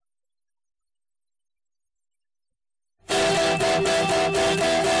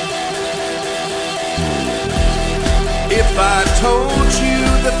If I told you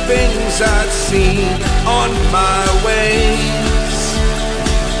the things I've seen on my ways,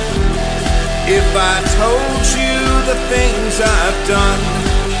 if I told you the things I've done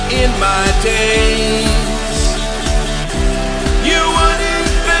in my days, you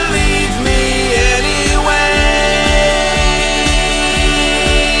wouldn't believe me anyway.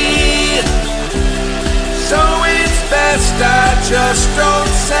 So it's best I just don't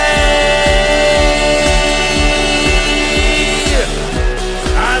say.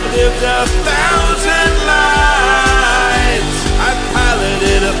 I've lived 1,000 lives, I've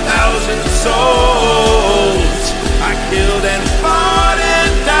piloted 1,000 souls, I killed and fought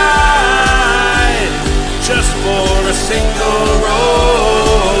and died just for a single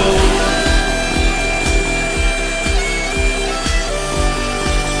role.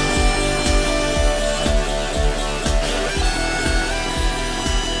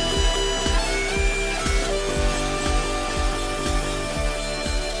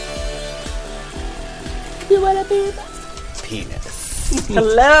 You wanna be my penis?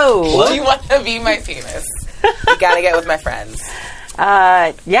 Hello. Do you want to be my penis? You gotta get with my friends.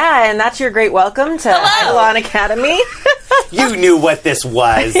 Yeah, and that's your great welcome to Eidolon Academy. You knew what this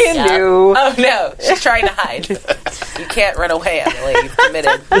was. You knew. Oh no, she's trying to hide. You can't run away, Emily. You've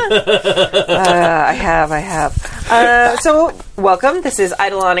committed. I have. So, welcome. This is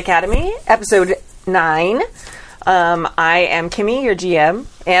Eidolon Academy, episode 9. I am Kimmy, your GM,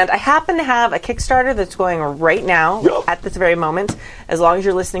 and I happen to have a Kickstarter that's going right now, at this very moment, as long as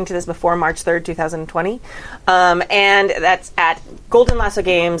you're listening to this before March 3rd, 2020. And that's at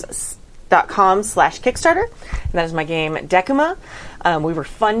goldenlassogames.com/Kickstarter. And that is my game, Decuma. We were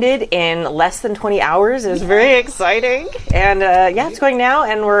funded in less than 20 hours. It was very exciting. And it's going now,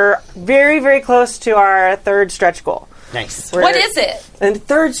 and we're very, very close to our third stretch goal. Nice. What is it? And the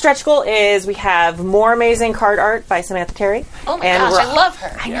third stretch goal is we have more amazing card art by Samantha Terry. Oh my gosh, I love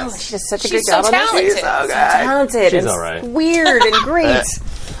her. I know, she does such a She's good job so on this. talented. She's so talented. She's and all right. Weird and great.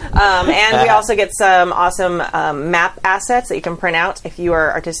 And we also get some awesome map assets that you can print out if you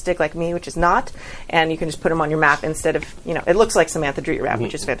are artistic like me, which is not. And you can just put them on your map instead of, it looks like Samantha drew your map,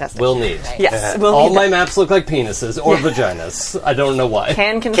 which is fantastic. Will need. Yes, we'll All need my that. maps look like penises or vaginas. I don't know why.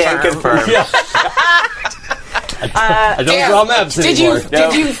 Can confirm. Can confirm. Yeah. I don't Damn. draw maps Did anymore.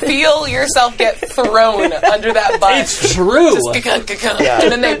 Did you feel yourself get thrown under that bus? It's true.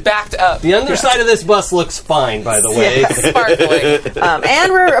 And then they backed up. The underside of this bus looks fine, by the way. Sparkling.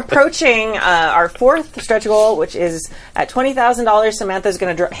 And we're approaching our fourth stretch goal, which is at $20,000. Samantha's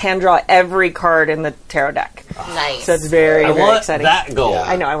going to hand draw every card in the tarot deck. Nice. So it's very, I very want exciting. that goal.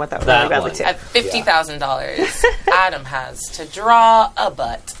 I know, I want that one That really badly one. too. At $50,000, Adam has to draw a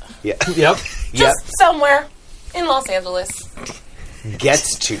butt. Yeah. Yep. Just somewhere in Los Angeles.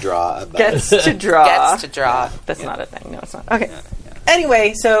 Gets to draw a butt. Gets to draw. Gets to draw. That's not a thing. No, it's not. Okay.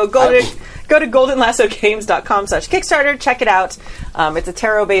 Anyway, so go to goldenlassogames.com/Kickstarter. Check it out. It's a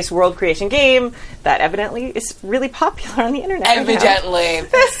tarot-based world creation game that evidently is really popular on the internet. right now. Evidently.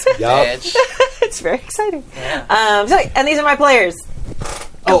 Yup. Bitch. It's very exciting. And these are my players.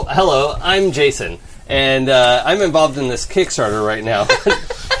 Oh, hello. I'm Jason. And I'm involved in this Kickstarter right now.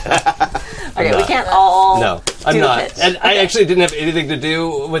 Okay, we can't all No, I'm do not. it. And I actually didn't have anything to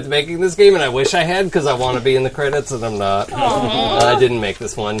do with making this game, and I wish I had, because I want to be in the credits, and I'm not. I didn't make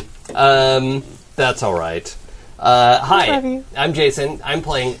this one. That's all right. Love Hi, you. I'm Jason. I'm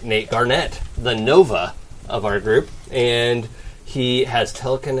playing Nate Garnett, the Nova of our group, and he has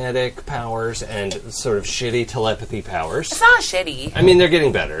telekinetic powers and sort of shitty telepathy powers. It's not shitty. I mean, they're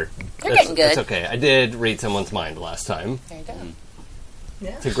getting better. They're getting good. It's okay. I did read someone's mind last time. There you go.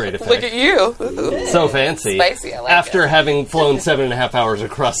 To great effect. Look at you. Ooh. So fancy. Spicy, I like After it. having flown 7.5 hours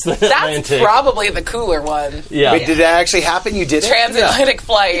across the That's Atlantic. probably the cooler one. Yeah. Wait, did that actually happen? You did it? Transatlantic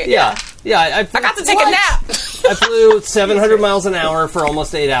flight. Yeah. I got to take a nap. I flew 700 miles an hour for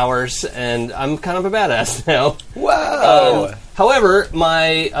almost 8 hours, and I'm kind of a badass now. Whoa. However,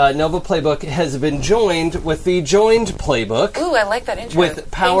 my Nova playbook has been joined with the Joined playbook Ooh, I like that intro.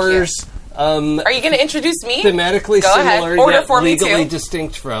 with powers Are you going to introduce me? thematically Go ahead. similar Order yet for me, legally too.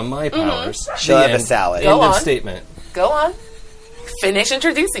 distinct from my powers. She'll The have a end. salad. End Go of on. statement. Go on. Finish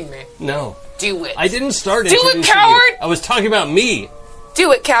introducing me. No. Do it. I didn't start Do it, introducing you. coward! I was talking about me.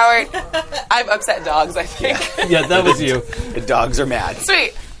 Do it, coward. I've upset dogs, I think. Yeah, that was you. The dogs are mad.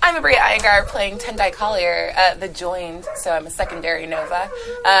 Sweet. I'm Abria Iyengar playing Tendai Collier, the Joined, so I'm a secondary Nova.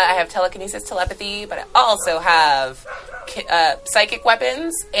 I have telekinesis, telepathy, but I also have psychic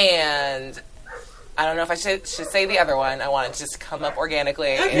weapons, and I don't know if I should say the other one. I want it to just come up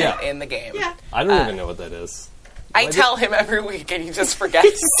organically in the game. Yeah. I don't even know what that is. I tell him every week, and he just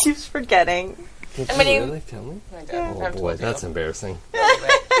forgets. Keeps forgetting. Did And when you you- really tell me? I did. Oh I've boy, told you. that's embarrassing.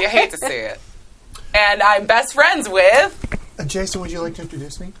 You hate to see it. And I'm best friends with, Jason, would you like to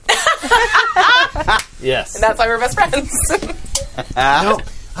introduce me? Yes. and that's why we're best friends. No.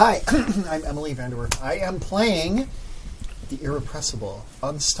 Hi, I'm Emily Vanderwerf. I am playing the irrepressible,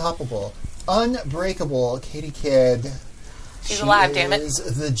 unstoppable, unbreakable Katie Kidd. She's She alive, damn it. is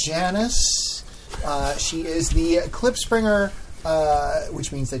the Janice. She is the Klipspringer,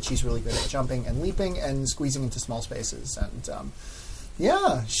 which means that she's really good at jumping and leaping and squeezing into small spaces. And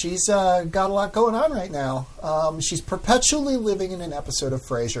yeah, she's got a lot going on right now. She's perpetually living in an episode of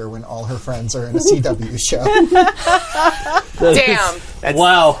Frasier when all her friends are in a CW show. Damn.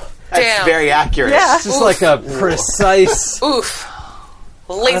 Wow. That's Damn. very accurate. Yeah. This is like a precise... Oof.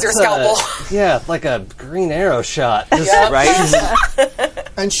 Laser That's scalpel. Yeah, like a Green Arrow shot. Just Right?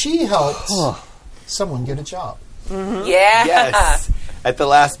 And she helped someone get a job. Yeah. Yes. At the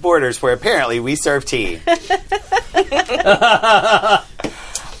last Borders, where apparently we serve tea.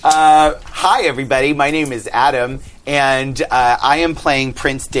 Hi, everybody. My name is Adam, and I am playing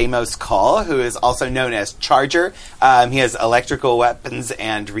Prince Deimos Call, who is also known as Charger. He has electrical weapons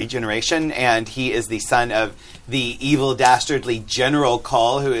and regeneration, and he is the son of the evil, dastardly General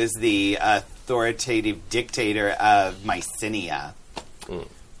Call, who is the authoritative dictator of Mycenae,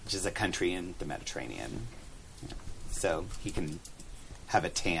 which is a country in the Mediterranean. So he can have a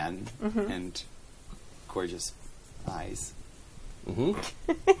tan and gorgeous eyes and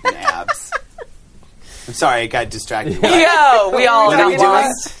abs. I'm sorry, I got distracted. Yo, we all What are got we doing?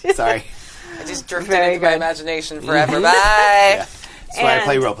 lost. Sorry. I just drifted Very into my good. imagination forever. Bye. Yeah. That's why I And-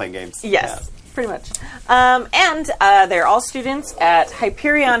 play role-playing games. Yes, pretty much. And they're all students at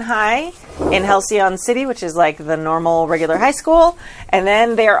Hyperion High in Halcyon City, which is like the normal, regular high school. And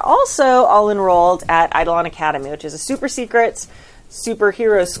then they are also all enrolled at Eidolon Academy, which is a super secret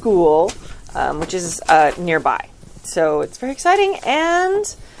superhero school, which is nearby. So it's very exciting, and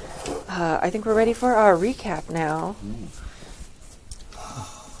I think we're ready for our recap now.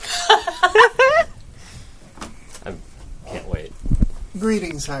 I can't wait.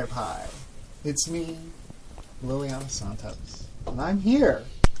 Greetings, Hype High. It's me, Liliana Santos, and I'm here.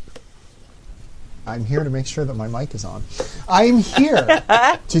 I'm here to make sure that my mic is on. I'm here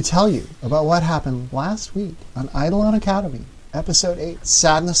to tell you about what happened last week on Eidolon Academy, Episode 8,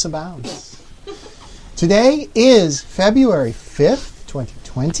 Sadness Abounds. Today is February 5th,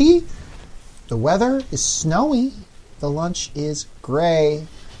 2020. The weather is snowy. The lunch is gray.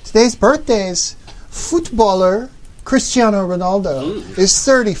 Today's birthdays. Footballer Cristiano Ronaldo is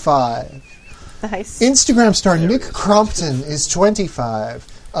 35. Nice. Instagram star Nick Crompton is 25.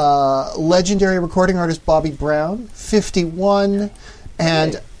 Legendary recording artist Bobby Brown, 51.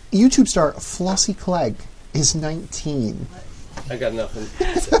 And YouTube star Flossie Clegg is 19. I got nothing.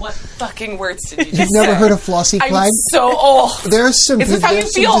 What fucking words did you just You've never say? heard of Flossie I'm Clegg? so old. There's some Is this how you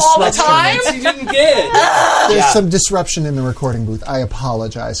there's some feel all the disruption. time? You didn't get There's some disruption in the recording booth. I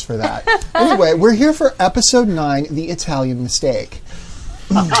apologize for that. Anyway, we're here for episode 9, The Italian Mistake.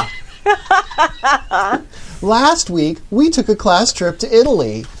 Last week, we took a class trip to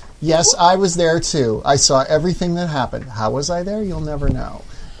Italy. Yes, I was there too. I saw everything that happened. How was I there? You'll never know.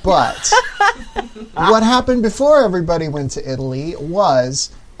 But what happened before everybody went to Italy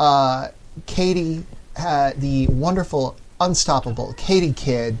was Katie, the wonderful, unstoppable Katie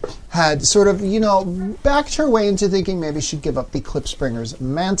Kidd, had sort of, backed her way into thinking maybe she'd give up the Klipspringer's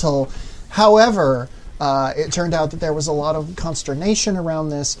mantle. However, it turned out that there was a lot of consternation around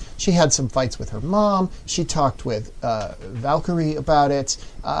this. She had some fights with her mom. She talked with Valkyrie about it.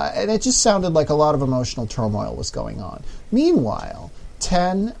 And it just sounded like a lot of emotional turmoil was going on. Meanwhile,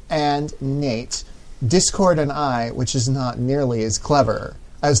 Ten and Nate, Discord and I, which is not nearly as clever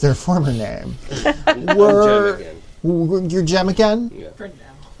as their former name, were... You're Gem again? Yeah.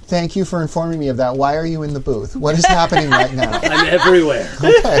 Thank you for informing me of that. Why are you in the booth? What is happening right now? I'm everywhere.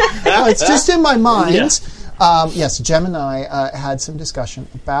 Okay. No, it's just in my mind. Yeah. Yes, Gem and I had some discussion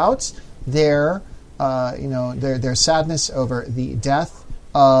about their sadness over the death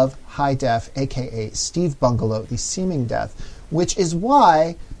of High Def, a.k.a. Steve Bungalow, the seeming death, which is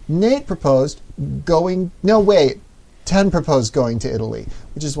why Nate proposed Ten proposed going to Italy,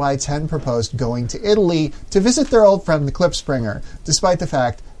 which is why Ten proposed going to Italy to visit their old friend, the Klipspringer, despite the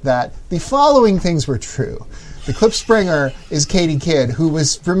fact that the following things were true. The Klipspringer is Katie Kidd, who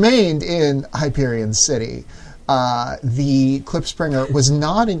remained in Hyperion City. The Klipspringer was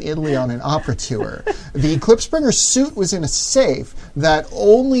not in Italy on an opera tour. The Klipspringer suit was in a safe that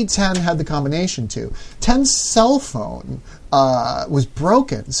only Ten had the combination to. Ten's cell phone was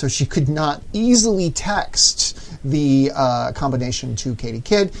broken, so she could not easily text the combination to Katie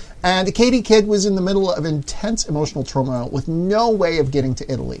Kidd. And Katie Kidd was in the middle of intense emotional turmoil with no way of getting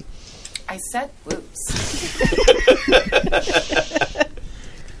to Italy. I said boobs.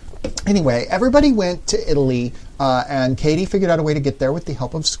 Anyway, everybody went to Italy, and Katie figured out a way to get there with the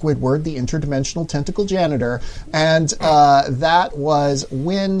help of Squidward, the interdimensional tentacle janitor. And that was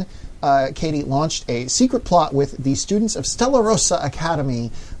when Katie launched a secret plot with the students of Stella Rosa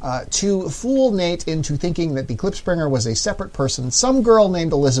Academy to fool Nate into thinking that the Klipspringer was a separate person, some girl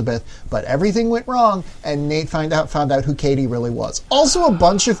named Elizabeth, but everything went wrong, and Nate found out who Katie really was. Also, a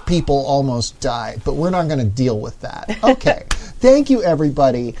bunch of people almost died, but we're not going to deal with that. Okay. Thank you,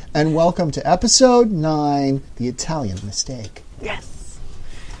 everybody, and welcome to episode 9, The Italian Mistake. Yes.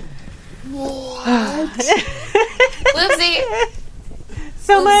 Whoopsie.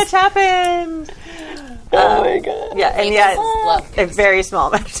 So much happened. Oh my god. Yeah, and yet a very small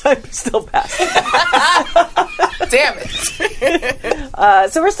amount of time still passed. Damn it.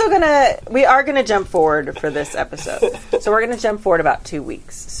 So we are gonna jump forward for this episode. So we're gonna jump forward about 2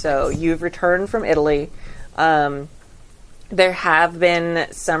 weeks. So you've returned from Italy. There have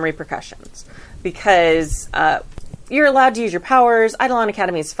been some repercussions because you're allowed to use your powers. Eidolon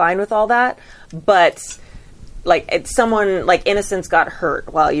Academy is fine with all that, but someone like Innocence got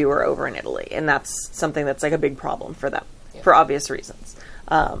hurt while you were over in Italy, and that's something that's like a big problem for them for obvious reasons.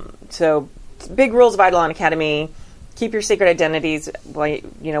 So big rules of Eidolon Academy: keep your secret identities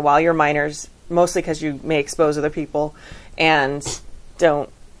while you're minors, mostly because you may expose other people, and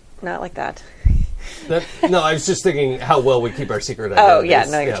not like that. No, I was just thinking how well we keep our secret identities. Oh yeah,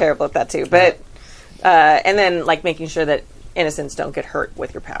 no, you're terrible at that too. But and then making sure that Innocents don't get hurt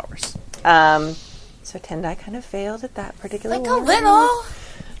with your powers. So Tendai kind of failed at that particular one. A little.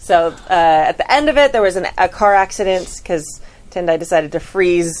 So at the end of it, there was a car accident because Tendai decided to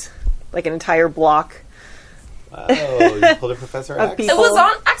freeze an entire block. Oh, you pulled a Professor X? It was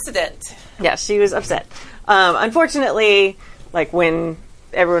on accident. Yeah, she was upset. Unfortunately, when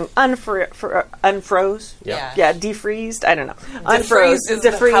everyone unfroze. Yep. Yeah, defreezed. I don't know. Defreezed is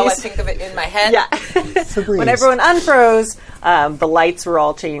how I think of it in my head. Yeah. When everyone unfroze, the lights were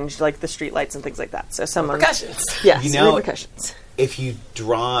all changed, like the street lights and things like that. So repercussions. Yes, repercussions. If you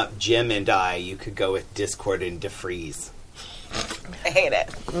drop Jim and I, you could go with Discord and defreeze. I hate it.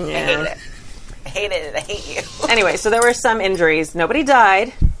 Yeah. I hate it. I hate it and I hate you. Anyway, so there were some injuries. Nobody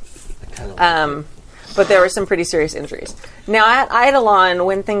died. But there were some pretty serious injuries. Now, at Eidolon,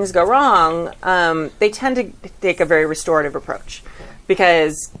 when things go wrong, they tend to take a very restorative approach.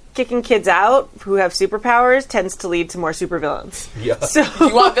 Because kicking kids out who have superpowers tends to lead to more supervillains. Yeah. So,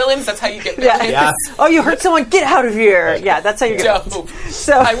 you want villains? That's how you get villains. Yeah. Oh, you hurt someone? Get out of here. Yeah, that's how you get Dope.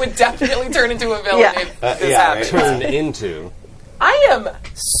 So I would definitely turn into a villain if this happened. Turn into. I am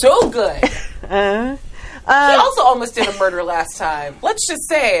so good. He also almost did a murder last time. Let's just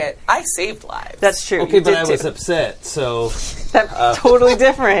say it. I saved lives. That's true. Okay, but I was upset, so... That's totally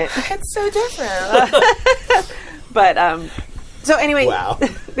different. It's so different. But, so anyway, wow.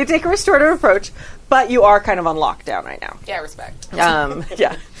 They take a restorative approach, but you are kind of on lockdown right now. Yeah, respect.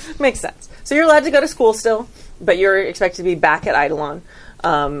 Yeah, makes sense. So you're allowed to go to school still, but you're expected to be back at Eidolon.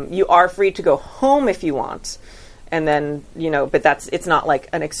 You are free to go home if you want. And then, but it's not like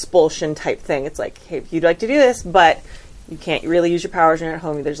an expulsion type thing. It's like, hey, if you'd like to do this, but you can't really use your powers when you're at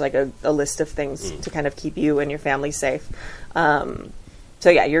home. There's like a list of things to kind of keep you and your family safe. So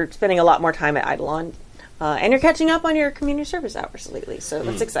yeah, you're spending a lot more time at Eidolon. And you're catching up on your community service hours lately. So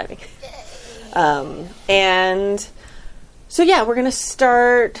that's exciting. And so yeah, we're going to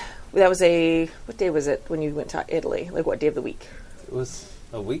start. That was what day was it when you went to Italy? Like what day of the week? It was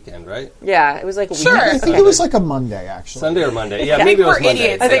a weekend, right? Yeah, it was like a week. Sure. I think it was like a Monday, actually. Sunday or Monday. Yeah, maybe it was Monday.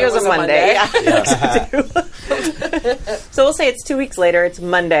 Idiots. I think it was a Monday. Yeah. Yeah. So we'll say it's 2 weeks later. It's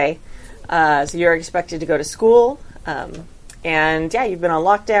Monday. So you're expected to go to school. And yeah, you've been on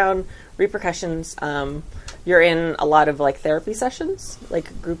lockdown, repercussions. You're in a lot of therapy sessions,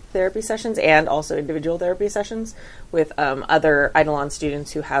 like group therapy sessions and also individual therapy sessions with other Eidolon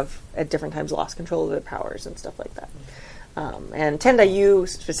students who have at different times lost control of their powers and stuff like that. And Tendai, you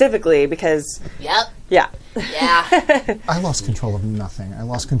specifically, because... Yep. Yeah. Yeah. I lost control of nothing. I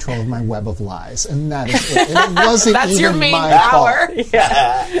lost control of my web of lies, and that is it. And it wasn't That's even your main my power. fault.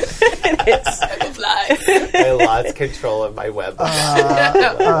 Yeah. I lost control of my web.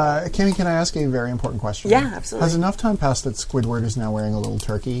 Kimmy, can I ask a very important question? Yeah, absolutely. Has enough time passed that Squidward is now wearing a little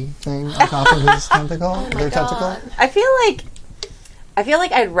turkey thing on top of his tentacle? Tentacle? I feel like I feel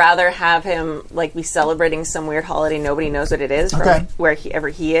like I'd rather have him like be celebrating some weird holiday nobody knows what it is from Okay. wherever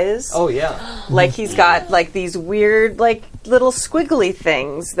he is. Oh yeah. Like he's got like these weird like little squiggly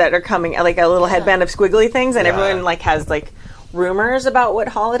things that are coming, like a little headband of squiggly things, and everyone like has like rumors about what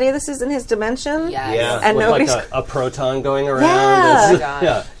holiday this is in his dimension. Yes. Yeah. And With nobody's like a proton going around. Yeah. It's- Oh, gosh.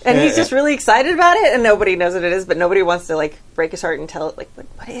 yeah. and he's just really excited about it, and nobody knows what it is, but nobody wants to like break his heart and tell it like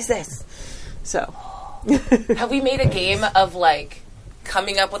what is this? So Have we made a game of like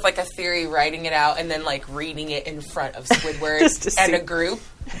coming up with like a theory, writing it out, and then like reading it in front of Squidward Just to and see. a group,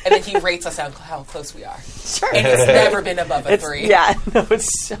 and then he rates us on how close we are. sure. And it's never been above a 3. Yeah, no,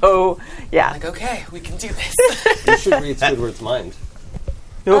 it's so yeah. Like, okay, we can do this. You should read Squidward's mind.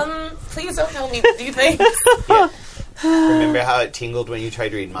 Please don't tell me to do things. Remember how it tingled when you tried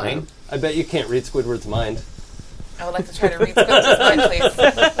to read mine? I bet you can't read Squidward's mind. I would like to try to read Squidward's mind, please.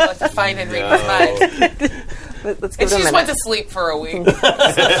 I'd like to find and read his mind. Let's give And it she a just went minute. to sleep for a week.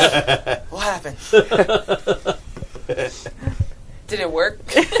 What happened? Did it work?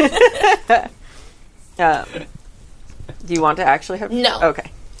 Do you want to actually have? No. Okay.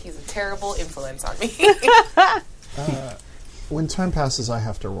 He's a terrible influence on me. When time passes, I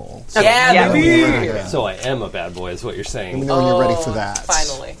have to roll. Yeah, Yeah. baby. Yeah. So I am a bad boy, is what you're Let me saying. know when you're ready for that.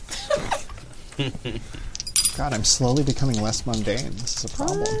 Finally. God, I'm slowly becoming less mundane. This is a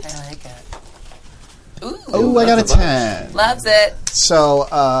problem. I like it. Ooh. Oh, I got a that's a 10. Loves it. So,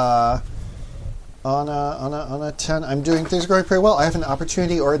 on a 10, I'm doing things going pretty well. I have an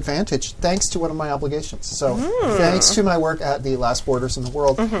opportunity or advantage thanks to one of my obligations. So, thanks to my work at the Last Borders in the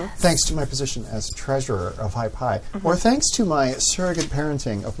World, thanks to my position as treasurer of High Pie, or thanks to my surrogate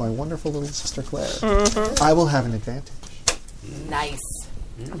parenting of my wonderful little sister Claire, I will have an advantage. Nice.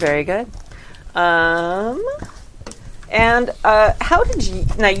 Very good. And how did you?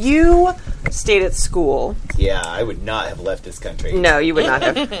 Now you stayed at school. Yeah, I would not have left this country. No, you would not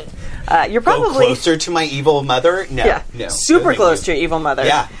have. You're Go probably closer to my evil mother? No. yeah, No. super Thank close you. to your evil mother.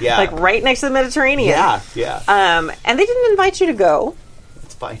 Yeah, yeah. like right next to the Mediterranean. Yeah. And they didn't invite you to go.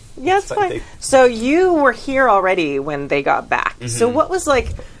 It's fine. Yeah, it's fine. They- So you were here already when they got back. So Mm-hmm. what was like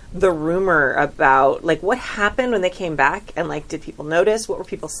the rumor about like what happened when they came back, and like did people notice? What were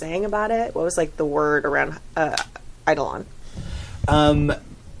people saying about it? What was like the word around Eidolon?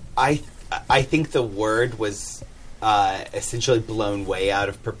 I think the word was essentially blown way out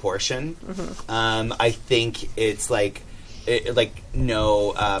of proportion. I think it's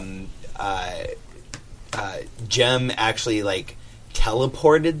Jem actually like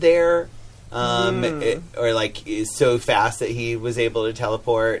teleported there, or like is so fast that he was able to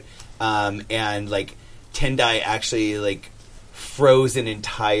teleport, and like Tendai actually like froze an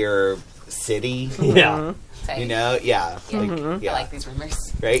entire city. Yeah. You know, yeah, like, yeah, I like these rumors.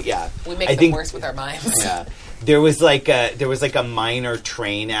 right, yeah. We make I them think- worse with our minds. Yeah, there was like a minor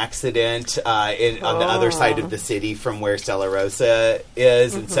train accident on the other side of the city from where Stella Rosa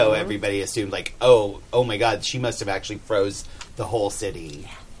is, and so everybody assumed like, oh my God, she must have actually froze the whole city.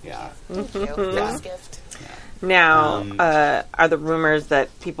 Yeah, Thank you. Nice gift. Now, are the rumors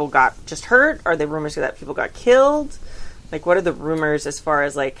that people got just hurt? Are the rumors that people got killed? Like, what are the rumors as far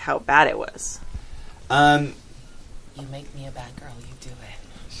as like how bad it was? You make me a bad girl. You do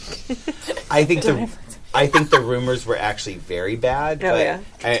it. I think the rumors were actually very bad. Oh, but yeah.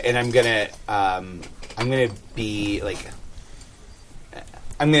 and I'm gonna be like.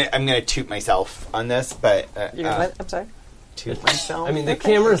 I'm gonna toot myself on this, but You're gonna what? I'm sorry. toot myself. I mean, the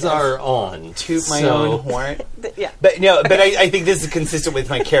cameras are on. toot my so- own horn. Yeah. But no, but I think this is consistent with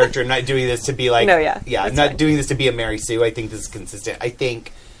my character. I'm not doing this to be like, No, yeah, I'm that's not fine. doing this to be a Mary Sue. I think this is consistent. I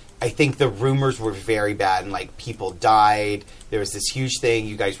think the rumors were very bad, and like people died. There was this huge thing.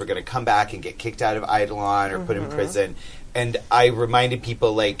 You guys were going to come back and get kicked out of Eidolon or put in prison. And I reminded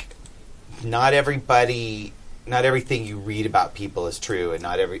people like, not everything you read about people is true, and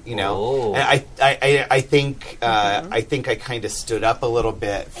not every Oh. And I think I kind of stood up a little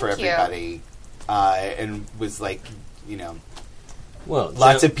bit for Thank you. everybody, and was like, Well,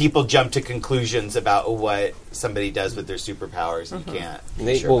 lots Jem- of people jump to conclusions about what somebody does with their superpowers, and you can't. be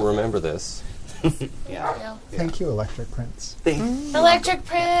Nate sure will about remember this. Yeah. Thank you, Electric Prince. Electric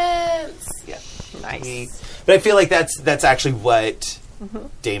Prince. Yeah. Nice. But I feel like that's actually what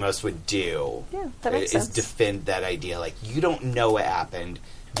Deimos would do. Yeah, that makes is sense. defend that idea. Like, you don't know what happened.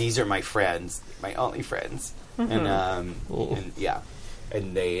 These are my friends, my only friends, and yeah,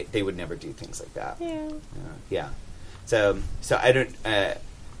 and they would never do things like that. Yeah. So I don't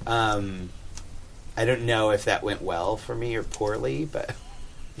know if that went well for me or poorly, but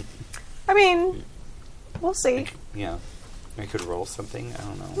I mean, we'll see. yeah, I could roll something. I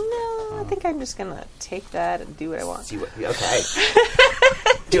don't know. No. I think I'm just gonna take that and do what I want. See what? Okay.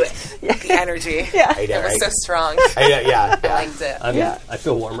 Do it. The energy. Yeah. I know, It was right? so strong. I know, yeah. I liked it. I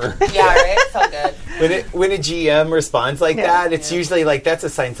feel warmer. Yeah, right? It felt good. When a GM responds like Yeah. that, it's usually like that's a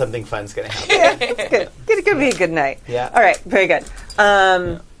sign something fun's going to happen. Good. It could be a good night. Yeah. All right. Very good.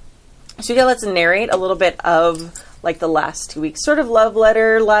 So yeah, let's narrate a little bit of like the last 2 weeks, sort of love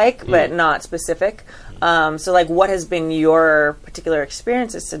letter like, but not specific. So like, what has been your particular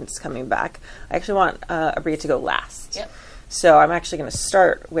experiences since coming back? I actually want Abria to go last. Yep. So I'm actually going to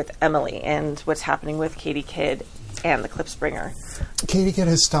start with Emily and what's happening with Katie Kidd and the Clipspringer. Katie Kidd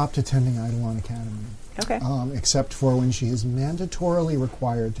has stopped attending Eidolon Academy. Okay. Except for when she is mandatorily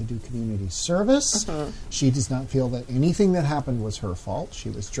required to do community service. She does not feel that anything that happened was her fault. She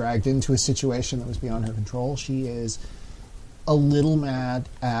was dragged into a situation that was beyond her control. She is a little mad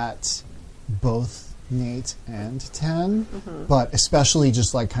at both Nate and Ten, but especially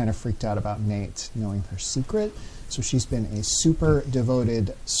just like kind of freaked out about Nate knowing her secret. So she's been a super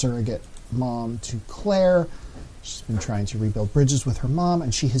devoted surrogate mom to Claire. She's been trying to rebuild bridges with her mom,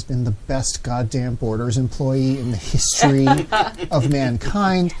 and she has been the best goddamn Borders employee in the history of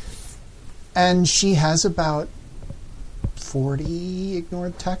mankind. And she has about 40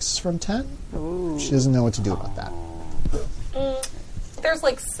 ignored texts from 10. Ooh. She doesn't know what to do about that. There's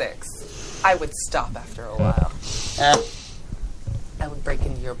like 6. I would stop after a while. I would break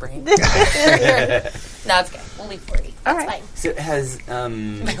into your brain. No, it's okay. We'll leave 40. That's right. fine. So it has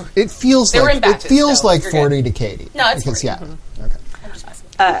It feels They were like in batches, it feels so like you're 40 to Katie. No, it's because 40. yeah. Okay. I'm just messing.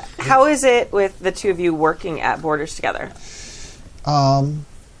 How is it with the two of you working at Borders together?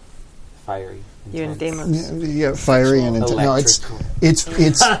 fiery. You and intense. Damos. Yeah, fiery and intense. No, it's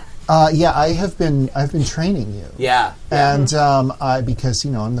yeah. I've been training you. Yeah. And because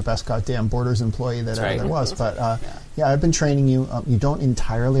I'm the best goddamn Borders employee that ever right. there was. But yeah, I've been training you. You don't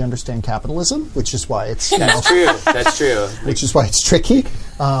entirely understand capitalism, which is why it's That's true. That's true. which is why it's tricky.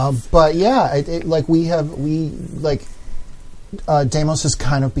 But yeah, Damos has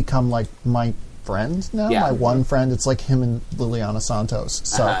kind of become like my friend now. Yeah. My one friend. It's like him and Liliana Santos.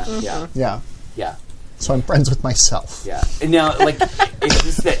 So Yeah. yeah. Yeah. So I'm friends with myself. Yeah. And now, like, it's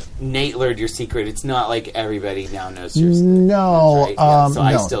just that Nate learned your secret. It's not like everybody now knows your secret. No, Right? Yeah, so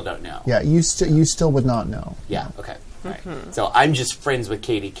I no. still don't know. Yeah, you still would not know. Yeah, okay. All right. So I'm just friends with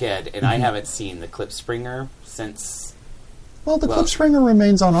Katie Kidd, and I haven't seen the Clipspringer since... Well, the Clipspringer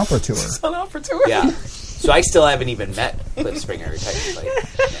remains on opera tour. On offer tour. Yeah. So I still haven't even met Clipspringer, technically.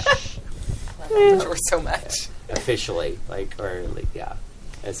 Yeah. Or so much. Officially. Yeah.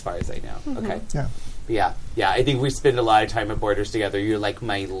 As far as I know. Okay. Yeah. Yeah. I think we spend a lot of time at Borders together. You're like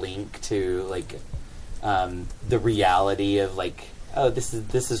my link to like the reality of like, oh, this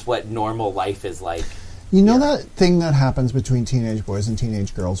is what normal life is like. You know that thing that happens between teenage boys and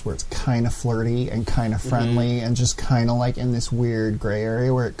teenage girls where it's kind of flirty and kind of friendly and just kind of like in this weird gray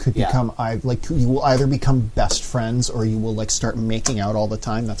area where it could become you will either become best friends or you will like start making out all the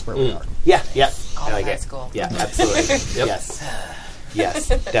time. That's where we are. Yeah. Yeah. Oh, I like that's it. cool. Yeah. Absolutely. Yes. Yes.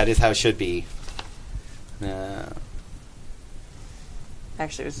 That is how it should be.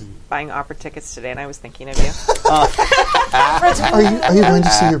 Actually, I was buying opera tickets today, and I was thinking of you. Are you going to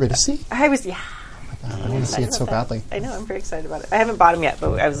see Eurydice? I was, yeah. I want to see it so badly. I know, I'm very excited about it. I haven't bought them yet,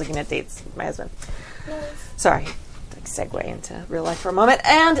 but I was looking at dates with my husband. Sorry, like segue into real life for a moment.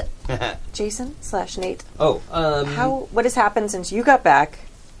 And Jason/Nate, what has happened since you got back?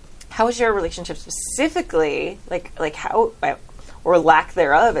 How is your relationship specifically, like how, or lack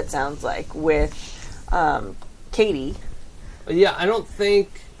thereof, it sounds like, with Katie? Yeah, I don't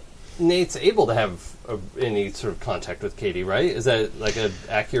think Nate's able to have any sort of contact with Katie, right? Is that like an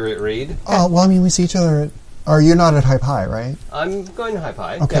accurate read? Well, I mean, we see each other or you're not at Hype High, right? I'm going to Hype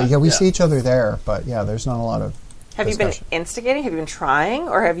High. Okay, yeah, we see each other there, but yeah, there's not a lot of Have you been discussion. instigating? Have you been trying?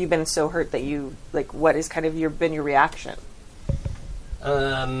 Or have you been so hurt that you, like, what is kind of been your reaction?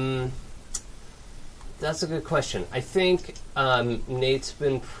 That's a good question. I think Nate's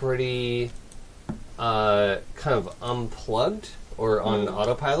been pretty kind of unplugged or on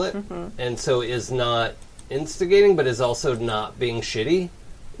autopilot, and so is not instigating, but is also not being shitty.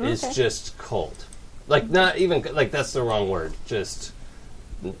 Is just cold. Like, not even, like, that's the wrong word. Just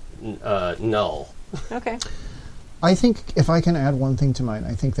null. Okay. I think if I can add one thing to mine,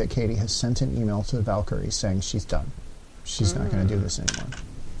 I think that Katie has sent an email to the Valkyries saying she's done. She's not going to do this anymore.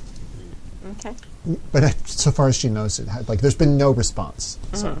 Okay. But so far as she knows, there's been no response.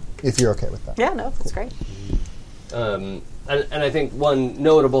 So if you're okay with that, Yeah, no, that's great. And I think one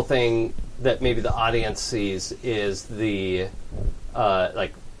notable thing that maybe the audience sees is the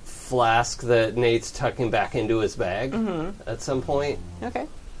like flask that Nate's tucking back into his bag at some point. Okay.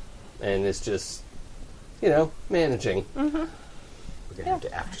 and is just, managing. We're going to have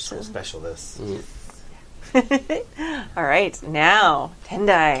to after-school special this. All right, now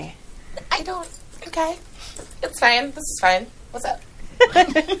Tendai. Okay. It's fine. This is fine. What's up?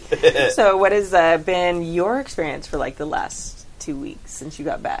 So, what has been your experience for like the last 2 weeks since you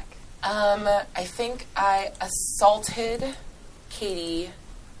got back? I think I assaulted Katie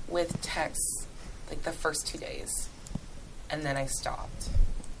with texts like the first 2 days. And then I stopped.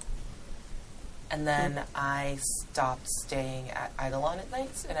 And then I stopped staying at Eidolon at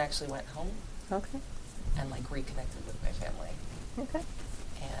nights and actually went home Okay. and like reconnected with my family. Okay.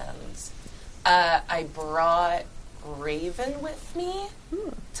 And I brought Raven with me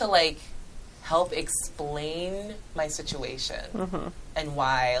to like help explain my situation and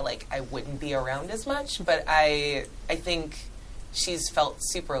why like I wouldn't be around as much. But I think she's felt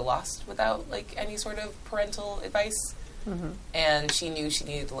super lost without like any sort of parental advice. And she knew she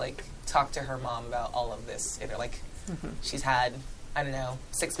needed to like talk to her mom about all of this. She's had, I don't know,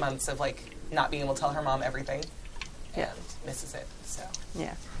 6 months of like not being able to tell her mom everything and misses it. So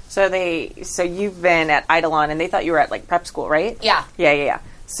Yeah. So you've been at Eidolon, and they thought you were at like prep school, right? yeah. Yeah.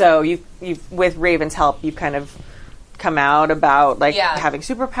 So you've with Raven's help, you've kind of come out about like having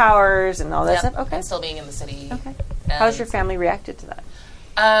superpowers and all that stuff. Okay. And still being in the city. Okay. And How's your family reacted to that?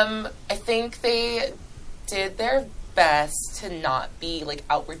 I think they did their best to not be like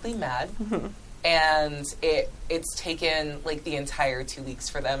outwardly mad. And it's taken like the entire 2 weeks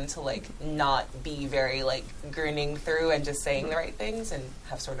for them to like not be very like grinning through and just saying the right things and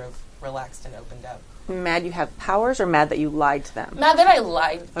have sort of relaxed and opened up. Mad you have powers, or mad that you lied to them? Mad that I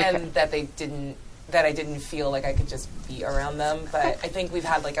lied Okay. and that I didn't feel like I could just be around them. But I think we've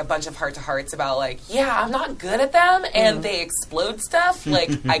had like a bunch of heart-to-hearts about like, I'm not good at them and they explode stuff.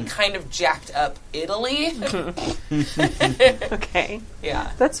 Like I kind of jacked up Italy. Okay.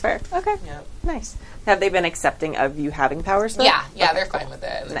 Yeah. That's fair. Okay. Yeah. Nice. Have they been accepting of you having powers, though? Yeah, Okay, they're cool. fine with it.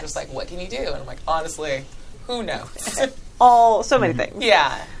 And they're Nice. just like, what can you do? And I'm like, honestly, who knows? So many things.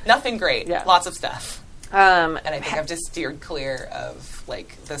 Yeah, nothing great. Yeah. Lots of stuff. And And I think I've just steered clear of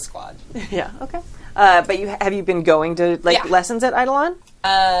like the squad. Yeah, okay. But have you been going to like Yeah. lessons at Eidolon?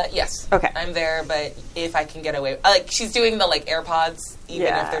 Yes. Okay. I'm there, but if I can get away, like she's doing the like AirPods, even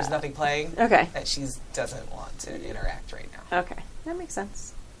Yeah. if there's nothing playing. Okay. That she doesn't want to interact right now. Okay, that makes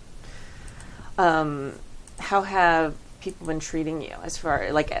sense. How have people been treating you as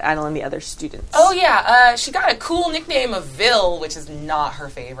far like at Eidolon, the other students? Oh yeah, she got a cool nickname of Vil, which is not her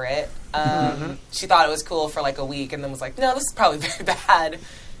favorite. She thought it was cool for like a week, and then was like, "No, this is probably very bad,"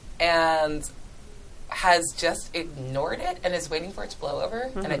 and has just ignored it and is waiting for it to blow over.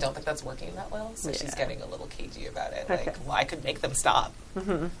 And I don't think that's working that well. So she's getting a little cagey about it. Like, Okay. well, I could make them stop.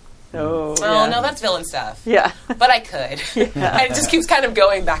 Oh, Oh no, that's villain stuff. yeah. But I could. And it just keeps kind of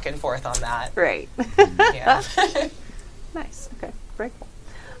going back and forth on that. Right. Yeah. Nice. Okay. Very cool.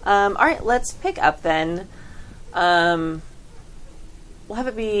 All right, let's pick up then. We'll have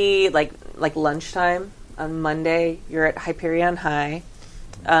it be like lunchtime on Monday. You're at Hyperion High.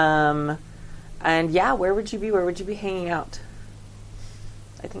 And yeah, where would you be? Where would you be hanging out?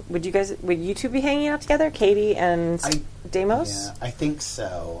 I think would you two be hanging out together, Katie and Deimos? Yeah, I think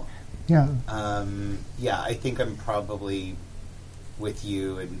so. Yeah. I think I'm probably with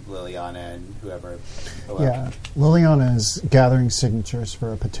you and Liliana and whoever. Yeah, Liliana is gathering signatures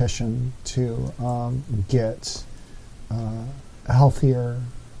for a petition to get healthier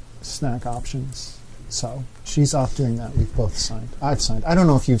snack options. So she's off doing that. We've both signed. I've signed. I don't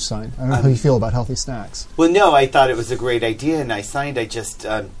know if you've signed. I don't know how you feel about healthy snacks. Well, no, I thought it was a great idea, and I signed. I just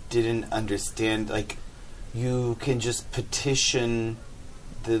didn't understand. Like, you can just petition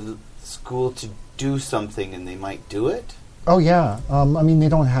the school to do something, and they might do it. Oh yeah. I mean, they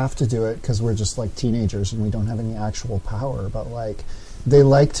don't have to do it because we're just like teenagers and we don't have any actual power. But like, they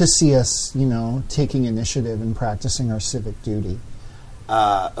like to see us, taking initiative and practicing our civic duty.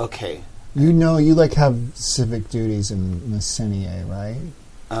 Okay. You like have civic duties in Messenia, right?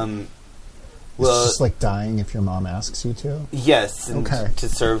 Well, It's just like dying if your mom asks you to. yes, and Okay. to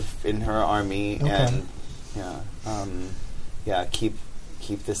serve in her army, Okay. and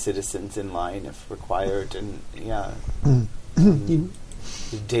keep the citizens in line if required, and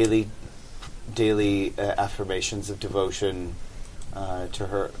daily affirmations of devotion to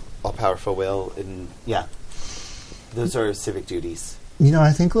her all-powerful will, and those are civic duties.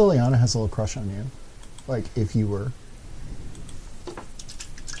 I think Liliana has a little crush on you. Like, if you were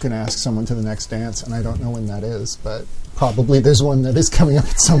going to ask someone to the next dance, and I don't know when that is, but probably there's one that is coming up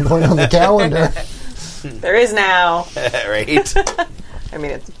at some point on the calendar. There is now. Right? I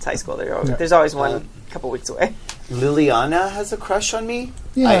mean, it's high school. There's always one a couple weeks away. Liliana has a crush on me?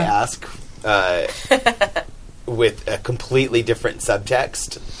 Yeah. I ask with a completely different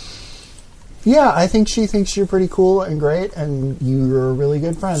subtext. Yeah, I think she thinks you're pretty cool and great, and you're a really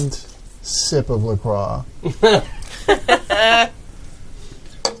good friend. Sip of LaCroix.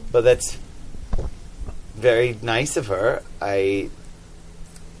 But that's very nice of her. I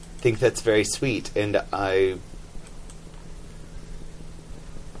think that's very sweet, and I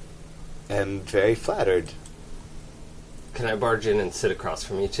am very flattered. Can I barge in and sit across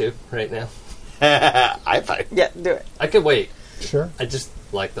from you two right now? I'm fine. Yeah, do it. I could wait. Sure, I just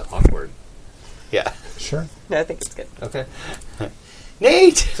like the awkward. Yeah. sure. No, I think it's good. Okay.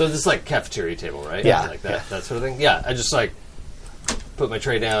 Nate! So this is like cafeteria table, right? Yeah, Like that, yeah. that sort of thing? Yeah, I just like put my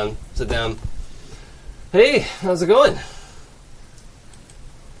tray down, sit down. Hey, how's it going?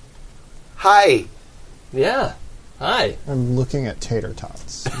 Hi. Yeah. Hi. I'm looking at tater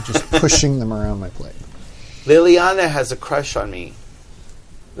tots, I'm just pushing them around my plate. Liliana has a crush on me.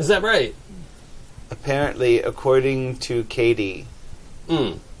 Is that right? Apparently, according to Katie.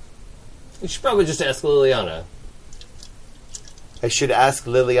 You should probably just ask Liliana. I should ask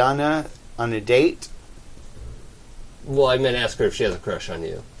Liliana on a date? Well, I meant ask her if she has a crush on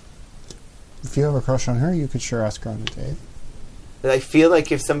you. If you have a crush on her, you could sure ask her on a date. But I feel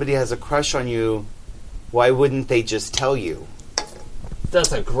like if somebody has a crush on you, why wouldn't they just tell you?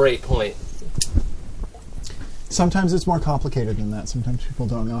 That's a great point. Sometimes it's more complicated than that. Sometimes people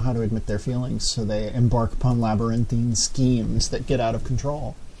don't know how to admit their feelings, so they embark upon labyrinthine schemes that get out of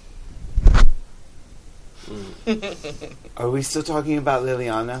control. Are we still talking about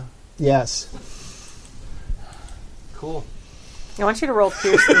Liliana? Yes. Cool. I want you to roll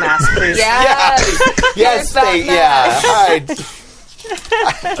Pierce the Mask, please. Yes. Yes, that they, yeah.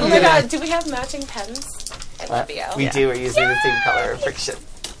 Oh my god, do we have matching pens? I love you. We do. We're using the same color of friction.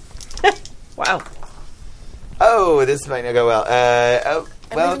 Wow. Oh, this might not go well.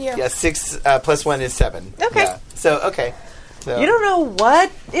 Well, leaving you. yeah, 6 plus 1 is 7. Okay. Yeah. So, okay. So, You don't know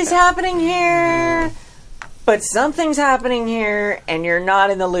what is happening here, but something's happening here, and you're not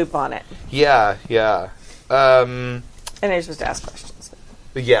in the loop on it. Yeah, yeah. And you're supposed to ask questions.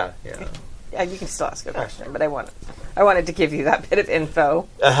 Yeah. Yeah, you can still ask a question, but I wanted to give you that bit of info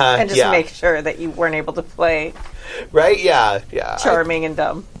Uh-huh, and just yeah. make sure that you weren't able to play Right? Yeah, yeah. charming and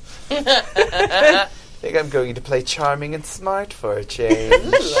dumb. I think I'm going to play charming and smart for a change.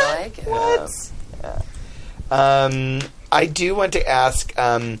 I like it. I do want to ask,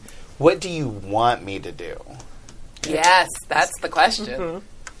 what do you want me to do? Yes, that's the question.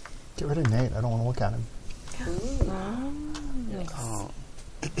 Get rid of Nate. I don't want to look at him.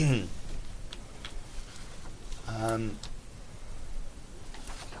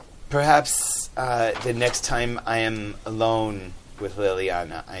 Perhaps the next time I am alone with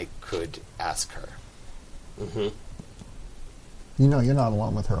Liliana, I could ask her. You know, you're not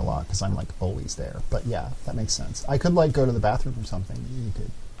alone with her a lot because I'm like always there. But yeah, that makes sense. I could like go to the bathroom or something. You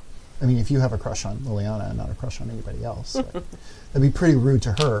could. I mean, if you have a crush on Liliana and not a crush on anybody else, like, that'd be pretty rude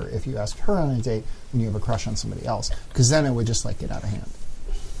to her if you asked her on a date when you have a crush on somebody else, because then it would just like get out of hand.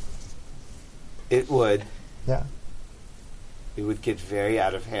 It would. Yeah, It would get very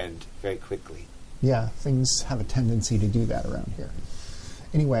out of hand very quickly. yeah. Things have a tendency to do that around here.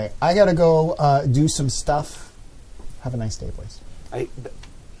 Anyway, I gotta go do some stuff. Have a nice day, boys.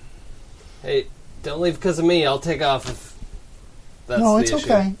 Hey, don't leave because of me. I'll take off if that's No, the it's issue.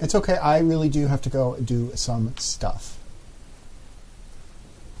 okay. It's okay. I really do have to go do some stuff.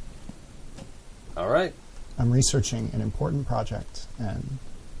 All right. I'm researching an important project, and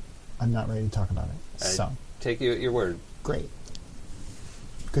I'm not ready to talk about it. So, Take you at your word. great.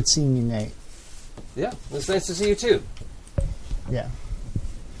 Good seeing you, Nate. Yeah, it's nice to see you too. Yeah.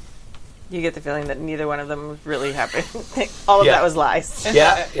 You get the feeling that neither one of them was really happy. All of Yeah. that was lies.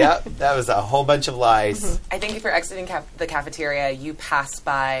 Yeah, that was a whole bunch of lies. I think if you're exiting the cafeteria, you pass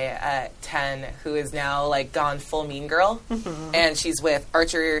by 10, who is now like gone full mean girl, and she's with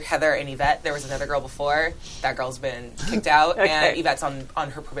Archer, Heather, and Yvette. There was another girl before. That girl's been kicked out, Okay. and Yvette's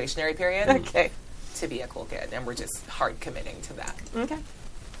on her probationary period Okay. to be a cool kid, and we're just hard committing to that Okay.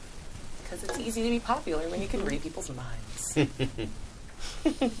 because it's easy to be popular when you can read people's minds.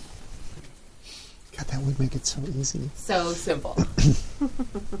 God, that would make it so easy. So simple.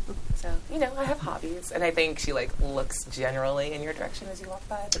 So, I have hobbies, and I think she like looks generally in your direction as you walk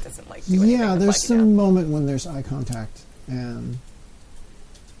by, but doesn't like do anything Yeah, to there's flag you some down. moment when there's eye contact, and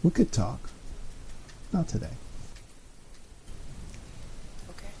we could talk. Not today.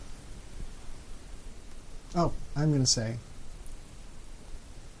 Okay. Oh, I'm going to say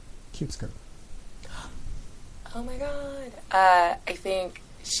cute skirt. Oh my god. I think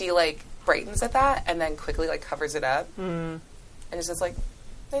she like brightens at that and then quickly like covers it up and it's just like,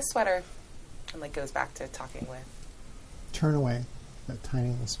 nice sweater. And, like, goes back to talking with, Turn away. That tiny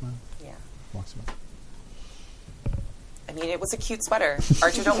little smile. yeah. Walks away. I mean, it was a cute sweater.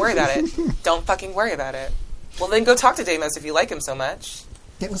 Archer, don't worry about it. Don't fucking worry about it. Well, then go talk to Deimos if you like him so much.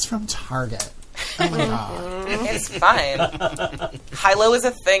 It was from Target. Oh my god. It's fine. High-low is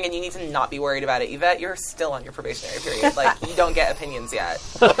a thing, and you need to not be worried about it. Yvette, you're still on your probationary period. Like, you don't get opinions yet.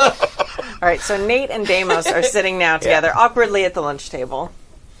 All right, so Nate and Deimos are sitting now together awkwardly at the lunch table.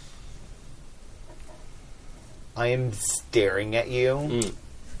 I am staring at you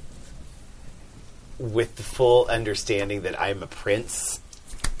with the full understanding that I'm a prince.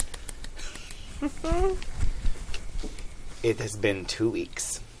 It has been 2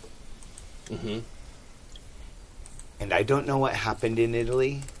 weeks. Mm-hmm. And I don't know what happened in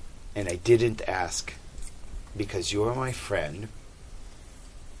Italy, and I didn't ask because you're my friend.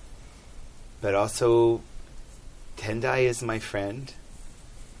 But also, Tendai is my friend.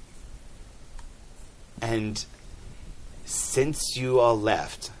 And since you all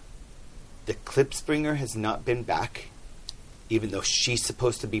left, the Clipspringer has not been back, even though she's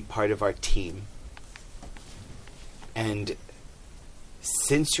supposed to be part of our team. And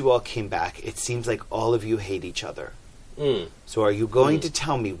since you all came back, it seems like all of you hate each other. So are you going to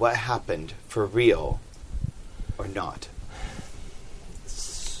tell me what happened for real or not?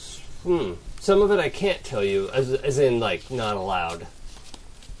 Some of it I can't tell you, as in, like, not allowed.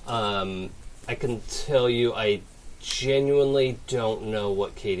 I can tell you I genuinely don't know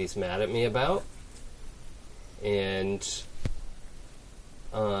what Katie's mad at me about. And,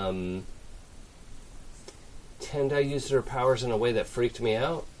 Tendai used her powers in a way that freaked me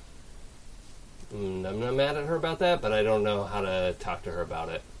out. I'm not mad at her about that, but I don't know how to talk to her about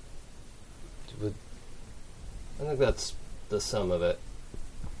it. I think that's the sum of it.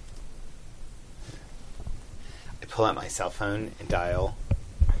 I pull out my cell phone and dial.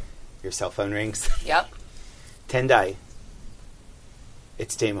 Your cell phone rings. Yep. Tendai.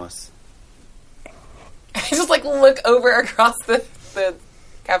 It's Deimos. I just, like, look over across the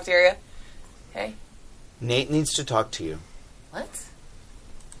cafeteria. Hey. Nate needs to talk to you. What?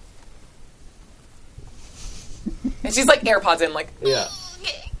 And she's, like, AirPods in, like... Yeah.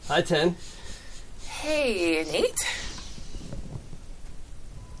 Hi, Ten. Hey, Nate.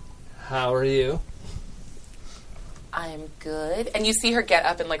 How are you? I'm good. And you see her get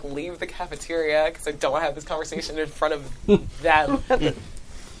up and, like, leave the cafeteria because I don't want to have this conversation in front of them.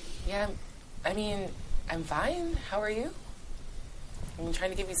 Yeah, I mean, I'm fine. How are you? I'm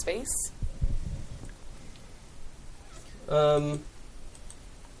trying to give you space.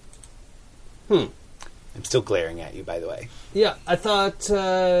 I'm still glaring at you, by the way. Yeah, I thought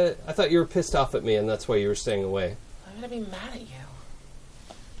you were pissed off at me, and that's why you were staying away. I'm going to be mad at you.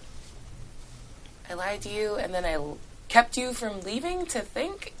 I lied to you, and then I kept you from leaving to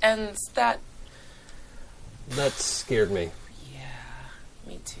think, and that... That scared me. Yeah,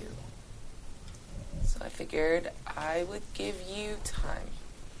 me too. So I figured I would give you time.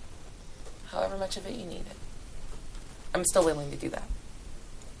 However much of it you needed. I'm still willing to do that.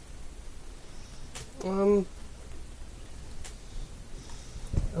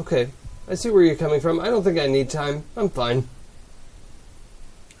 Okay. I see where you're coming from. I don't think I need time. I'm fine.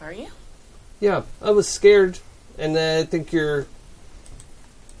 Are you? Yeah, I was scared, and I think you're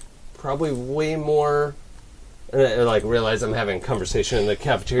probably way more... And I, like, realize I'm having a conversation in the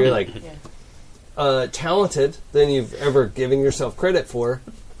cafeteria, like, Yeah. Talented than you've ever given yourself credit for.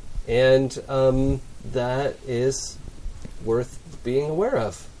 And, that is worth being aware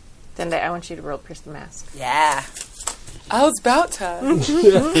of. Tendai, I want you to roll Pierce the Mask. Yeah. Oh, it's about time.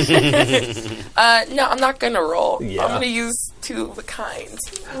 No, I'm not going to roll. Yeah. I'm going to use 2 of a kind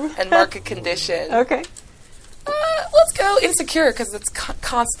and mark a condition. Okay. Let's go insecure because it's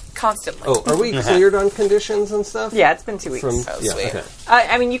constantly. Oh, are we cleared on conditions and stuff? Yeah, it's been 2 weeks. Oh, yeah, sweet. okay.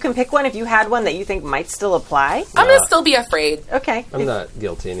 I mean, you can pick one if you had one that you think might still apply. I'm going to still be afraid. Okay. I'm not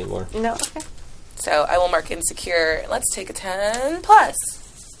guilty anymore. No, okay. So I will mark insecure. Let's take a 10 plus.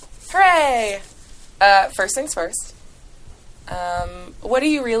 Hooray! First things first. What are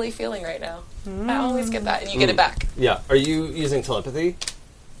you really feeling right now? I always get that, and you get it back. Yeah. Are you using telepathy?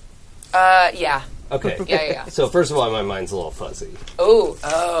 Yeah. Okay. Yeah. So first of all, my mind's a little fuzzy. Oh.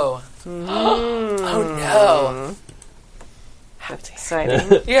 Oh, no. That's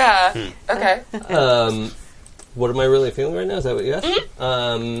exciting. Yeah. Okay. What am I really feeling right now? Is that what you asked?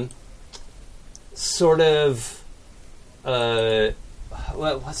 Sort of,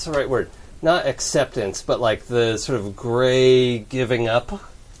 what's the right word? Not acceptance, but like the sort of gray giving up.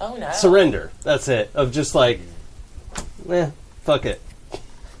 Oh, no. Surrender. That's it. Of just like, fuck it.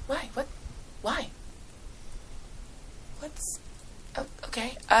 Why? What? Why? What's... Oh,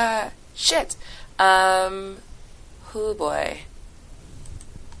 Okay. Shit. Oh boy.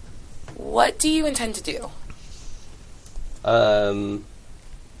 What do you intend to do?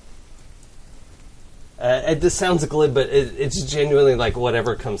 This sounds glib, but it's genuinely like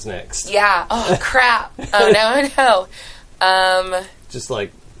whatever comes next. Yeah. Oh, crap. Oh, no. Just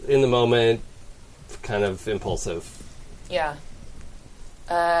like in the moment, kind of impulsive. Yeah.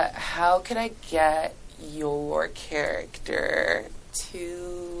 How could I get your character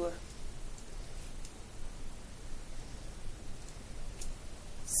to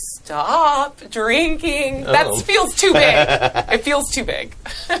stop drinking? Oh. That feels too big. It feels too big.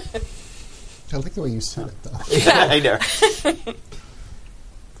 I like the way you said it, though. Yeah, I know.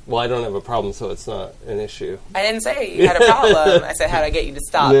 Well, I don't have a problem, so it's not an issue. I didn't say you had a problem. I said, how do I get you to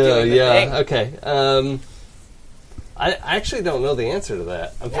stop doing the thing? Okay. I actually don't know the answer to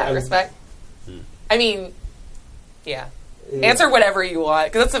that. Respect. I mean, yeah. Answer whatever you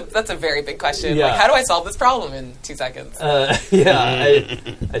want, because that's a very big question. Yeah. Like, how do I solve this problem in 2 seconds? I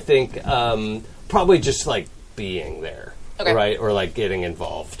think probably just like being there, Okay. right, or like getting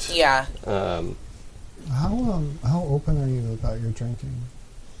involved. Yeah. How open are you about your drinking?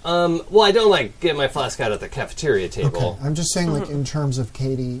 Well, I don't like get my flask out at the cafeteria table. Okay. I'm just saying, like, in terms of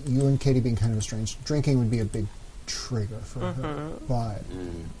Katie, you and Katie being kind of estranged, drinking would be a big trigger for her, but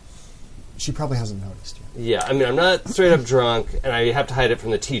she probably hasn't noticed yet. Yeah, I mean, I'm not straight up drunk, and I have to hide it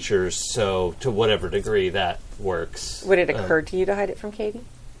from the teachers, so to whatever degree that works. Would it occur to you to hide it from Katie?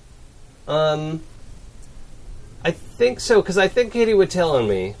 I think so, because I think Katie would tell on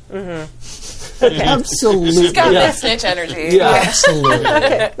me. Absolutely. She's got this snitch energy. Yeah. Absolutely.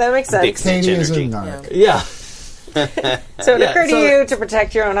 Okay, that makes Big sense. snitch Katie is a energy. narc. Yeah. So it occurred to so- you to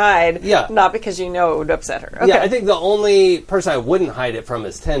protect your own hide, Yeah. not because you know it would upset her. Okay. Yeah, I think the only person I wouldn't hide it from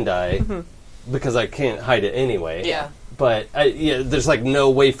is Tendai, because I can't hide it anyway. Yeah. But, there's, like, no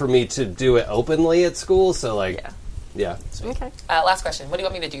way for me to do it openly at school, so, like, yeah. Okay. Last question. What do you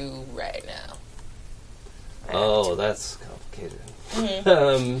want me to do right now? Oh, that's complicated.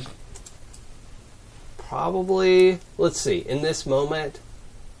 Probably, let's see, in this moment,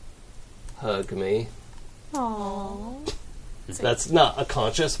 hug me. Aww. That's not a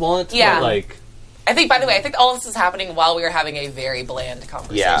conscious want, Yeah. but, like, I think, by the way, I think all this is happening while we are having a very bland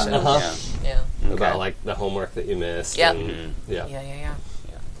conversation. Uh-huh. Yeah. about, like, the homework that you missed. Yep. And, yeah. Yeah.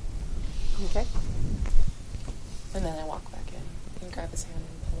 Okay. And then I walk back in and grab his hand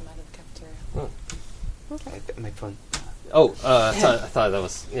and pull him out of the cafeteria. My phone. Oh, I thought that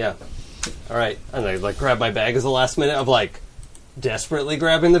was, yeah. All right. And I, like, grab my bag as the last minute of, like, desperately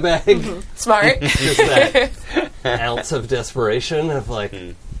grabbing the bag. Smart. Just that ounce of desperation of, like...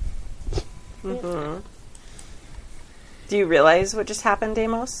 Do you realize what just happened,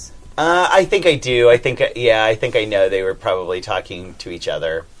 Deimos? I think I do. I think I know they were probably talking to each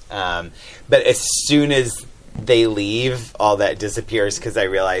other. But as soon as they leave, all that disappears because I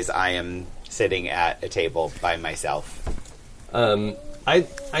realize I am sitting at a table by myself. I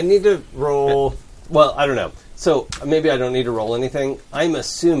need to roll... Well, I don't know. So, maybe I don't need to roll anything. I'm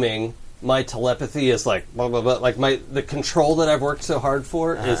assuming my telepathy is, like, blah, blah, blah. Like, the control that I've worked so hard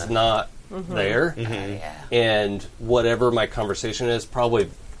for is not there. Yeah. And whatever my conversation is, probably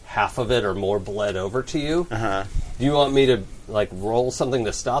half of it or more bled over to you. Uh-huh. Do you want me to, like, roll something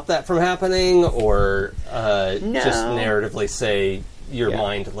to stop that from happening? Or just narratively say your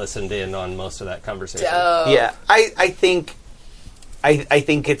mind listened in on most of that conversation? Yeah, I think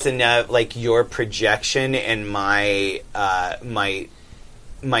it's enough. Like your projection and my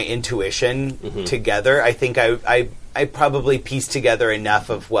my intuition together. I think I probably pieced together enough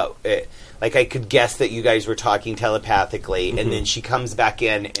of what. Like I could guess that you guys were talking telepathically, and then she comes back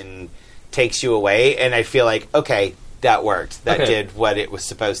in and takes you away, and I feel like okay, that worked. That did what it was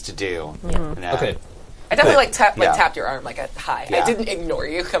supposed to do. Yeah. Okay. I definitely tapped your arm like a hi. Yeah. I didn't ignore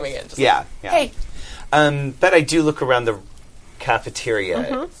you coming in. Just Yeah. Hey. But I do look around the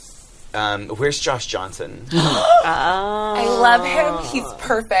cafeteria. Where's Josh Johnson? I love him. He's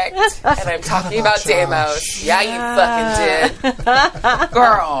perfect. And I'm talking about Josh. Deimos. Yeah, you fucking did.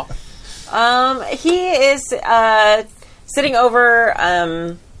 Girl. He is sitting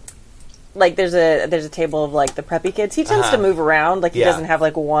over. Like there's a table of like the preppy kids. He tends to move around. Like he doesn't have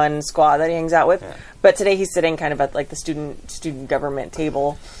like one squad that he hangs out with. But today he's sitting kind of at like the student government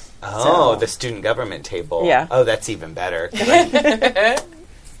table. Oh, So- the student government table. Yeah. Oh, that's even better.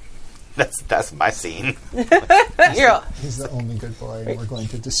 That's my scene. Yeah. He's the only good boy, and we're going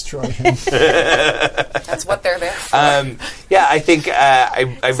to destroy him. That's what they're there for. Yeah, I think I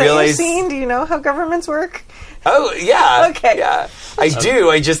Is that your realize. scene? Do you know how governments work? Oh, yeah. Okay. Yeah, I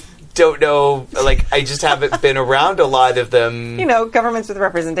do. I just don't know. Like, I just haven't been around a lot of them. You know, governments with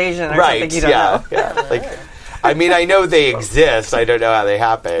representation or Right? something you don't know. Yeah. Like, I mean, I know they exist. I don't know how they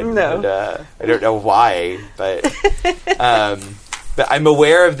happen. No. And, I don't know why, but I'm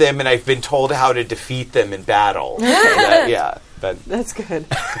aware of them, and I've been told how to defeat them in battle. Yeah, but That's good.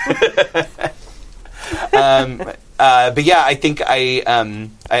 but yeah, I think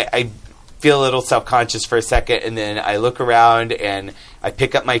I feel a little self-conscious for a second, and then I look around and I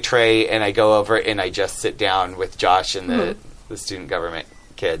pick up my tray and I go over and I just sit down with Josh and the student government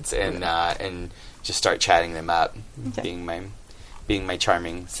kids and just start chatting them up, being my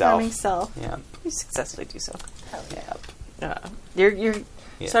charming self. Charming self. Yeah. You successfully do so. Yeah. You're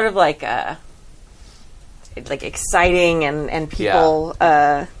sort of like exciting and people.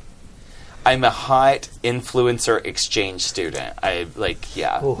 I'm a hot influencer exchange student. I'm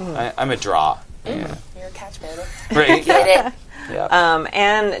a draw. Yeah. You're a catch, baby. Right. Get it. Yeah.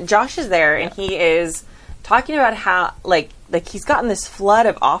 And Josh is there, and he is talking about how like he's gotten this flood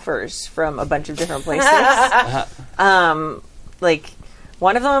of offers from a bunch of different places. Like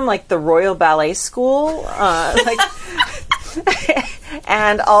one of them, like the Royal Ballet School,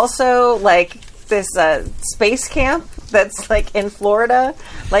 and also like this space camp that's like in Florida,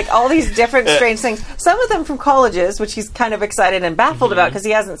 like all these different strange things. Some of them from colleges, which he's kind of excited and baffled about because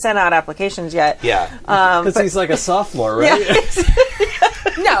he hasn't sent out applications yet. Yeah. Because he's like a sophomore, right?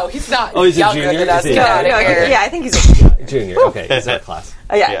 No, he's not. Oh, he's a younger junior? than us. Is he? Get out of here. Yeah, I think he's a Junior. Okay, he's our class.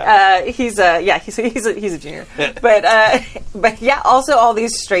 he's a junior. But yeah, also all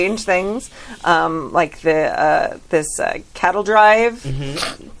these strange things, like this cattle drive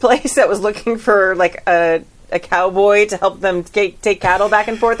place that was looking for like a cowboy to help them take cattle back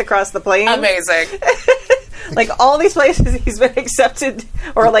and forth across the plains. Amazing. Like all these places he's been accepted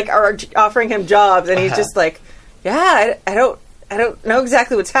or like are offering him jobs, and he's just like, I don't know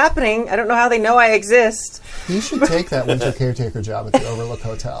exactly what's happening. I don't know how they know I exist. You should take that winter caretaker job at the Overlook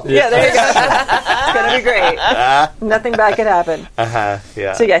Hotel. Yeah, there you go. It's going to be great. Nothing bad could happen.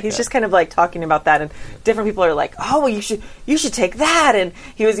 Yeah. So yeah, he's just kind of like talking about that, and different people are like, "Oh, well, you should take that." And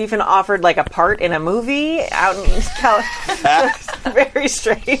he was even offered like a part in a movie out in California. Very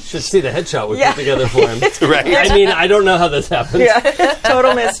strange. Should see the headshot we Yeah. put together for him. Right. I mean, I don't know how this happened. Yeah,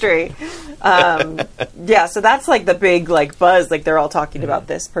 total mystery. Yeah, so that's like the big like buzz. Like they're all talking about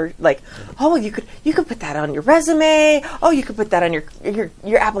this. Like, oh, well, you could put that on your resume. Oh, you could put that on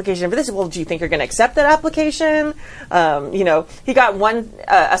your application for this. Well, do you think you're going to accept that application? He got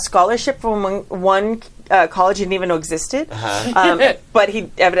a scholarship from one college he didn't even know existed. But he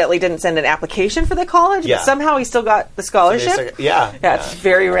evidently didn't send an application for the college. Yeah. But somehow he still got the scholarship. Yeah. It's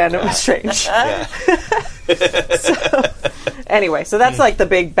very random and strange. Yeah. Anyway, so that's like the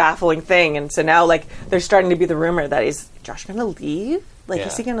big baffling thing, and so now like there's starting to be the rumor that is Josh going to leave? Like,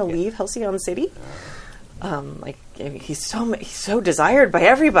 is he going to leave Halcyon City? Like he's so desired by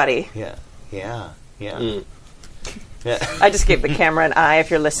everybody. Yeah. I just gave the camera an eye if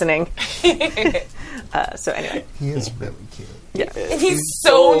you're listening. So anyway, He is really cute. yeah. And he's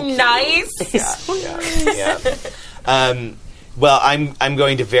so nice. Yeah. Well, I'm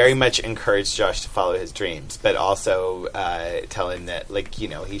going to very much encourage Josh to follow his dreams, but also tell him that, like,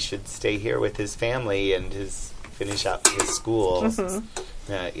 he should stay here with his family and finish out his school.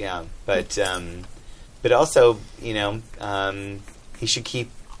 But also, he should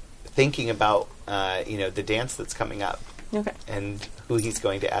keep thinking about, the dance that's coming up Okay. and who he's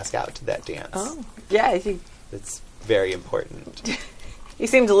going to ask out to that dance. Oh, yeah. That's very important. He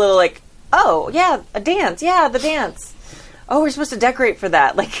seemed a little like, oh yeah, a dance. Yeah, the dance. Oh, we're supposed to decorate for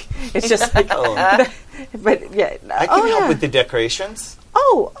that. Like, it's just like, but yeah. I can help with the decorations.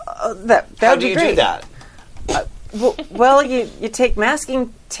 Oh, that How would do be you great. do that? Well, you take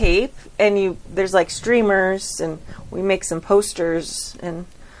masking tape and there's like streamers, and we make some posters, and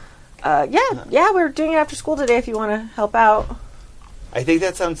we're doing it after school today if you want to help out. I think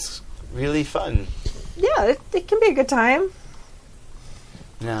that sounds really fun. Yeah, it can be a good time.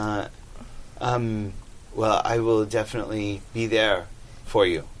 Well, I will definitely be there for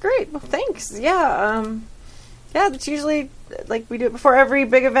you. Great. Well, thanks. Yeah. That's usually like we do it before every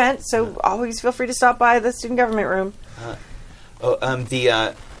big event, so always feel free to stop by the student government room.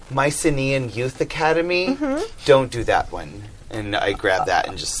 The Mycenaean Youth Academy. Don't do that one. And I grab that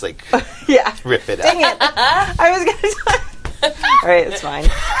and just like Yeah. rip it Dang out. it. I was going to All right, it's fine.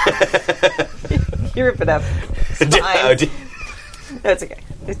 You rip it up. It's fine. No, it's okay.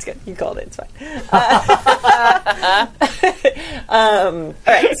 It's good. You called it. It's fine. All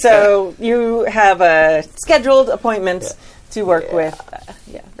right. So you have scheduled appointments to work with.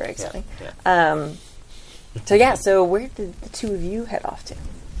 Very exciting. So where did the two of you head off to?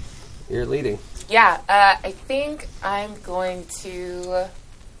 You're leading. Yeah, I think I'm going to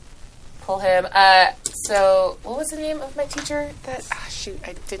pull him. So, what was the name of my teacher? That shoot,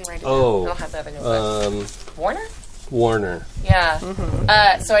 I didn't write it down. I don't have that in notebook. Warner? Warner. Yeah.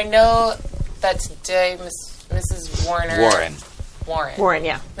 So I know that today Mrs. Warren, Warren,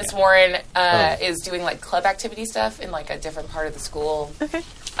 yeah. Miss Warren is doing like club activity stuff in like a different part of the school. Okay.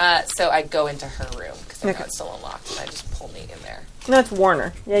 So I go into her room because I know it's still unlocked, and I just pull Nate in there. No, it's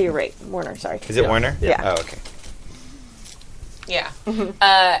Warner. Yeah, you're right. Warner, sorry. Is it Warner? Yeah. Oh, okay. Yeah.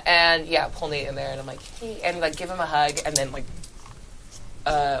 And yeah, pull Nate in there, and I'm like, hey, and like give him a hug, and then like,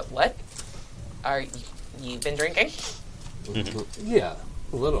 what? Are you been drinking? Yeah,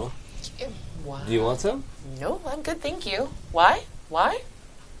 a little. Why? Do you want some? No, I'm good, thank you. Why? Why?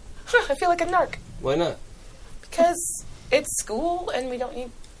 I feel like a narc. Why not? Because it's school and we don't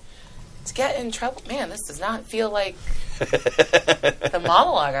need to get in trouble. Man, this does not feel like the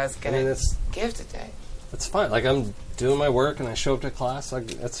monologue I was going to give today. It's fine. Like, I'm doing my work and I show up to class. Like,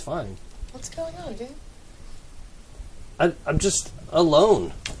 that's fine. What's going on, dude? I'm just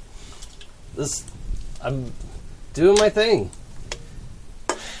alone. I'm doing my thing.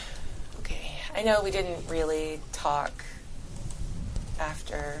 Okay, I know we didn't really talk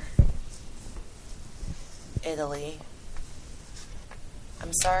after Italy.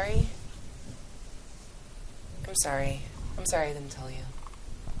 I'm sorry. I'm sorry I didn't tell you.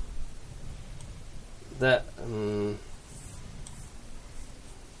 That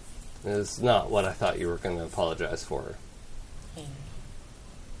is not what I thought you were going to apologize for. I mean,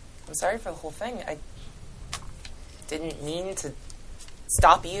 I'm sorry for the whole thing. I didn't mean to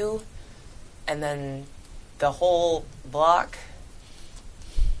stop you, and then the whole block.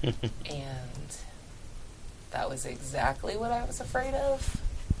 And that was exactly what I was afraid of.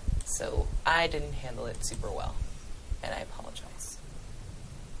 So I didn't handle it super well, and I apologize.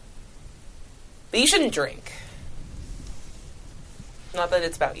 But you shouldn't drink. Not that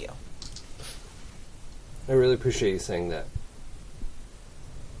it's about you. I really appreciate you saying that.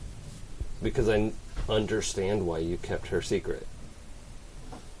 Because I understand why you kept her secret.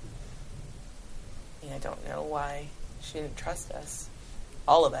 I mean, I don't know why she didn't trust us.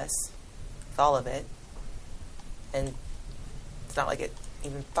 All of us. With all of it. And it's not like it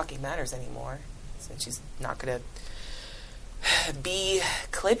even fucking matters anymore. Since she's not gonna be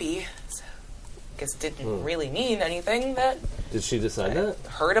Clippy. So I guess it didn't really mean anything that... Did she decide that?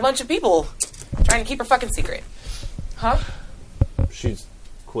 Heard a bunch of people trying to keep her fucking secret. Huh? She's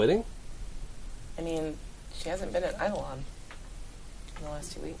quitting? I mean, she hasn't been at Eidolon in the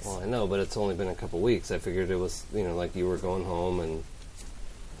last 2 weeks. Well, I know, but it's only been a couple weeks. I figured it was, like you were going home and...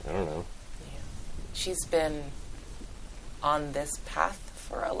 I don't know. Yeah. She's been on this path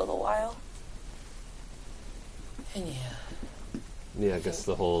for a little while. And Yeah, I guess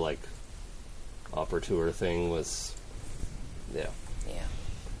the whole, opera tour thing was... Yeah. Yeah.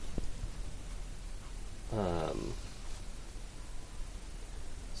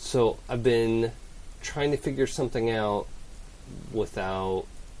 So I've been trying to figure something out without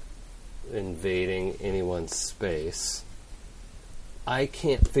invading anyone's space. I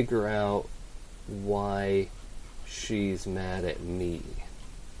can't figure out why she's mad at me.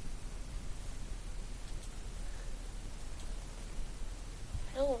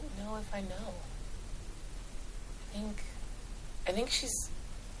 I don't know if I know. I think she's...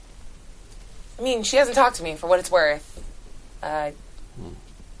 I mean, she hasn't talked to me for what it's worth.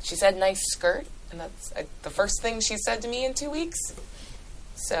 She said nice skirt, and that's the first thing she said to me in 2 weeks.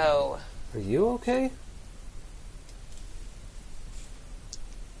 So... Are you okay?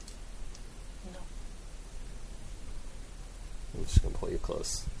 No. I'm just going to pull you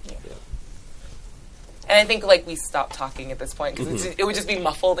close. Yeah. And I think, we stopped talking at this point, because it would just be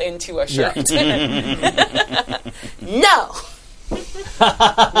muffled into a shirt. Yeah. No!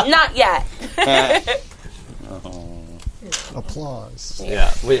 Not yet. Applause.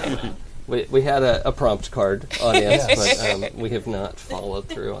 Yeah. We had a prompt card audience, but we have not followed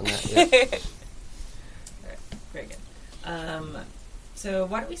through on that yet. Right, very good. So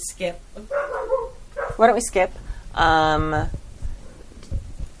why don't we skip?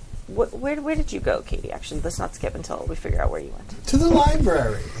 Where did you go, Katie? Actually, let's not skip until we figure out where you went. To the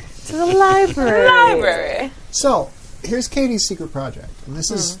library. To the library. Library. So, here's Katie's secret project. And this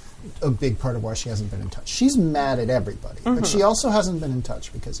is a big part of why she hasn't been in touch. She's mad at everybody. But she also hasn't been in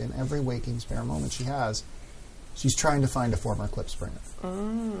touch because in every waking spare moment she has, she's trying to find a former Klipspringer.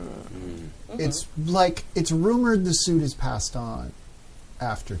 It's rumored the suit is passed on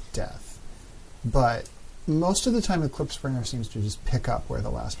after death. But most of the time, the Klipspringer seems to just pick up where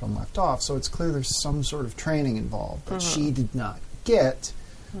the last one left off, so it's clear there's some sort of training involved that she did not get.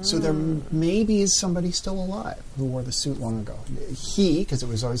 So there maybe is somebody still alive who wore the suit long ago. He, because it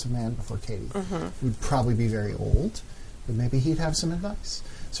was always a man before Katie, would probably be very old, but maybe he'd have some advice.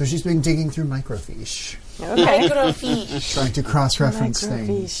 So she's been digging through microfiche, Okay. Microfiche. trying to cross-reference Microfiche.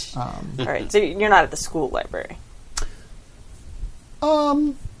 things. All right. So you're not at the school library.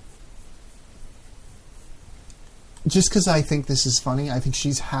 Just because I think this is funny, I think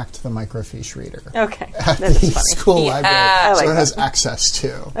she's hacked the microfiche reader Okay. at That the is funny. school Yeah. library, I like so it that. has access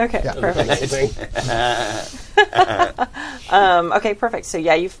to. Okay. Yeah. Perfect. Okay. Perfect. So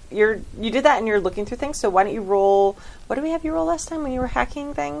yeah, you did that, and you're looking through things. So why don't you roll? What did we have you roll last time when you were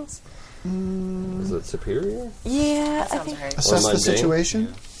hacking things? Is it superior? Yeah, I Sounds think. right. Assess the mundane?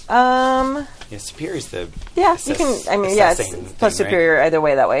 situation. Yeah, superior is the Yeah, assess- you can. I mean, yeah, it's assessing plus thing, right? superior either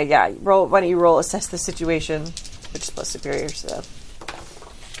way. That way, yeah. Roll. Why don't you roll? Assess the situation, which is plus superior. So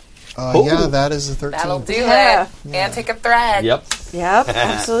Yeah, that is a 13. That'll do Yeah. it. And take a thread. Yep. yep,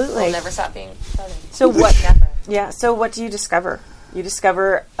 absolutely. We'll never stop being threaded. So what? Never. Yeah. So what do you discover? You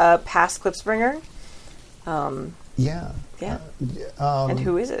discover a past Clipsbringer. Yeah. Yeah. And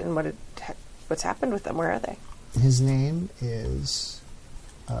who is it? And what's happened with them? Where are they? His name is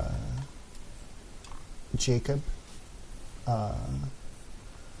Jacob. God,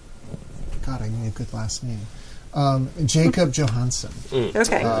 I need a good last name. Jacob Johansson.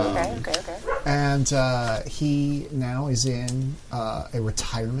 Okay. Okay. And he now is in a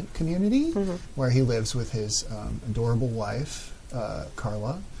retirement community where he lives with his adorable wife,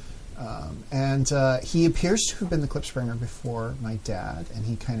 Carla. And he appears to have been the Clipsbringer before my dad, and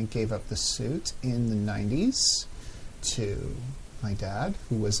he kind of gave up the suit in the 90s to my dad,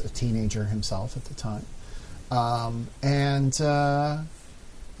 who was a teenager himself at the time.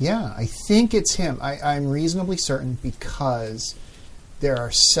 Yeah, I think it's him. I'm reasonably certain because there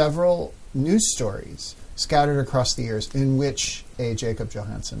are several news stories scattered across the years in which a Jacob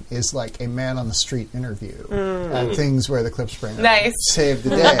Johansson is like a man on the street interview at things where the Clipsbringer Nice. saved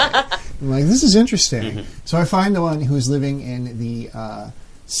the day. I'm like, this is interesting. So I find the one who's living in the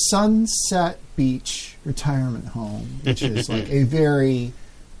Sunset Beach retirement home, which is like a very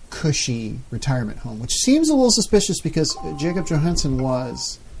cushy retirement home, which seems a little suspicious because Jacob Johansson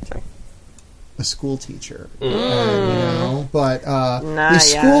was a school teacher, but the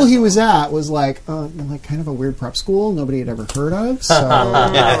school he was at was like kind of a weird prep school nobody had ever heard of. So,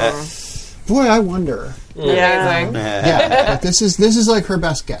 boy, I wonder. Amazing. Yeah, but this is like her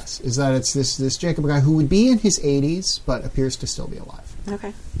best guess is that it's this Jacob guy who would be in his 80s but appears to still be alive.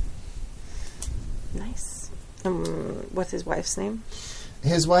 Okay. Nice. What's his wife's name?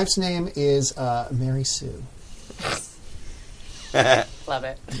 His wife's name is Mary Sue. Love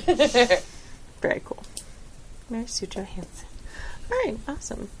it. Very cool. Mary Sue Johansson. All right,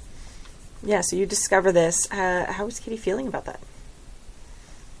 awesome. Yeah, so you discover this. How is Katie feeling about that?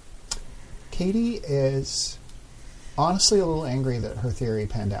 Katie is honestly a little angry that her theory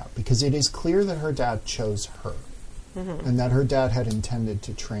panned out because it is clear that her dad chose her and that her dad had intended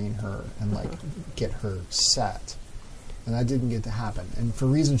to train her and like get her set. And that didn't get to happen. And for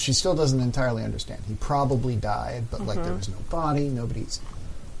reasons she still doesn't entirely understand. He probably died, but like there was no body. Nobody's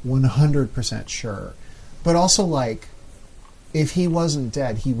 100% sure. But also like, if he wasn't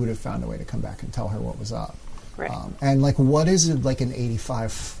dead, he would have found a way to come back and tell her what was up. Right. And like, what is it like an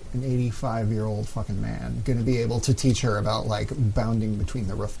 85-year-old fucking man going to be able to teach her about like bounding between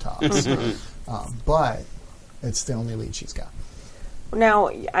the rooftops? But it's the only lead she's got. Now,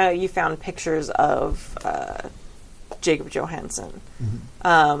 you found pictures of Jacob Johansson.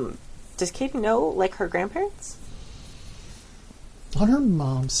 Does Katie know, like, her grandparents? On her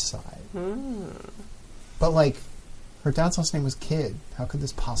mom's side. But like, her dad's last name was Kidd. How could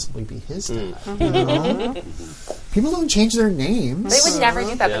this possibly be his dad? You know? People don't change their names. They would never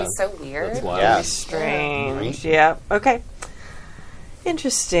do that, Yeah. but it's so weird. That's wild. Yeah. Strange. Yeah. Okay.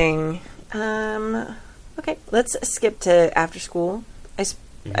 Interesting. Okay, let's skip to after school.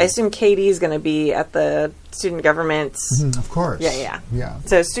 I assume Katie's going to be at the student government. Of course. Yeah. Yeah.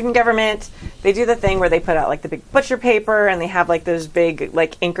 So student government, they do the thing where they put out like the big butcher paper and they have like those big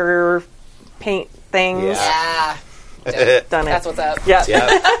like inker paint things. Yeah. Done it. That's what's up. Yeah.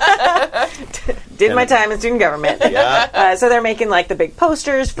 Yeah. Did my time in student government. Yeah. So they're making like the big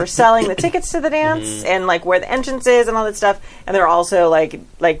posters for selling the tickets to the dance and like where the entrance is and all that stuff. And they're also like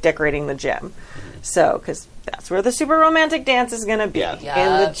decorating the gym. So, because that's where the super romantic dance is going to be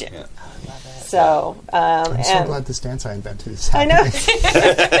Yeah. in the gym. Yeah. So, I'm so and glad this dance I invented is I happening.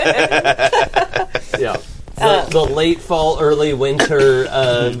 know. Yeah. The late fall, early winter,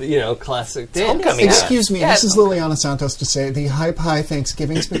 classic dance. Homecoming. Excuse me, Yeah. this is Liliana Santos to say the Hype High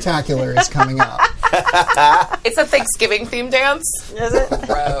Thanksgiving Spectacular is coming up. It's a Thanksgiving themed dance. Is it?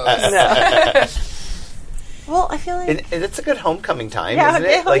 Gross. No. Well, I feel like And it's a good homecoming time, Yeah, isn't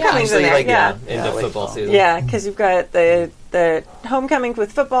it? Like homecoming's usually, in there, like yeah. Into like football fall. season. yeah, because you've got the homecoming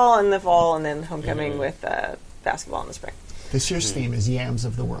with football in the fall, and then homecoming with basketball in the spring. This year's theme is Yams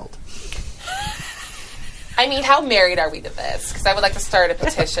of the World. I mean, how married are we to this? Because I would like to start a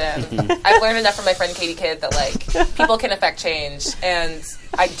petition. I've learned enough from my friend Katie Kidd that, like, people can affect change, and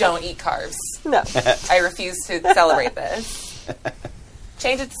I don't eat carbs. No. I refuse to celebrate this.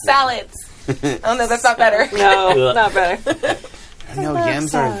 Change it to salads. Oh, no, that's not better. No, not better. No,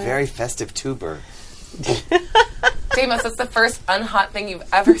 yams are a very festive tuber. Damos, that's the first unhot thing you've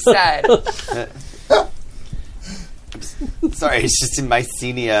ever said. Sorry, it's just in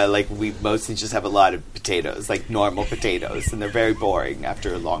Mycenae, like, we mostly just have a lot of potatoes, like normal potatoes, and they're very boring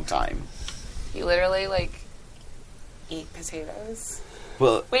after a long time. You literally, like, eat potatoes.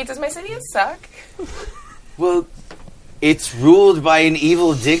 Well, Wait, does Mycenae suck? well, it's ruled by an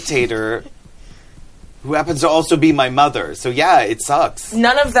evil dictator who happens to also be my mother. So yeah, it sucks.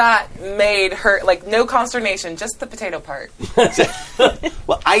 None of that made her, like, no consternation, just the potato part.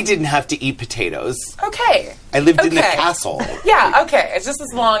 Well, I didn't have to eat potatoes. Okay. I lived in the Okay. castle. Yeah, okay. It's just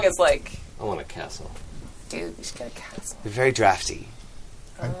as long as, like, I want a castle. dude, we should get a castle. They're very drafty.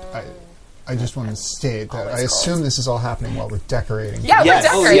 I just want to state that Always I assume this is all happening while we're decorating. Yeah, Yes.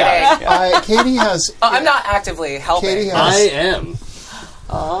 we're Oh, decorating. yeah. Katie has. I'm not actively helping. Katie has. I am.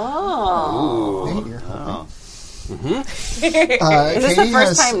 Nate, you're Oh. Is this the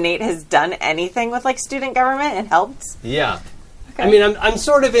first time Nate has done anything with like student government and helped? Yeah. I mean, I'm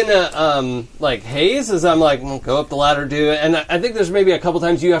sort of in a like haze as I'm like go up the ladder, do it, and I think there's maybe a couple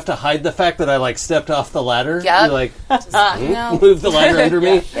times you have to hide the fact that I like stepped off the ladder. Yep. You like No. move the ladder under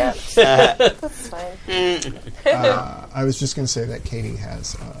me. Yeah. That's fine. I was just going to say that Katie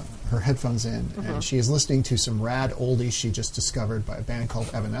has her headphones in, and she is listening to some rad oldies she just discovered by a band called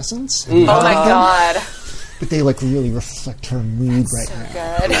Evanescence. Oh my god. But they like really reflect her mood right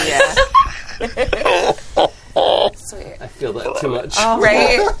now. Good. Yeah. Sweet. I feel that too much.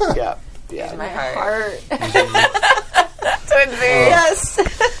 Right? Yeah. Yeah. My heart. Heart. Twinsies. Yes.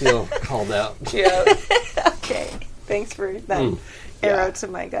 Feel called out. Yeah. Okay. Thanks for that arrow to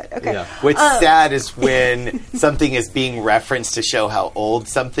my gut. Okay. Yeah. What's sad is when something is being referenced to show how old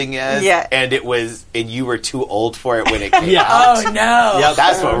something is, Yeah. and you were too old for it when it came Yeah. out. Oh no. Yeah,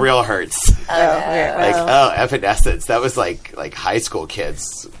 that's what real hurts. Yeah. Like, oh, Evanescence. That was like high school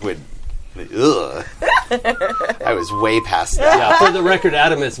kids would. Ugh. I was way past that. Yeah, for the record,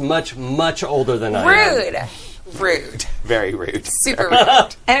 Adam is much, much older than I am. Rude. Very rude. Super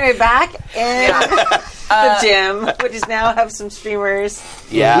rude. Anyway, back in the gym, which is now have some streamers.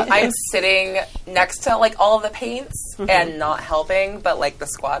 Yeah. I'm sitting next to like all of the paints and not helping, but like the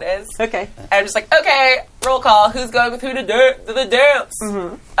squad is. Okay. And I'm just like, okay, roll call. Who's going with who to the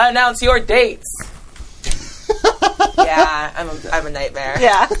dance? Announce your dates. Yeah, I'm a nightmare.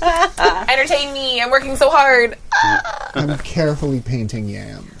 Yeah. Entertain me. I'm working so hard. I'm carefully painting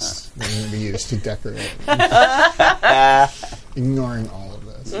yams that are going to be used to decorate. Ignoring all of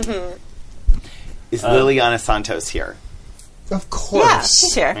this. Is Liliana Santos here? Of course. Yeah,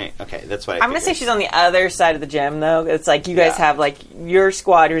 she's here. Right, okay, that's what I'm gonna say she's on the other side of the gym, though. It's like you guys Yeah. have like your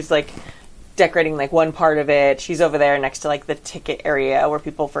squad who's like decorating like one part of it. She's over there next to like the ticket area where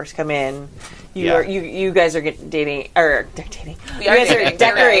people first come in. You guys are dating. We You are guys dating, are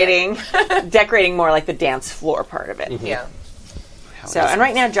decorating, decorating more like the dance floor part of it. Yeah. So, and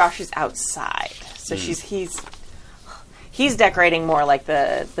right now Josh is outside, so he's decorating more like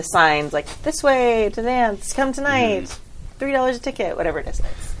the signs, like this way to dance, come tonight, $3 a ticket, whatever it is.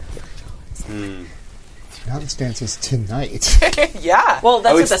 Now this dance is tonight. Yeah. Well,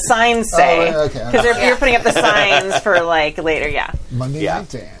 that's Oh, what the signs say. Oh, okay. Because you're putting up the signs for like later, yeah. Monday Yeah. night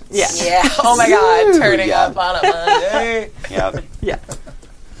dance. Yeah. Yeah. Oh my God. Turning Yeah. up on a Monday. Yeah. Yeah.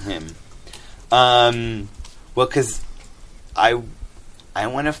 Him. Well, because I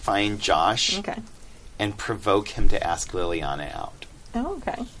want to find Josh Okay. and provoke him to ask Liliana out. Oh,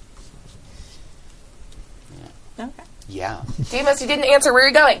 okay. Okay. Yeah. Damos, you didn't answer. Where are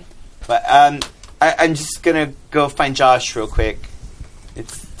you going? But I'm just gonna go find Josh real quick.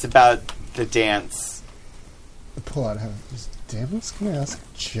 It's about the dance. Pull out. Is Damos going to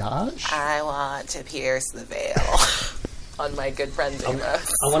ask Josh? I want to pierce the veil on my good friend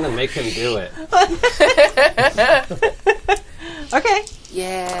Damos. I want to make him do it. Okay.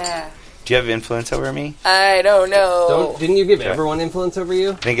 Yeah. Do you have influence over me? I don't know. Didn't you give everyone influence over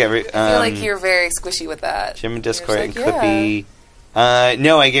you? I think every. I feel like you're very squishy with that. Jim and You're Discord just and like, Clippy.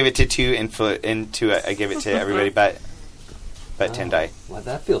 No, I gave it to two I gave it to everybody, but but Tendai. Well,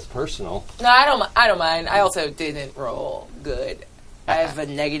 that feels personal. No, I don't mind. I also didn't roll good. I have a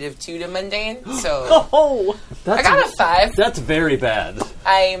 -2 to mundane, so Oh, I got a 5. That's very bad.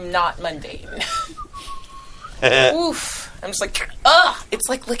 I'm not mundane. Oof. I'm just like, ugh, it's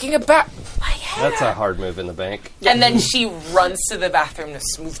like licking a my hair. That's a hard move in the bank. And then she runs to the bathroom to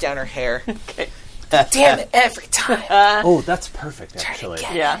smooth down her hair. Okay. Damn it, every time. Oh, that's perfect, actually.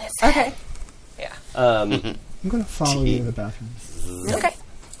 yeah. Okay. Yeah. I'm going to follow you to the bathroom. Okay.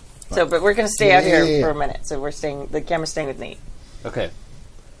 So, but we're going to stay out here Yeah. for a minute. So the camera's staying with Nate. Okay.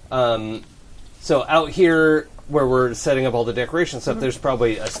 So out here, where we're setting up all the decoration stuff, there's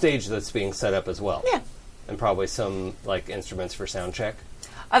probably a stage that's being set up as well. Yeah. And probably some, like, instruments for sound check.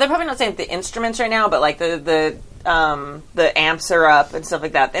 They're probably not saying the instruments right now, but like the amps are up and stuff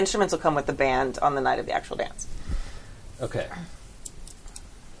like that. The instruments will come with the band on the night of the actual dance. Okay.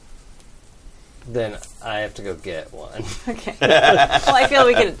 Then I have to go get one. Okay. Well, I feel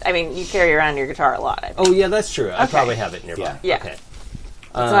we could. I mean, you carry around your guitar a lot. I think. Oh, yeah, that's true. I probably have it nearby. Yeah. Okay.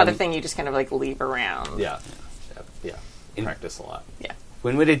 It's not a thing you just kind of like leave around. Yeah. Yeah. Practice a lot. Yeah.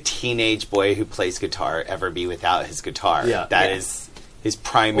 When would a teenage boy who plays guitar ever be without his guitar? Yeah. That is his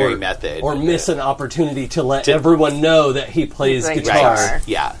primary method. Or miss an opportunity to let everyone know that he plays Right. guitar. Right.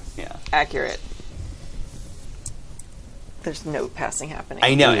 Yeah. Accurate. There's note passing happening.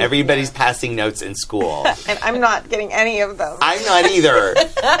 I know, everybody's passing notes in school. And I'm not getting any of them. I'm not either.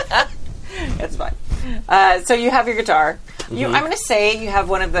 It's fine. So you have your guitar. I'm going to say you have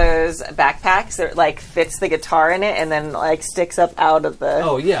one of those backpacks that like fits the guitar in it and then like sticks up out of the.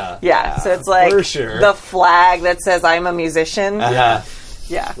 Oh, yeah. Yeah, so it's like for sure. the flag that says I'm a musician. Yeah.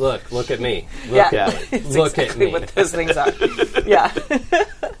 Yeah. Look at me. Yeah. Look at me. It's Look exactly at me. what those things are. Yeah.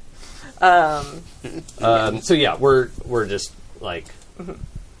 So yeah, we're just like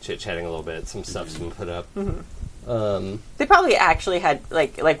chit-chatting a little bit. Some stuff's been put up. They probably actually had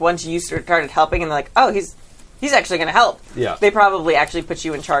like once you started helping and they're like, oh, he's actually going to help. Yeah. They probably actually put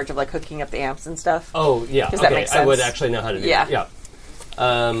you in charge of like hooking up the amps and stuff. Oh yeah. Does Okay, that make I would sense? actually know how to do Yeah. that.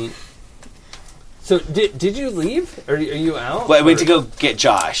 Yeah. So did you leave? Are you out? Well, I went Or- to go get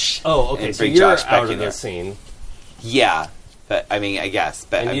Josh. Oh, okay. and So bring you're Josh back out in of there. the scene, Yeah. But, I mean, I guess.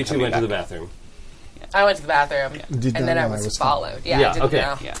 But and I'm you two coming went to the back. bathroom. I went to the bathroom, Did and not then I know was followed. followed. Yeah, Yeah, I didn't okay.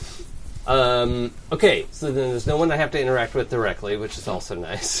 know. Yeah. Okay, so then there's no one I have to interact with directly, which is also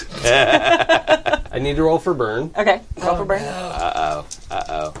nice. I need to roll for burn. Okay. Roll for burn. Uh-oh.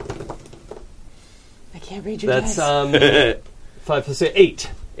 I can't read your That's dice. 5 plus 8.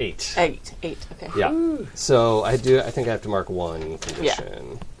 8. 8. Okay. Yeah. So I think I have to mark one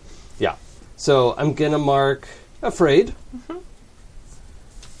condition. Yeah. So I'm gonna mark afraid.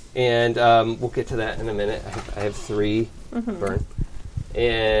 And we'll get to that in a minute. I have 3 burn.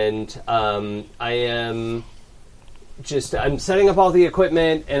 And I'm setting up all the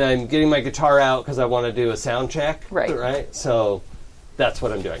equipment and I'm getting my guitar out because I want to do a sound check. Right. So that's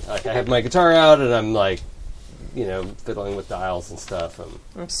what I'm doing. Like I have my guitar out and I'm like, fiddling with dials and stuff.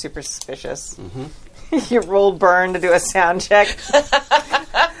 I'm super suspicious. You rolled burn to do a sound check.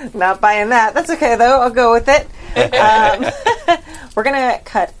 Not buying that. That's okay, though. I'll go with it. We're going to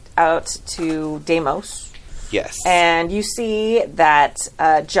cut out to Deimos. Yes. And you see that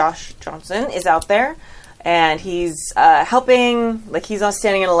Josh Johnson is out there. And he's helping. Like, he's on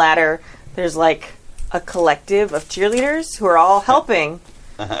standing on a ladder. There's, like, a collective of cheerleaders who are all helping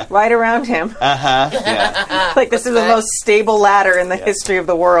right around him. Yeah. Like, this is the most stable ladder in the history of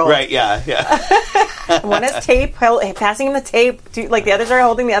the world. Right, yeah. One has tape, passing him the tape. Like the others are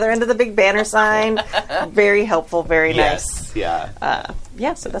holding the other end of the big banner sign. Very helpful, very nice. Yes, yeah.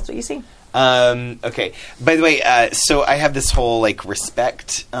 Yeah, so that's what you see. Okay. By the way, so I have this whole, like,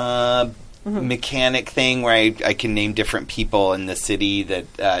 respect mechanic thing where I can name different people in the city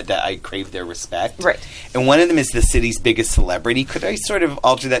that I crave their respect. Right. And one of them is the city's biggest celebrity. Could I sort of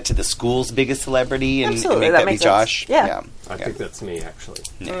alter that to the school's biggest celebrity and Absolutely, make that that be makes sense. Josh? Yeah. I think that's me, actually.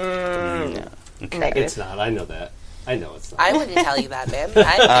 Negative. It's not. I know that. I know it's not. I wouldn't tell you that, man.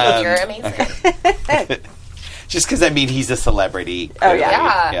 I think you're amazing. Just because, I mean, he's a celebrity. Oh,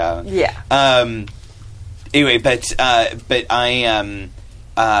 yeah. Clearly. Yeah. Anyway, but I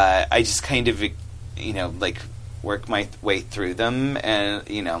just kind of, like, work my way through them, and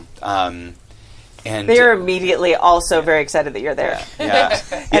and They're immediately also very excited that you're there. yeah,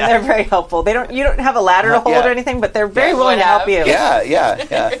 And they're very helpful. You don't have a ladder to hold Yeah. or anything, but they're very Yeah, willing to help would you.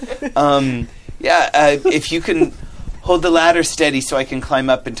 yeah. If you can hold the ladder steady so I can climb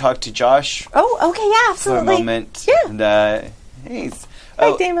up and talk to Josh Oh, okay, yeah, for a absolutely. moment. Yeah. And, hey,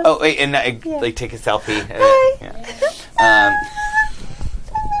 Hi, Damon. Oh, wait, and like take a selfie. Hi.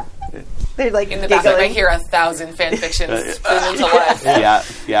 They're like In the background, I giggling. hear 1,000 fan fictions put into life.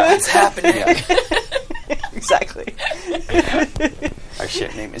 Yeah. What's happening? Yeah. Exactly. Our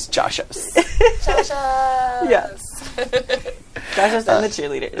ship name is Joshos. Yes. Joshos and the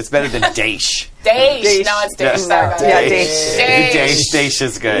cheerleaders. It's better than Daesh. Daesh. Daesh. No, it's Yeah. Daesh. Sorry about Yeah, that. Daesh. Daesh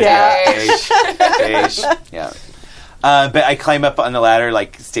is good. Yeah. Daesh. Yeah. But I climb up on the ladder,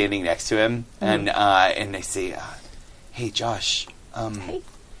 like standing next to him, and I say, "Hey, Josh. Hey.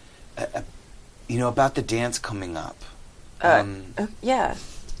 About the dance coming up. Yeah.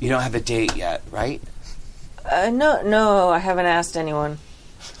 You don't have a date yet, right? No, I haven't asked anyone.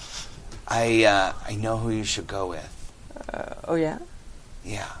 I know who you should go with. Oh, yeah?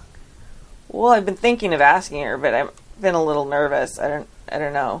 Yeah. Well, I've been thinking of asking her, but I've been a little nervous. I don't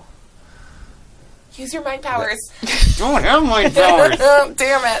know. Use your mind powers. Don't have my powers.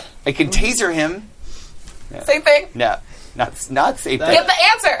 Damn it. I can taser him. Same thing. No, not same That- thing. Get the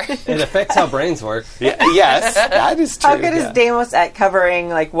answer. It affects how brains work. Yeah, yes, that is true. How good yeah. is Deimos at covering,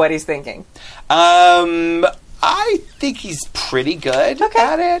 like, what he's thinking? I think he's pretty good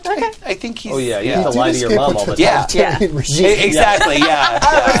at it. Okay. I think he's. Oh, yeah, you yeah. have to Did lie to your escape mom a all the time. totalitarian regime. Exactly. Yeah.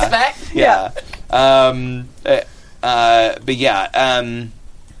 Respect. Yeah. But yeah.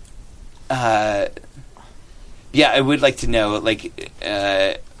 Yeah. I would like to know, like,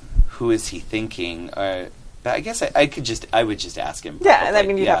 who is he thinking? But I guess I would just ask him. Yeah, probably. I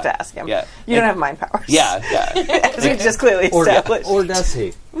mean, you'd Yeah. have to ask him. Yeah. You don't have mind powers. Yeah. Yeah. As we just clearly Or established. does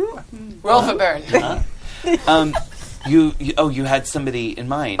he? Roll for burn. You had somebody in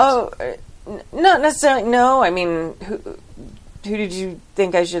mind. Oh, not necessarily. No, I mean, who did you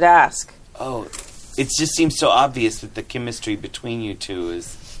think I should ask? Oh, it just seems so obvious that the chemistry between you two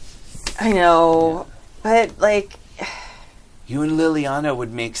is. I know, but like, You and Liliana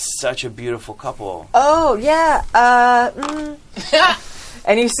would make such a beautiful couple. oh yeah,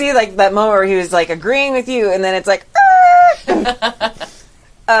 and you see like that moment where he was like agreeing with you, and then it's like, Well-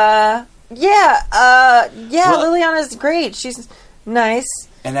 Liliana's great. She's nice.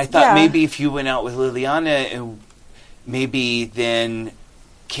 And I thought Yeah. maybe if you went out with Liliana, maybe then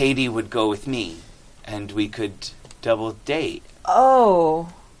Katie would go with me, and we could double date.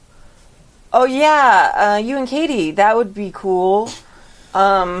 Oh yeah, you and Katie, that would be cool.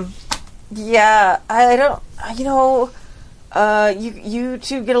 Yeah, I don't, you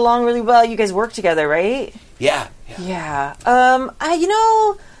two get along really well. You guys work together, right? Yeah. Yeah.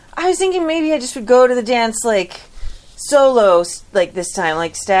 I was thinking maybe I just would go to the dance like solo, like this time,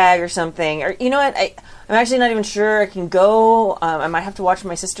 like Stag or something. Or you know what? I'm actually not even sure I can go. I might have to watch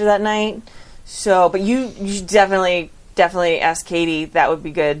my sister that night. So, but you should definitely ask Katie. That would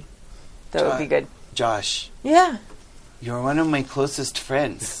be good. That would be good. Josh, Yeah. you're one of my closest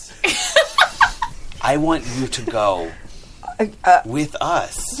friends. I want you to go with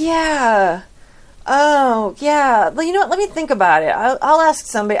us. Yeah. Oh, yeah. Well, you know what? Let me think about it. I'll ask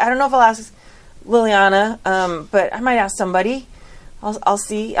somebody. I don't know if I'll ask Liliana, but I might ask somebody. I'll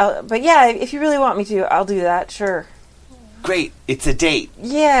see. But yeah, if you really want me to, I'll do that. Sure. Great. It's a date.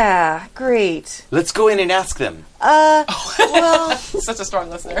 Yeah. Great. Let's go in and ask them. Well, Such a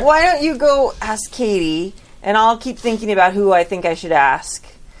strong listener. why don't you go ask Katie, and I'll keep thinking about who I think I should ask.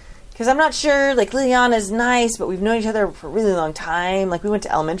 Because I'm not sure. Like, Liliana's nice, but we've known each other for a really long time. Like, we went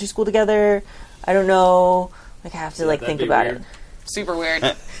to elementary school together. I don't know. Like, I have to, that'd think be about weird. it. Super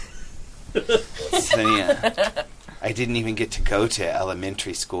weird. So, yeah. I didn't even get to go to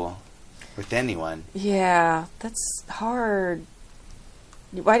elementary school with anyone. Yeah, that's hard.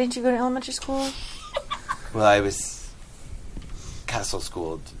 Why didn't you go to elementary school? Well, I was castle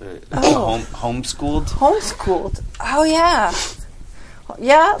schooled, homeschooled. Homeschooled. Oh, yeah.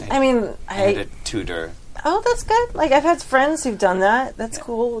 Yeah, I mean, I had a tutor. oh, that's good. Like, I've had friends who've done that. That's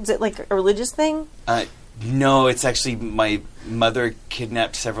cool. Is it, like, a religious thing? No, it's actually my mother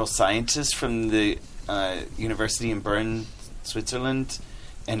kidnapped several scientists from the university in Bern, Switzerland,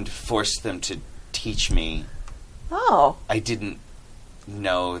 and forced them to teach me. Oh. I didn't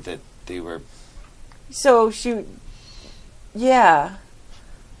know that they were. So, yeah.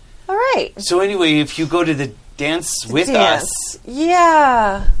 All right. So anyway, if you go to the dance with Dance. us,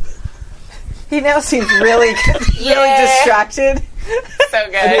 Yeah. He now seems really, really distracted So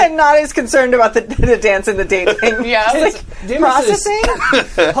good. and not as concerned about the dance and the date thing. Yeah. Like, processing?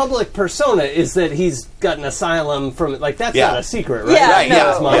 Public persona is that he's got an asylum from, like, that's Yeah. not a secret, right? Yeah, right? no.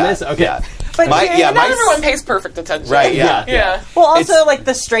 Yeah, His mom yeah, is? Okay. yeah. But Not everyone pays perfect attention. Right, yeah. Yeah. well, also It's- like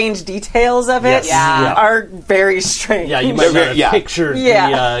the strange details of it Yes. Yeah. are very strange. Yeah, you might not have Yeah. pictured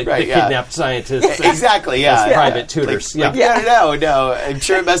Yeah. the Right, yeah. kidnapped scientists as, Exactly, yeah. as private tutors. Like, yeah. no. I'm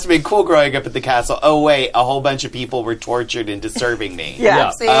sure it must have been cool growing up at the castle. Oh, wait, a whole bunch of people were tortured into serving me. Yeah.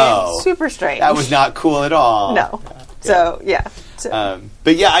 Yeah. See? Oh, Super strange. that was not cool at all. no. So yeah. So,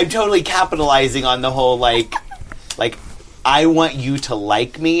 But yeah, I'm totally capitalizing on the whole, like, I want you to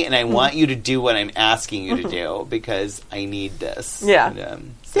like me, and I want you to do what I'm asking you to do, because I need this. Yeah.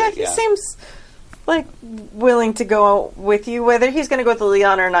 And, yeah, he seems like willing to go with you. Whether he's going to go with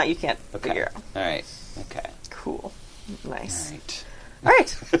Liliana or not, you can't figure out. All right. Okay. Cool. Nice. All right. All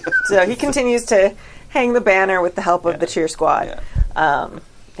right. So he continues to hang the banner with the help of the cheer squad.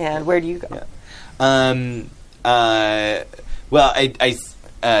 And where do you go? Well,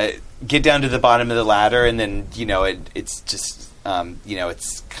 I get down to the bottom of the ladder, and then it's just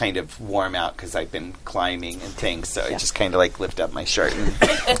it's kind of warm out because I've been climbing and things, so I just kind of like lift up my shirt and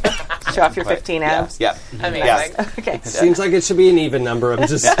Show off your 15 abs. Yeah. Amazing. Yeah. Okay. Seems like it should be an even number. I'm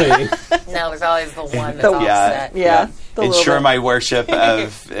just saying. No, there's always the one that's The- offset. Yeah. the little Ensure bit. my worship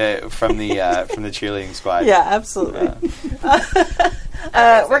of from the cheerleading squad. Yeah, absolutely.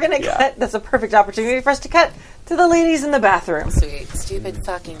 We're going to cut. That's a perfect opportunity for us to cut to the ladies in the bathroom. Sweet, stupid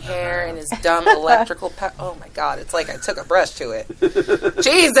fucking hair and his dumb electrical oh my god, it's like I took a brush to it.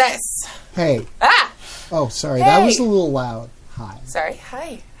 Jesus! Hey. Ah! Oh, sorry. That Hey. was a little loud. Hi. Sorry.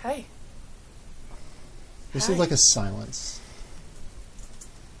 Hi. This is like a silence.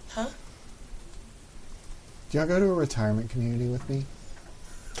 Huh? Do y'all go to a retirement community with me?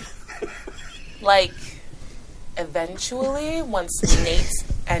 Like, eventually, once Nate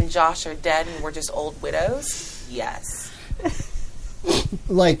and Josh are dead and we're just old widows, yes.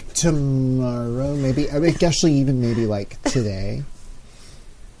 Like tomorrow, maybe. I mean, actually, even maybe like today.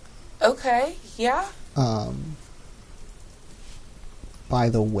 Okay, yeah. By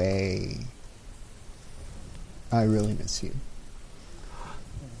the way, I really miss you.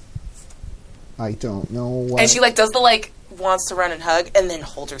 I don't know what. And she, does the, wants to run and hug and then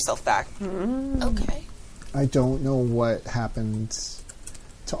hold herself back. Okay. I don't know what happened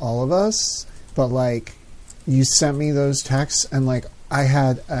to all of us, but you sent me those texts, and I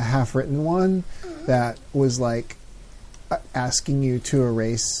had a half-written one that was asking you to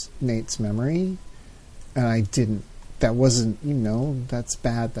erase Nate's memory, and I didn't. That wasn't, that's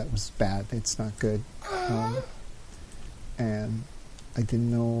bad. That was bad. It's not good. And I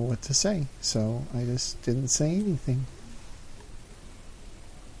didn't know what to say, so I just didn't say anything.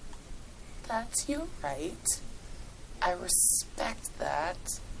 That's your right. I respect that.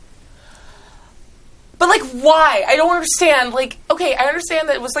 But, why? I don't understand. Okay, I understand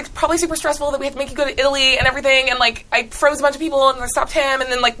that it was, probably super stressful that we had to make you go to Italy and everything, and, I froze a bunch of people, and I stopped him,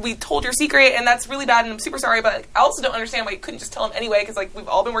 and then, we told your secret, and that's really bad, and I'm super sorry, but I also don't understand why you couldn't just tell him anyway, because, we've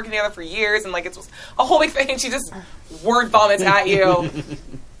all been working together for years, and, it's a whole big thing, and she just word vomits at you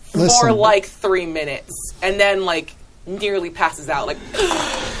Listen. for, 3 minutes, and then, nearly passes out,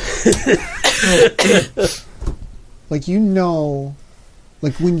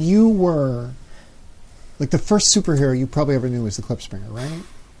 when you were... the first superhero you probably ever knew was the Clipspringer, right?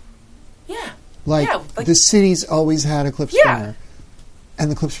 Yeah. The city's always had a Clipspringer. Yeah. And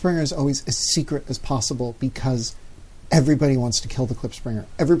the Clipspringer is always as secret as possible because everybody wants to kill the Clipspringer.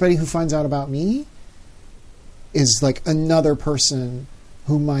 Everybody who finds out about me is another person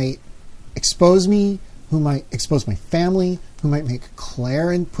who might expose me, who might expose my family, who might make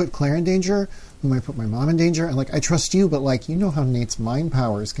put Claire in danger, who might put my mom in danger. And I trust you, but you know how Nate's mind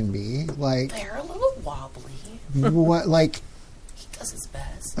powers can be. They're a little wobbly. What He does his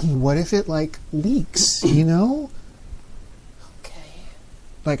best. what if it leaks, Okay.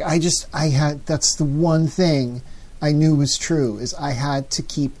 that's the one thing I knew was true, is I had to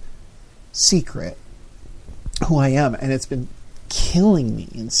keep secret who I am, and it's been killing me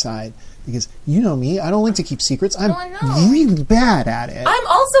inside because you know me, I don't like to keep secrets. I'm I know. really bad at it. I'm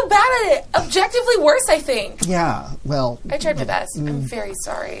also bad at it. Objectively worse, I think. Yeah, well, I tried my best. I'm very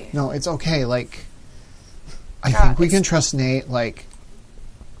sorry. no, it's okay. I God, think we it's- can trust Nate.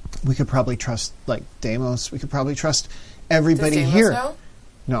 We could probably trust Deimos. We could probably trust everybody Does Deimos here. know?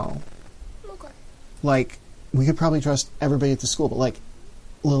 No, Okay. we could probably trust everybody at the school, but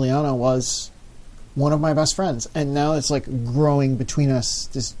Liliana was one of my best friends, and now it's growing between us,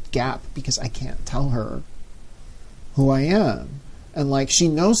 this gap, because I can't tell her who I am, and she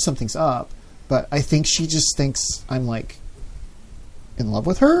knows something's up, but I think she just thinks I'm in love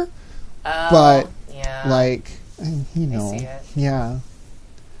with her, but Yeah. you know, see it. yeah.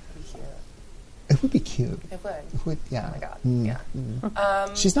 It would be cute. It would. It would, yeah. Oh my god. Mm.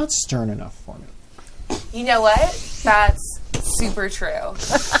 Yeah. She's not stern enough for me. You know what? That's super true.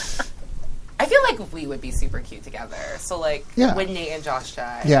 I feel like we would be super cute together. So like Yeah. when Nate and Josh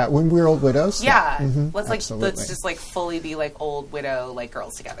die. Yeah, when we're old widows. Yeah. Mhm, Let's absolutely. just like fully be like old widow like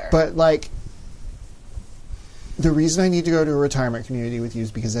girls together. But like, the reason I need to go to a retirement community with you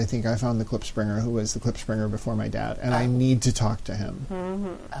is because I think I found the Klipspringer who was the Klipspringer before my dad, and I need to talk to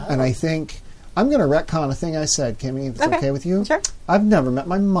him. And I think I'm going to retcon a thing I said, Kimmy, if it's okay with you. Sure. I've never met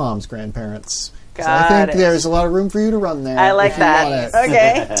my mom's grandparents. So I Got think it. there's a lot of room for you to run there. I like if you want that. it.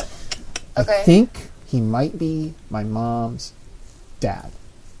 Okay. I Okay. think he might be my mom's dad.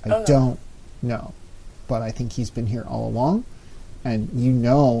 I don't know. But I think he's been here all along. And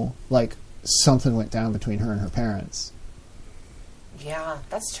like, something went down between her and her parents. Yeah,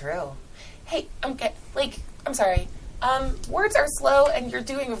 that's true. Hey, I'm sorry. Words are slow, and you're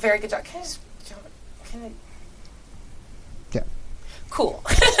doing a very good job. Can I just jump? Yeah. Cool.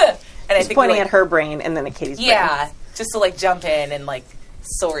 And I Just think pointing we're, at her brain and then at Katie's brain. Yeah, just to like jump in and like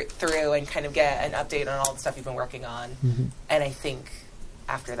sort through and kind of get an update on all the stuff you've been working on. Mm-hmm. And I think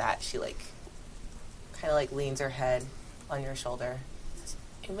after that, she like kind of like leans her head on your shoulder.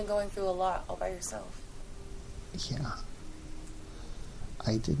 You've been going through a lot all by yourself. Yeah.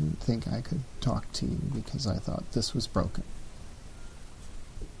 I didn't think I could talk to you because I thought this was broken.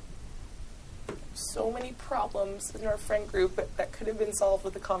 So many problems in our friend group that could have been solved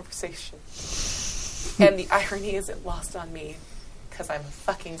with a conversation. And the irony isn't lost on me because I'm a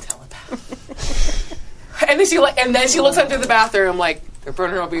fucking telepath. and then she looks into the bathroom like, there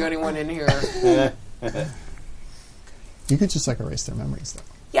better not be anyone in here. You could just like erase their memories though.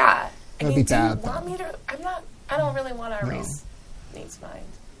 Yeah. That'd be bad, Do you want me to? I don't really want to No. erase Nate's mind.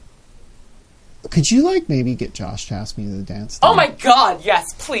 Could you like maybe get Josh to ask me to the dance? Oh thing? my god, yes,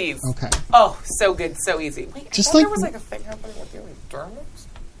 please. Okay. Oh, so good, so easy. Wait, Just I thought like- there was like a thing happening with you and Dermot?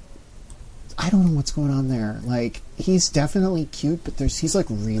 I don't know what's going on there. Like, he's definitely cute, but he's like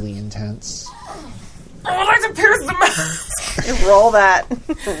really intense. I'd like to pierce the mask. Roll that. Roll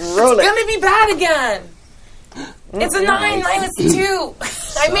It's it. gonna be bad again. It's a 9 minus 2.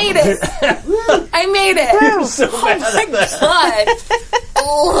 I made it. I made it. So bad Oh my god.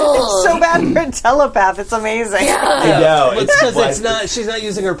 So bad for a telepath. It's amazing. I know. It's because she's not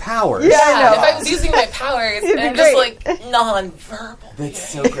using her powers. Yeah, I know. If I was using my powers It'd and be I'm just great. like non-verbal. That's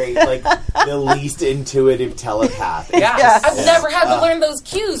so great. Like the least intuitive telepath. Yeah. Yes. I've never had to learn those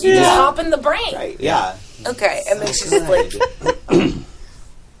cues. You just hop in the brain. Right. Yeah. Okay, and then she's just like,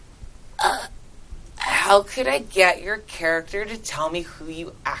 how could I get your character to tell me who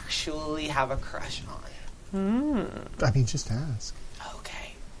you actually have a crush on? I mean, just ask.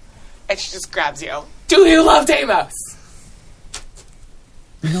 Okay. And she just grabs you. Do you love Deimos?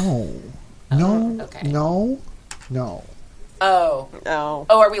 No. No. okay. No. Oh. No.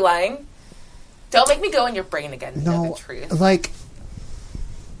 Oh, are we lying? Don't make me go in your brain again and know No. the truth. Like,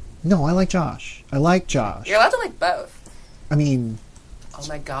 no, I like Josh. I like Josh. You're allowed to like both. I mean, Oh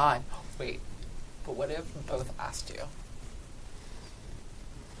my god. Wait. But what if both asked you?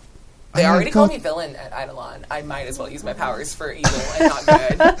 They I already would call go- me villain at Eidolon. I might as well use my powers for evil and not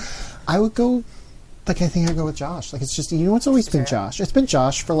good. I would go. Like, I think I'd go with Josh. Like, it's just, it's always been Sure. Josh. It's been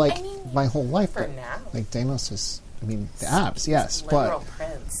Josh for, like, I mean, my whole life. for but, now. like, Deimos is, the abs, yes. Literal But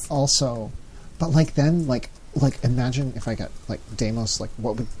prince. also, like, then, like, imagine if I got, like, Deimos, like,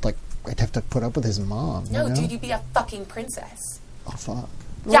 what would, like, I'd have to put up with his mom, you No, know? dude, you'd be a fucking princess. Oh, fuck.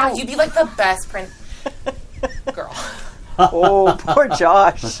 Yeah, you'd be like the best prince. Girl. Oh, poor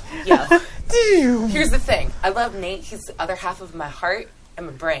Josh. Yeah. Here's the thing. I love Nate. He's the other half of my heart and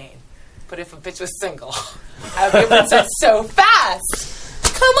my brain. But if a bitch was single, I'd be a princess so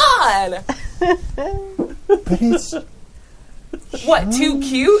fast. Come on. But it's, What, too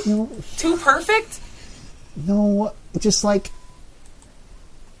cute? no, Too perfect? no, just like,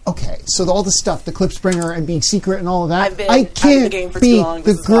 okay, so all the stuff, the Klipspringer and being secret and all of that, I've been I out of the can't game for be too long.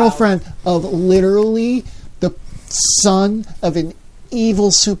 the This is girlfriend of literally the son of an evil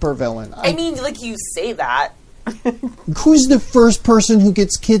supervillain. I mean, like, you say that. Who's the first person who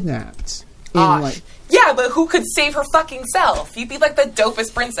gets kidnapped? In, like, Yeah, but who could save her fucking self? You'd be like the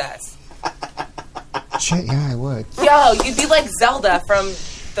dopest princess. shit, yeah, I would. Yo, you'd be like Zelda from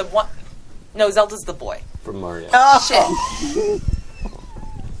the one... No, Zelda's the boy. From Mario. Shit.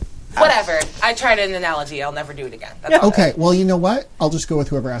 Whatever. I tried an analogy. I'll never do it again. That's all. Okay, well, you know what? I'll just go with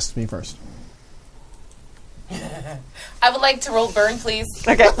whoever asks me first. I would like to roll burn, please.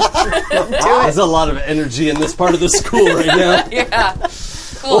 Okay. There's a lot of energy in this part of the school right now. Yeah.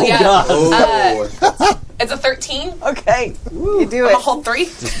 Cool, Oh, yeah. God. It's a 13. Okay, you do I'm it. a whole 3.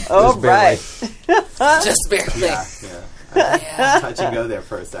 Oh, right. Just barely. Yeah. Touch and go there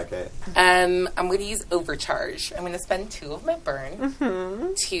for a second. I'm going to use Overcharge. I'm going to spend 2 of my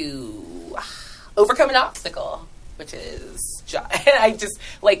burn to overcome an obstacle, which is and I just,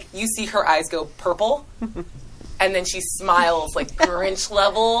 like, you see her eyes go purple, and then she smiles, like, Grinch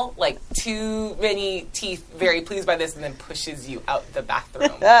level, like, too many teeth, very pleased by this, and then pushes you out the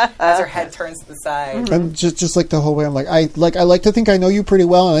bathroom as her head turns to the side. I'm just like the whole way. I'm like I like to think I know you pretty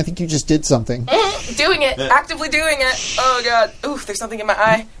well, and I think you just did something. Doing it, actively doing it. Oh god, oof! There's something in my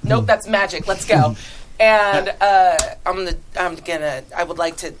eye. Nope, that's magic. Let's go. And I would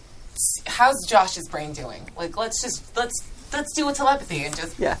like to. How's Josh's brain doing? Like, let's do a telepathy and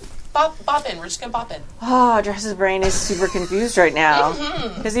just bop in. We're just gonna bop in. Oh, Josh's brain is super confused right now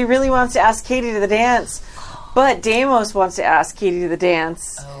because he really wants to ask Katie to the dance, but Deimos wants to ask Katie to the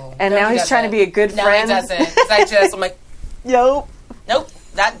dance, and now he's trying to be a good friend. No, he doesn't. I'm like, Nope.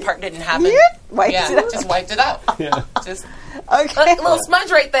 That part didn't happen. Wiped it out. Just wiped it out. Yeah. Just Okay. a little smudge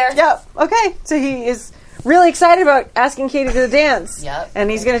right there. Yep. Okay. So he is really excited about asking Katie to the dance. Yep.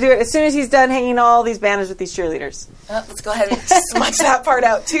 And he's going to do it as soon as he's done hanging all these banners with these cheerleaders. Let's go ahead and smudge that part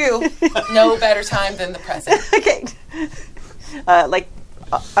out too. No better time than the present. Okay. On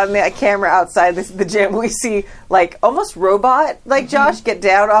the camera outside the gym, we see like almost robot like Josh get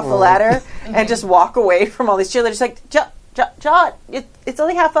down off the ladder and just walk away from all these cheerleaders. Like, Josh, it's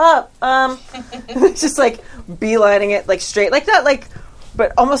only half up. It's just like beelining it like straight, like not like,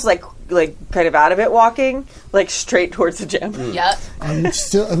 but almost like kind of out of it, walking like straight towards the gym. Yep. I'm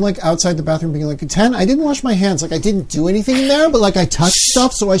like outside the bathroom being like, 10, I didn't wash my hands. Like I didn't do anything in there, but like I touched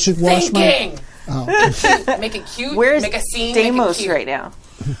stuff, so I should wash Thinking. my... Make it cute. Where's make a scene. Deimos make it cute. right now?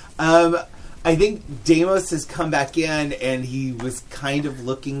 I think Deimos has come back in, and he was kind of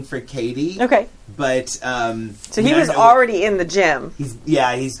looking for Katie. Okay. But So he was already in the gym. He's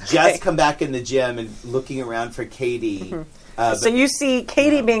just come back in the gym and looking around for Katie. So you see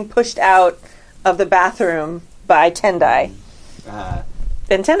Katie being pushed out of the bathroom by Tendai.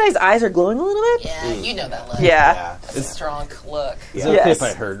 And Tendai's eyes are glowing a little bit. Yeah, you know that look. Yeah. That's a strong look. Is it okay Yes. if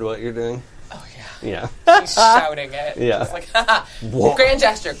I heard what you're doing? Oh yeah. Yeah. She's shouting it. Yeah. Just like, haha. Grand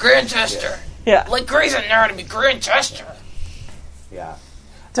gesture. Grand gesture. Yeah. Like Grey's Anatomy. Grand gesture. Yeah.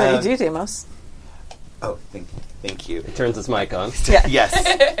 So what do you do, Deimos? Oh, thank you. It turns its mic on. Yeah. Yes.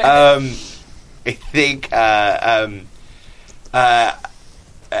 I think. I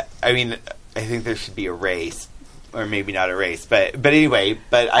mean, I think there should be a race, or maybe not a race, but anyway.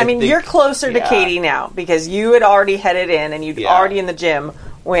 But I mean, think, you're closer to Katie now because you had already headed in and you'd already in the gym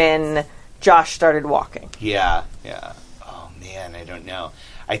when Josh started walking. Yeah. Oh man, I don't know.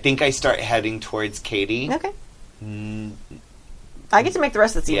 I think I start heading towards Katie. Okay. I get to make the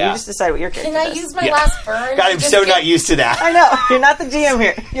rest of the scene. Yeah. You just decide what your character Can I does. use my last burn? God, I'm so not used to that. I know. You're not the GM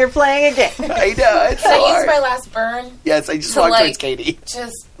here. You're playing a game. I know. It's Can so I use hard. my last burn? Yes, I just to, walked like, towards Katie.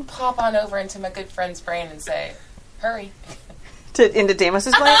 Just pop on over into my good friend's brain and say, "Hurry!" Into Deimos'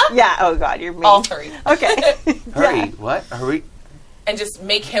 brain? Yeah. Oh, God. You're mean. All three. Okay. Hurry! Yeah. What? Hurry! And just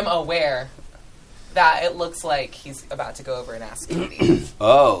make him aware that it looks like he's about to go over and ask Katie.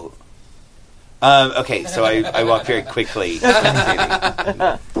 Oh. Okay, so I walk very quickly.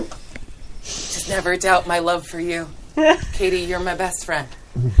 Just never doubt my love for you. Katie, you're my best friend.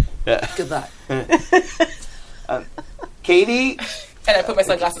 Good luck. Katie? And I put my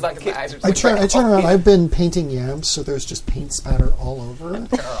sunglasses on because my eyes are just I turn around. I've been painting yams, so there's just paint spatter all over.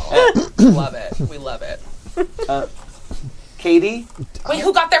 Girl. Love it. We love it. Katie? Wait,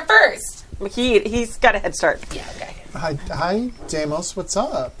 who got there first? He's got a head start. Yeah, okay. Hi, Deimos. What's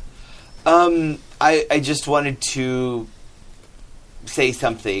up? I just wanted to say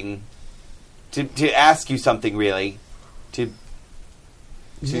something. To ask you something, really.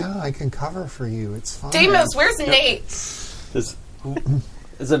 Yeah, I can cover for you. It's fine. Deimos, where's Nate? It's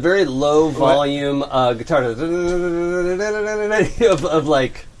a very low volume guitar of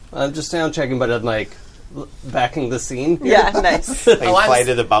like I'm just sound checking, but I'm like backing the scene. Yeah, nice. Like I'm Flight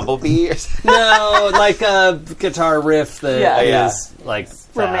of the Bumblebee or something? No, like a guitar riff that is like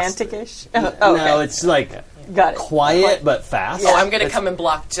fast. Romantic-ish. No, it's like Got it. quiet but fast. Oh, I'm going to come and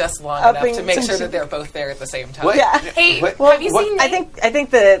block just long enough to make sure that they're both there at the same time. What? Yeah. Hey, What? have you seen Nate? I think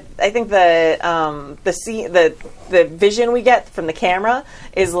the scene, the vision we get from the camera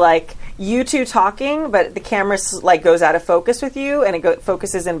is like you two talking, but the camera like goes out of focus with you, and it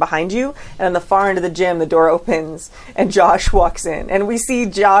focuses in behind you. And on the far end of the gym, the door opens, and Josh walks in, and we see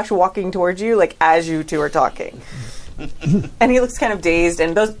Josh walking towards you, like as you two are talking, and he looks kind of dazed,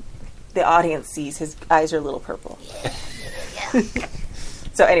 and the audience sees his eyes are a little purple.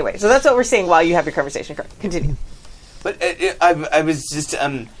 So anyway, so that's what we're seeing while you have your conversation. Continue. But I was just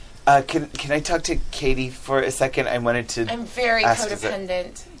can I talk to Katie for a second? I wanted to. I'm very ask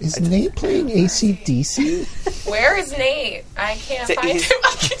codependent. Is Nate playing AC/DC? Where is Nate? I can't So find him. he's-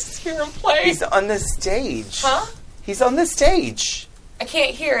 I can just hear him play. He's on the stage. Huh? He's on the stage. I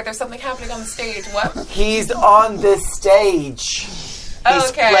can't hear. There's something happening on the stage. What? He's on the stage. Oh, He's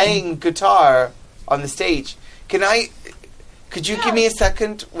okay. playing guitar on the stage. Could you give me a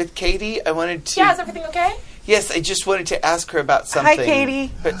second with Katie? I wanted to. Yeah, is everything okay? Yes, I just wanted to ask her about something. Hi,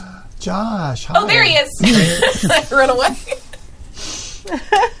 Katie. But Josh, Oh, there he is. I run away.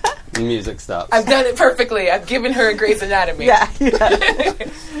 The music stops. I've done it perfectly. I've given her a Grey's Anatomy. Yeah.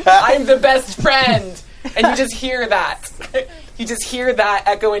 I'm the best friend. And you just hear that. You just hear that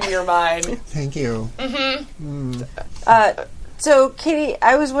echo into your mind. Thank you. So, Katie,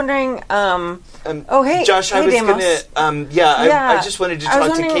 I was wondering. Hey, Josh, I hey, was Demos. gonna. I just wanted to I was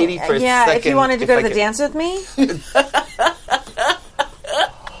talk to wondering, Katie for a yeah, second. if you wanted to go I to the could- dance with me.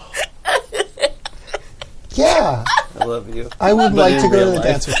 Yeah, I love you. I would like to in go to real the life.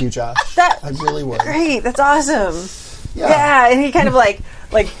 dance with you, Josh. That I really would. great. That's awesome. Yeah. Yeah, and he kind of like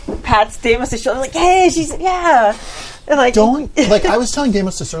pats Demos' shoulder, like, "Hey, she's yeah." And like, Don't like I was telling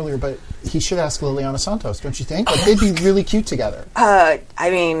Demos this earlier, but he should ask Liliana Santos, don't you think? Like they'd be really cute together. I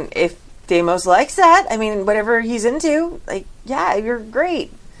mean, if Demos likes that, I mean, whatever he's into, like, yeah, you're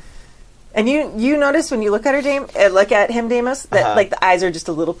great. And you notice when you look at her, look at him, Demos, that like the eyes are just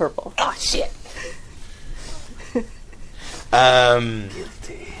a little purple. Oh, shit.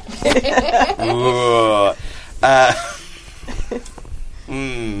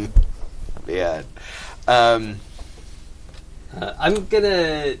 Ooh. Yeah. I'm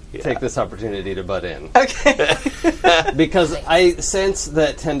gonna take this opportunity to butt in Okay. because I sense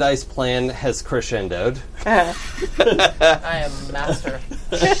that Tendai's plan has crescendoed. I am master.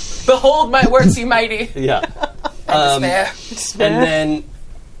 Behold my works, you mighty. Yeah, And despair. and then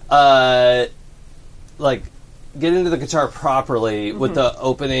get into the guitar properly with the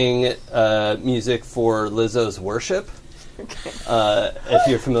opening music for Lizzo's Worship. If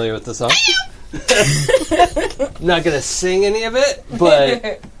you're familiar with the song. Not gonna sing any of it,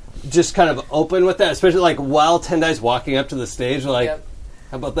 but just kind of open with that, especially like while Tendai's walking up to the stage, like, Yep.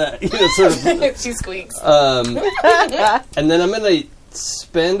 how about that? You know, sort of. She squeaks. And then I'm gonna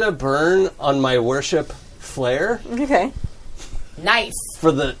spend a burn on my Worship flare Okay. Nice.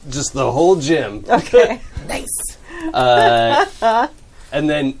 for the whole gym, Okay. Nice. and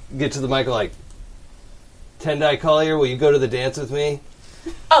then get to the mic like, Tendai Collier, will you go to the dance with me?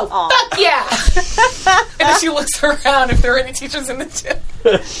 Oh, fuck yeah! And then she looks around if there are any teachers in the gym.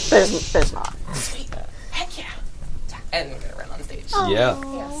 There's not. Sweet. Heck yeah. And we're going to run on stage. Yeah,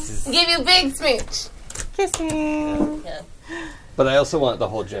 Give you a big smooch. Kissing. Yeah. but I also want the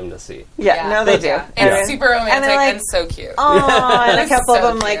whole gym to see. Yeah, no, they do. Yeah. It's super romantic they're like, and so cute. oh, and a It's couple of so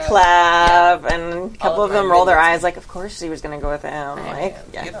them like cute. clap, and a couple All of of them my roll their minions. eyes like, of course she was going to go with him. Like, You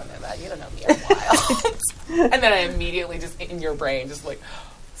yeah. don't know that. You don't know me. I'm wild. And then I immediately just in your brain just like,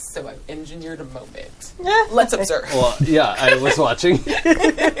 so I've engineered a moment. Let's observe. Well, yeah, I was watching.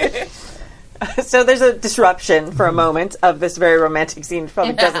 So there's a disruption for a moment of this very romantic scene.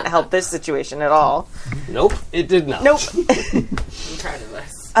 Probably doesn't help this situation at all. Nope, it did not. Nope. I'm proud of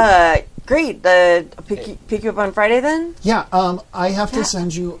us. Great. Pick you up on Friday then? Yeah, I have to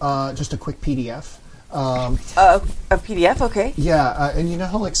send you just a quick PDF. A PDF, okay. Yeah, and you know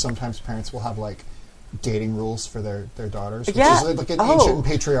how like sometimes parents will have like dating rules for their daughters, which Yeah. is like an Oh. ancient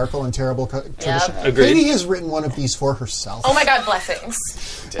patriarchal and terrible tradition. Agreed. Katie has written one of these for herself. Oh my god, blessings.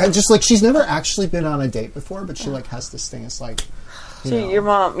 And just like she's never actually been on a date before, but she like has this thing. It's like, you So know,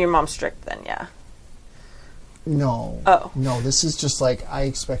 your mom's strict then, yeah. no, Oh. no. This is just like I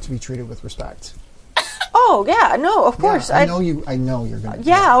expect to be treated with respect. Oh yeah, no, of course. Yeah, I know you. I know you're gonna.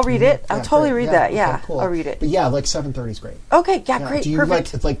 Yeah, I'll read it. I'll totally great. read that. okay, Yeah, cool. I'll read it. But yeah, like 7:30 is great. Okay, yeah, Yeah. great, Do you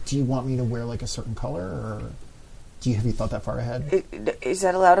perfect. like? Do you want me to wear like a certain color, or have you thought that far ahead? Is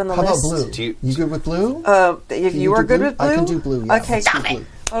that allowed on the How about list? blue? Do you- you good with blue? If Can you are do good blue? with blue, I can do blue. Yeah, Okay, let's do Stop it.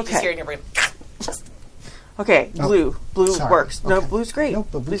 blue. Just hear okay, in your brain. okay. Oh, Blue sorry. works. No, Okay. blue's great. No,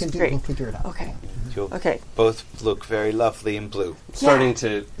 but we Blue's can do. great. We'll figure it out. Okay, You'll okay. both look very lovely in blue. Starting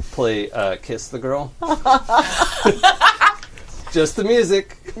to play Kiss the Girl. Just the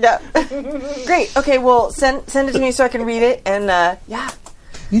music. Yeah, great. Okay, well, send it to me so I can read it. And yeah.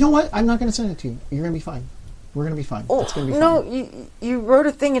 You know what? I'm not going to send it to you. You're going to be fine. We're going to be fine. Oh it's going to be no, fine. you wrote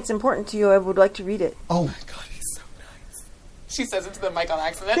a thing. It's important to you. I would like to read it. Oh, God, he's so nice. She says it to the mic on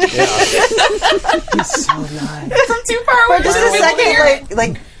accident. he's so nice. From too far away. For just We're a able to hear it.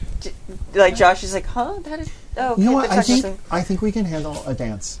 second, like Josh is like, huh? Oh, You know okay, what? the I Chuck think Norris I think we can handle a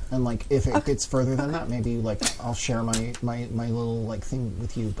dance, and like if it gets further than that, maybe like I'll share my little like thing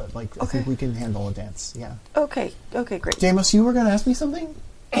with you. But like I think we can handle a dance. Yeah. thing. Okay, great. Damos, you were going to ask me something?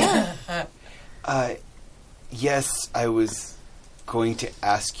 Yes, I was going to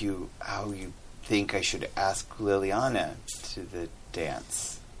ask you how you think I should ask Liliana to the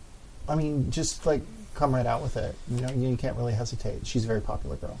dance. I mean, just like come right out with it. You know, you can't really hesitate. She's a very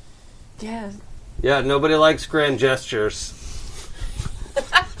popular girl. Yeah. Yeah, nobody likes grand gestures.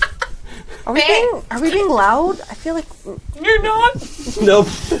 Are we being loud? I feel like You're not. Nope.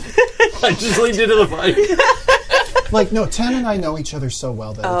 I just leaned into the mic. Like, no, Tan and I know each other so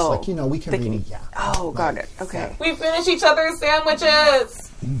well that it's Oh. like, you know, we can really, yeah. Oh, got it. Okay. We finish each other's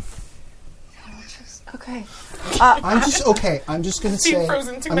sandwiches. Okay. I'm just going to Seen say,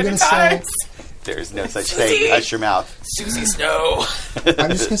 Frozen too I'm many going to say, times. There's no such thing. Hush your mouth. Susie Snow.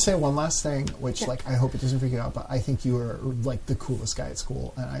 I'm just going to say one last thing, which, like, I hope it doesn't freak you out, but I think you are, like, the coolest guy at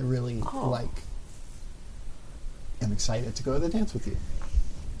school, and I really, like, am excited to go to the dance with you.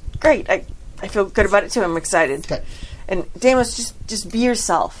 Great. I feel good about it too. I'm excited. Okay. And Damos, just be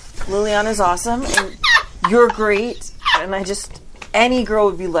yourself. Liliana's awesome, and you're great. And any girl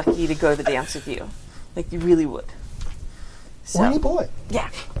would be lucky to go to the dance with you. Like, you really would. So, Or any boy. yeah.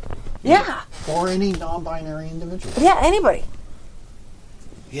 Yeah. Or any non-binary individual. Yeah, anybody.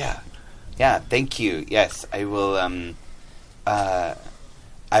 Yeah. Yeah, thank you. Yes, I will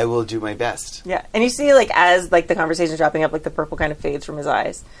do my best. Yeah. And you see, like, as, like, the conversation's wrapping up, like, the purple kind of fades from his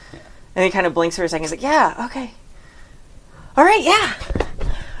eyes. Yeah. And he kind of blinks for a second. He's like, yeah, okay. All right, yeah.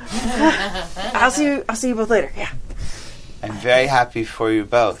 I'll see you both later. Yeah. I'm very happy for you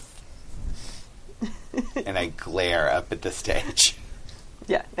both. And I glare up at the stage.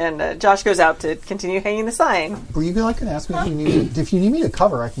 Yeah. And Josh goes out to continue hanging the sign. Were you going to ask me if you need me to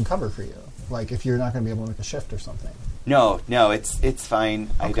cover, I can cover for you. Like, if you're not going to be able to make a shift or something. No, it's fine.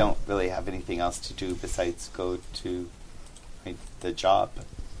 Okay. I don't really have anything else to do besides go to the job.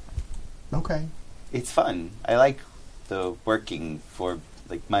 Okay. It's fun. I like the working for,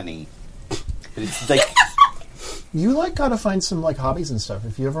 like, money. But it's like... You, like, gotta find some, like, hobbies and stuff.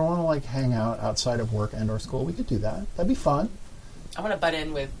 If you ever want to, like, hang out outside of work and or school, we could do that. That'd be fun. I want to butt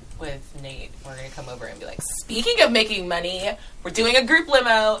in with Nate. We're going to come over and be like, speaking of making money, we're doing a group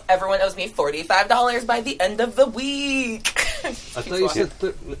limo. Everyone owes me $45 by the end of the week. I thought you said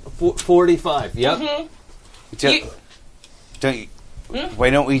 45. Yep. Mm-hmm. Why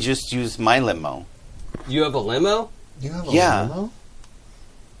don't we just use my limo? You have a limo? You have a Yeah. limo?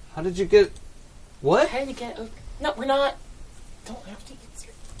 How did you get... What? How did you get... No, we're not... Don't have to answer.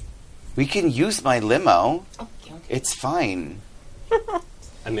 We can use my limo. Okay. It's fine.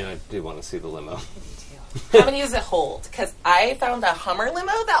 I mean, I do want to see the limo. How many does it hold? Because I found a Hummer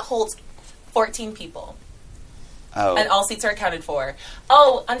limo that holds 14 people. Oh. And all seats are accounted for.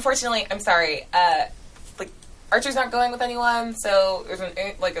 Oh, unfortunately, I'm sorry. Like, Archer's not going with anyone, so there's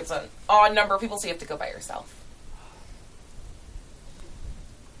it's an odd number of people, so you have to go by yourself.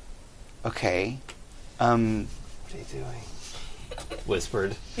 Okay. What are you doing?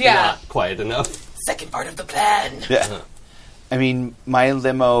 Whispered. Yeah. Not quiet enough. Second part of the plan. Yeah. I mean, my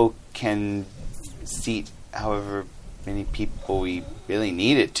limo can seat however many people we really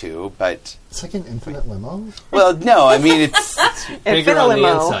need it to, but... It's like an infinite limo? Well, no, I mean, it's... Bigger on the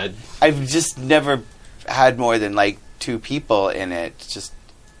inside. I've just never had more than, like, 2 people in it. Just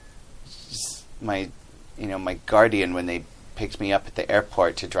my guardian when they picked me up at the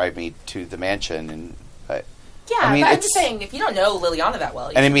airport to drive me to the mansion, but Yeah, I mean, but I'm just saying, if you don't know Liliana that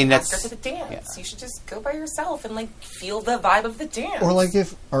well, you should ask her to the dance. Yeah. You should just go by yourself and, like, feel the vibe of the dance. Or, like,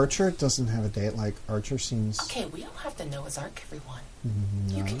 if Archer doesn't have a date, like, Archer seems... Okay, we don't have to Noah's Ark everyone.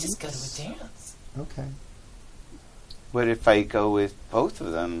 Nice. You can just go to a dance. Okay. What if I go with both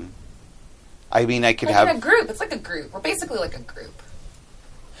of them? I mean, I could Like have... in a group. It's like a group. We're basically like a group.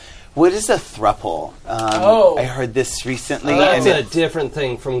 What is a throuple? Oh. I heard this recently. That's and a different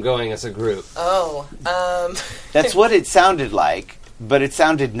thing from going as a group. Oh, that's what it sounded like, but it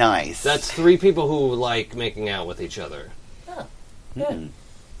sounded nice. That's 3 people who like making out with each other. Oh, yeah.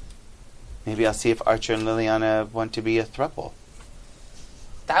 Maybe I'll see if Archer and Liliana want to be a throuple.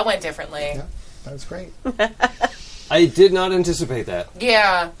 That went differently. Yeah, that's great. I did not anticipate that.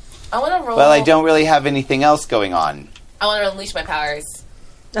 Yeah. I want to roll... Well, I don't really have anything else going on. I want to unleash my powers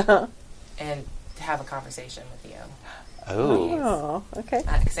Uh-huh. and have a conversation with you. Oh. Oh, okay.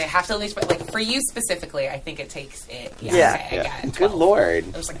 Because I have to unleash my... Like, for you specifically, I think it takes it. Yeah. Okay, I got it. Good Lord.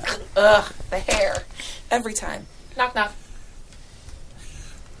 I was like, ugh, the hair. Every time. Knock, knock.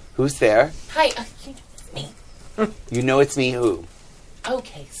 Who's there? Hi. You know it's me. You know it's me who?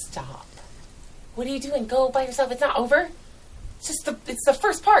 Okay, stop. what are you doing? Go by yourself. It's not over. It's just it's the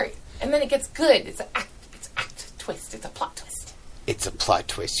first part. And then it gets good. It's act twist. It's a plot twist. It's a plot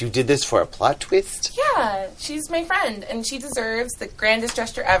twist. You did this for a plot twist? Yeah, she's my friend, and she deserves the grandest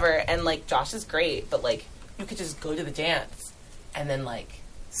gesture ever. And, like, Josh is great, but, like, you could just go to the dance and then, like,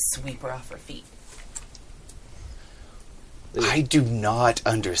 sweep her off her feet. I do not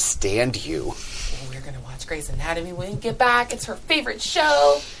understand you. We're going to watch Grey's Anatomy when we get back. It's her favorite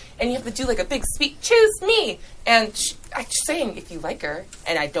show. And you have to do, like, a big speech. Choose me. And I'm just saying, if you like her,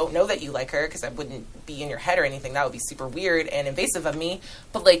 and I don't know that you like her, because I wouldn't be in your head or anything. That would be super weird and invasive of me.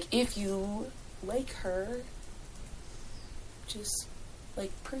 But, like, if you like her, just,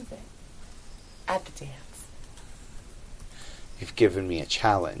 like, prove it. At the dance. You've given me a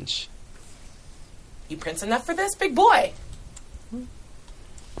challenge. You prince enough for this, big boy?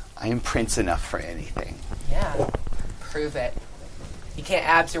 I am prince enough for anything. Yeah. Prove it. You can't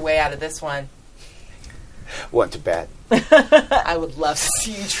abs your way out of this one. Want to bet? I would love to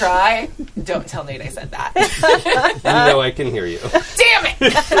see you try. Don't tell Nate I said that. No, I can hear you. Damn it!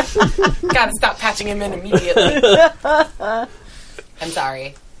 Gotta stop patching him in immediately. I'm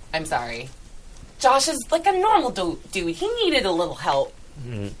sorry. Josh is like a normal dude. He needed a little help.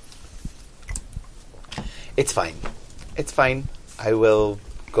 It's fine. It's fine. I will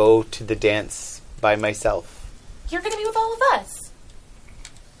go to the dance by myself. You're gonna be with all of us.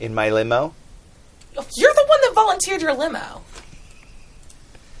 In my limo? You're the one that volunteered your limo.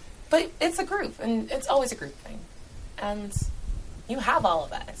 But it's a group, and it's always a group thing. And you have all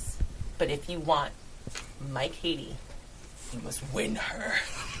of us. But if you want Mike Haiti, you must win her.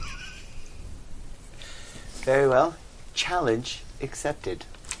 Very well. Challenge accepted.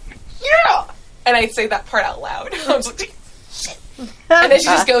 Yeah! And I say that part out loud. I'm just like, shit. And then she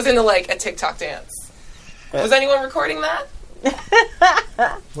just goes into, like, a TikTok dance. Was anyone recording that?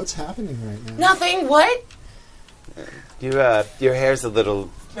 What's happening right now? Nothing. What? Your hair's a little...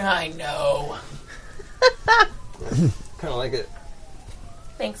 I know. Kind of like it.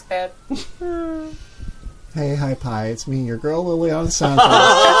 Thanks, babe. Hey, hi, Pie. It's me, your girl, Liliana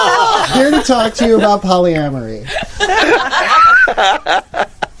Santos. Here to talk to you about polyamory. I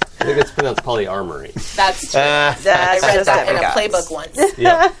think it's pronounced polyarmory. That's true. I That's read just that in a different guys. playbook once.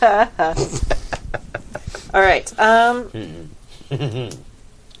 Yeah. All right.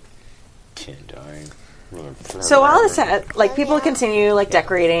 So all this, like, people continue, like,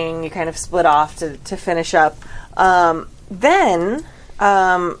 decorating. You kind of split off to finish up. Then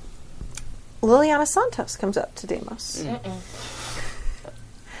Liliana Santos comes up to Deimos.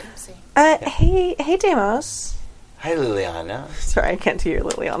 Hey, Deimos. Hi, Liliana. Sorry, I can't do your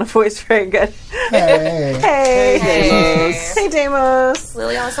Liliana voice very good. Hey. Hey, Deimos.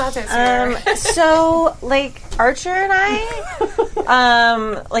 Liliana Santos here. So, like, Archer and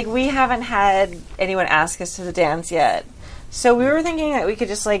I, like, we haven't had anyone ask us to the dance yet. So we were thinking that we could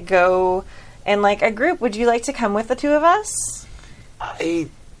just, like, go in, like, a group. Would you like to come with the two of us? I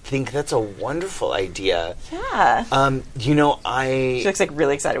think that's a wonderful idea. Yeah. You know, She looks, like,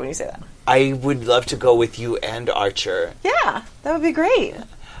 really excited when you say that. I would love to go with you and Archer. Yeah, that would be great.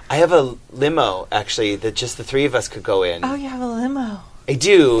 I have a limo, actually, that just the three of us could go in. Oh, you have a limo. I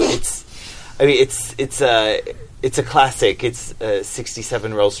do. It's a classic. It's a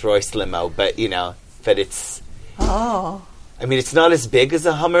 '67 Rolls-Royce limo, but it's. Oh. I mean, it's not as big as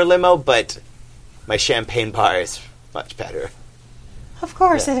a Hummer limo, but my champagne bar is much better. Of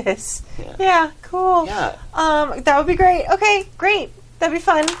course Yeah. it is. Yeah. Yeah, cool. Yeah. That would be great. Okay, great. That'd be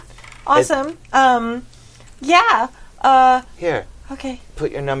fun. Awesome. Yeah. Here, Okay.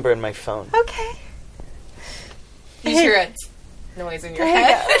 put your number in my phone. Okay. You hear a noise in your There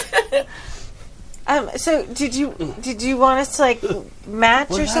you head. So did you want us to, like,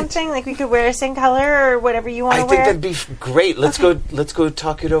 match or What? something? Like, we could wear the same color or whatever you want I to think wear? that'd be great. Let's go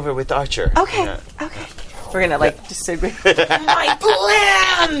talk it over with Archer. Okay. Yeah. Okay. We're gonna, like, just say My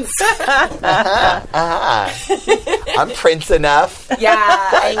plans! I'm Prince enough. Yeah,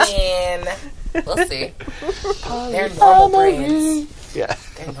 I mean, we'll see. They're normal brains. Yeah.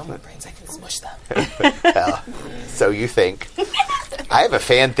 They're normal brains. I can smush them. Well, so you think. I have a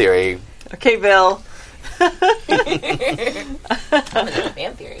fan theory. Okay, Bill. I'm in the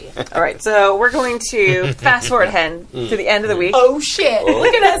fan theory. All right, so we're going to fast forward ahead to the end of the week. Oh shit!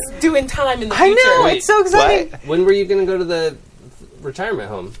 Look at us doing time in the I future. know, Wait, it's so exciting. What? When were you going to go to the retirement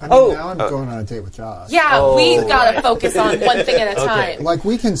home? I mean, Oh. now I'm going on a date with Josh. Yeah, we've got to focus on one thing at a time. Like,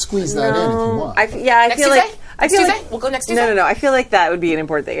 we can squeeze that in if you want. I Next feel Tuesday? like Next Tuesday? We'll go next Tuesday? No. I feel like that would be an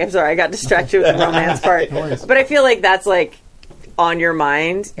important thing. I'm sorry, I got distracted with the romance part. worries. But I feel like that's, like, on your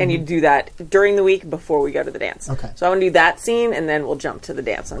mind, and you do that during the week before we go to the dance. Okay. So I want to do that scene, and then we'll jump to the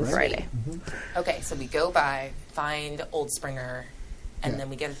dance on Friday. Okay, so we go by, find Old Springer, and Yeah. then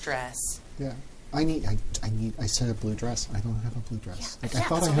we get a dress. Yeah. I said a blue dress. I don't have a blue dress. Like, I Yeah,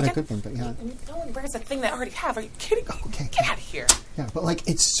 thought so I had we a good one, but yeah. No one wears a thing that I already have. Are you kidding me? Okay. Get out of here. Yeah, but like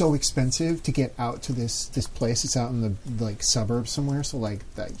it's so expensive to get out to this place. It's out in the like suburbs somewhere. So like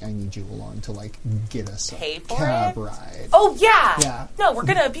that, I need you along to like get us Pay a for cab it? ride. Oh, yeah. Yeah. No, we're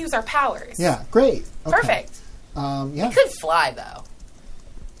going to abuse our powers. Yeah, great. Okay. Perfect. Yeah. Could fly, though.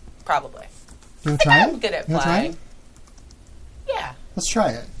 Probably. You want to try I'm it? good at You wanna try flying. it? Yeah. Let's try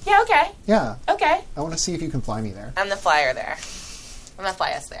it. Yeah, okay. Yeah. Okay. I want to see if you can fly me there. I'm the flyer there. I'm going to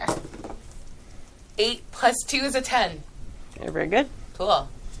fly us there. 8 plus 2 is a 10. You're very good. Cool.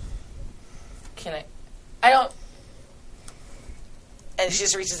 I don't... And she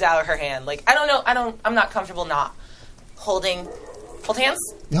just reaches out her hand. Like, I don't know. I'm not comfortable not holding... Hold hands?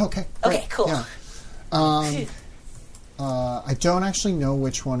 Yeah, okay. Okay, great. cool. Yeah. I don't actually know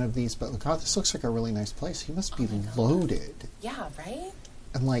which one of these, but God, this looks like a really nice place. He must be loaded. Yeah, right?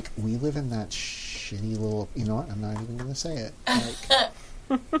 And like, we live in that shitty little. You know what? I'm not even going to say it. Like,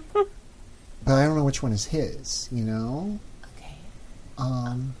 but I don't know which one is his. You know. Okay.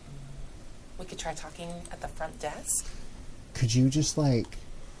 We could try talking at the front desk. Could you just like,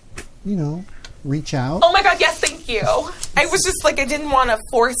 reach out? Oh my god, yes, thank you. I was just like, I didn't want to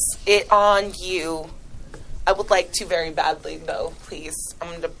force it on you. I would like to very badly, though, please.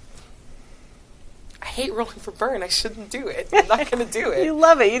 I hate rolling for burn. I shouldn't do it. I'm not going to do it. You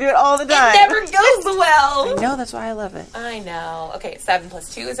love it. You do it all the time. It never goes well. No, that's why I love it. I know. Okay, 7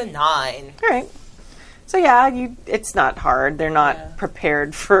 plus 2 is a 9. All right. So yeah, it's not hard. They're not Yeah.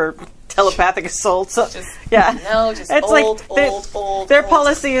 prepared for telepathic assault. So yeah, No, just it's old. Their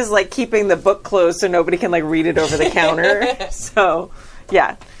policy is like keeping the book closed so nobody can like read it over the counter. So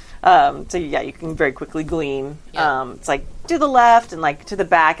yeah. So yeah, you can very quickly glean. Yeah. It's like to the left and like to the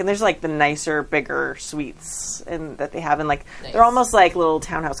back, and there's like the nicer, bigger suites and that they have, and like Nice. they're almost like little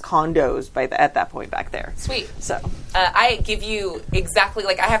townhouse condos at that point back there. Sweet. So I give you exactly,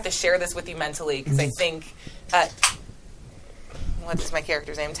 like, I have to share this with you mentally because I think, what's my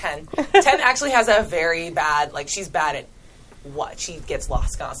character's name? 10. 10 actually has a very bad, like, she's bad at what? She gets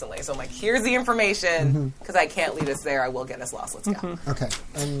lost constantly. So I'm like, here's the information because I can't lead us there. I will get us lost. Let's go. Okay.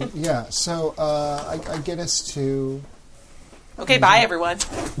 And yeah, so I get us to. Okay, bye, everyone.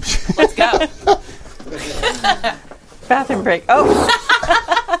 Let's go. bathroom break. Oh.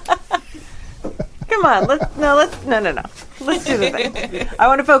 Come on, no. Let's do the thing. I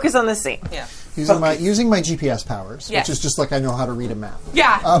want to focus on the scene. Yeah. Using my GPS powers, Yes. which is just like I know how to read a map.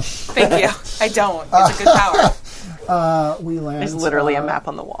 Yeah. Thank you. I don't. It's a good power. We land. There's literally a map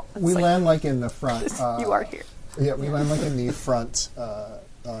on the wall. It's We like, land like in the front. you are here. Yeah, we land like in the front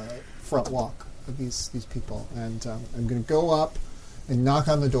walk of these people, and I'm going to go up and knock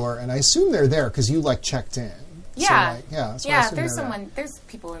on the door, and I assume they're there because you like checked in. Yeah. So, so I Yeah, assume there's they're there. someone. There's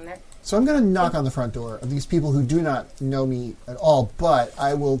people in there. So I'm going to knock on the front door of these people who do not know me at all, but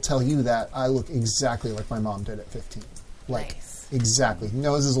I will tell you that I look exactly like my mom did at 15. Like, Nice. exactly.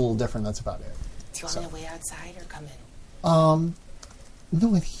 Nose is a little different, that's about it. Do you want me to wait outside or come in? No,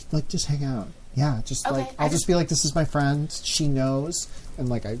 like, just hang out. Yeah, just Okay, like, I'll just be like, this is my friend, she knows, and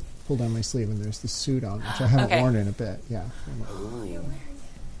like, I pull down my sleeve and there's this suit on, which I haven't Okay. worn in a bit, yeah. I'm like, Oh, you're wearing it.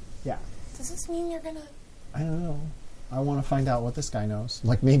 yeah. Does this mean you're gonna... I don't know. I want to find out what this guy knows.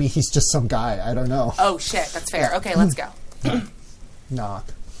 Like, maybe he's just some guy, I don't know. Oh, shit. That's fair. Okay, let's go. Knock.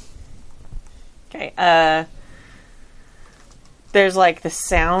 Okay. There's like the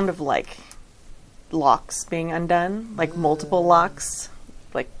sound of like locks being undone, like multiple locks,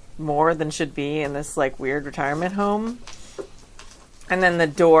 like more than should be in this like weird retirement home. And then the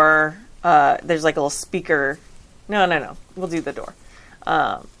door, there's like a little speaker. No. We'll do the door.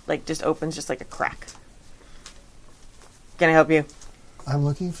 Like just opens just like a crack. Can I help you? I'm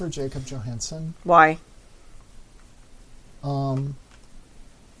looking for Jacob Johansson. Why?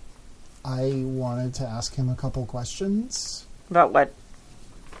 I wanted to ask him a couple questions. About what?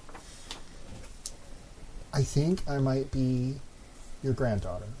 I think I might be your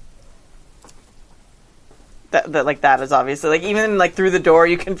granddaughter. That like that is obviously like even like through the door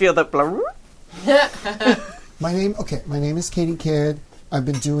you can feel the blur. My name is Katie Kidd. I've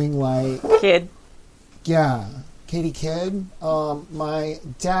been doing like Kid. Katie Kidd. My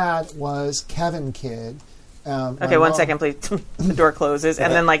dad was Kevin Kidd. Okay, one second, please. The door closes,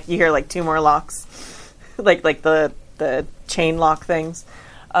 and then like you hear like two more locks, like the chain lock things.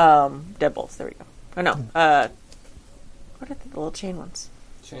 Deadbolts. There we go. Oh no. What are the little chain ones?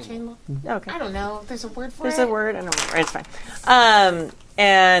 Chain Okay. I don't know. There's a word for There's it. a word. I don't remember. It's fine.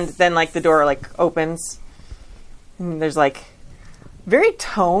 And then like the door like opens. And there's like very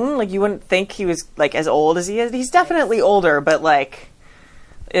tone. Like you wouldn't think he was like as old as he is. He's definitely older, but like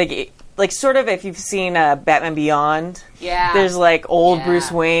sort of if you've seen Batman Beyond. Yeah. There's like old Yeah.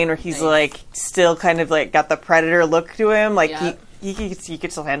 Bruce Wayne where he's Nice. like still kind of like got the predator look to him. Like Yep. he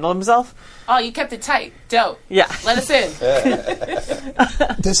could still handle himself. Oh, you kept it tight. Dope. Yeah. Let us in.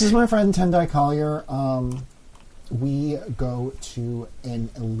 This is my friend Tendai Collier. We go to an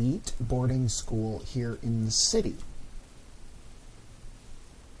elite boarding school here in the city.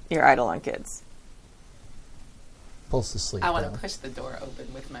 You're Eidolon kids. Pulls the sleeve I want down. to push the door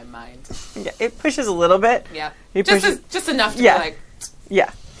open with my mind. Yeah, it pushes a little bit. Yeah. He Just, pushes- just enough to Yeah. be like,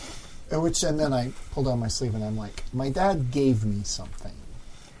 Yeah. And then I pull down my sleeve and I'm like, my dad gave me something,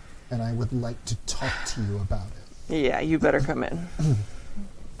 and I would like to talk to you about it. Yeah, you better come in.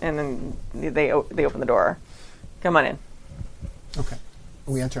 And then they open the door. Come on in. Okay.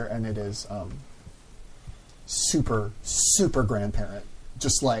 We enter, and it is super, super grandparent.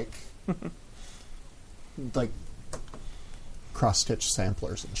 Just like cross-stitch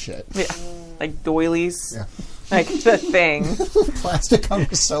samplers and shit. Yeah. Like doilies. Yeah. Like the thing. Plastic on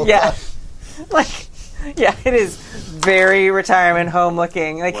the sofa. Yeah. Like, yeah, it is very retirement home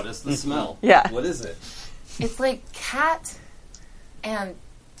looking. Like, What is the smell? Yeah. What is it? it's like cat and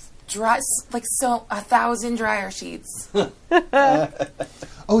dry, like 1,000 dryer sheets.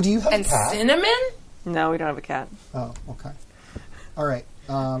 Oh, do you have And a cat? cinnamon? no, we don't have a cat. Oh, okay. All right.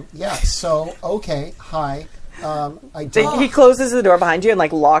 Yeah, so, okay. Hi. I don't... He closes the door behind you and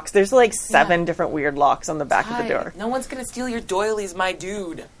like locks. There's like 7 different weird locks on the back of Hi. the door. No one's going to steal your doilies, my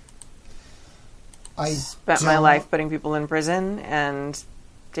dude. I Spent my don't- life putting people in prison and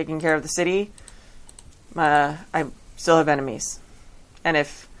taking care of the city. I still have enemies. And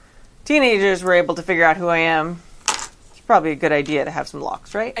if teenagers were able to figure out who I am, it's probably a good idea to have some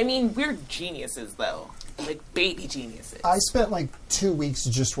locks, right? I mean, we're geniuses, though. Like, baby geniuses. I spent like 2 weeks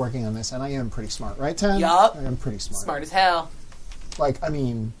just working on this, and I am pretty smart, right, Ten? Yup. I am pretty smart. Smart as hell. Like, I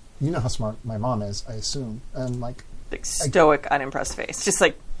mean, you know how smart my mom is, I assume. And, like, Like stoic, unimpressed face. Just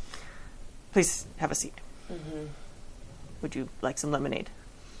like, please have a seat. Would you like some lemonade?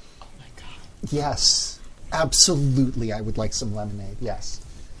 Oh, my God. yes. Absolutely, I would like some lemonade, yes.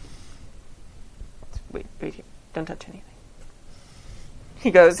 Wait here. Don't touch anything.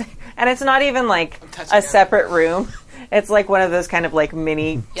 He goes, and it's not even like touching a separate room. It's like one of those kind of like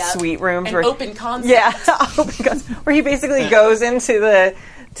mini Yep. suite rooms An where open concept. yeah, open concept, where he basically goes into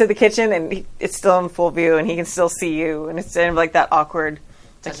the kitchen and it's still in full view and he can still see you and it's kind of like that awkward.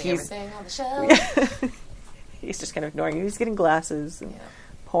 Like Touching he's everything on the shelf. he's just kind of ignoring you. He's getting glasses and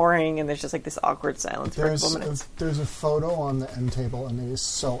pouring and there's just like this awkward silence for a couple minutes. There's a photo on the end table, and it is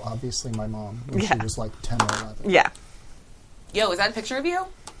so obviously my mom when she Yeah. was like 10 or 11. Yeah. Yo, is that a picture of you?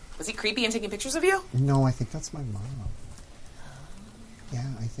 Was he creepy and taking pictures of you? No, I think that's my mom. Yeah,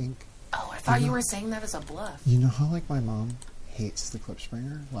 I think... Oh, I thought you were saying that as a bluff. You know how, like, my mom hates the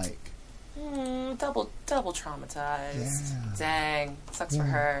Klipspringer? Like... Double traumatized. Yeah. Dang. Sucks for yeah.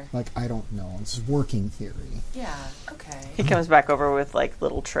 her. Like, I don't know. It's working theory. Yeah, okay. He comes back over with like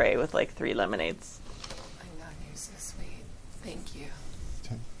little tray with like 3 lemonades. My God, you're so sweet. Thank you.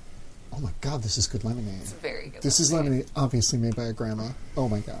 Okay. Oh my god, this is good lemonade. It's very good. This is lemonade obviously made by a grandma. Oh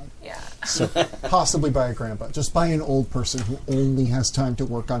my god. Yeah. So, possibly by a grandpa. Just by an old person who only has time to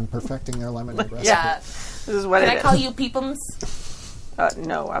work on perfecting their lemonade recipe. Yeah. This is what Can it I is. call you Peepums?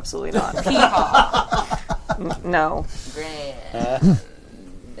 No, absolutely not. Peehaw. No.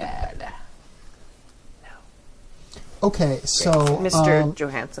 Granddad. Okay, so... Mr.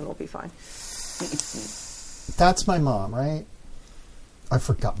 Johansson will be fine. That's my mom, right? I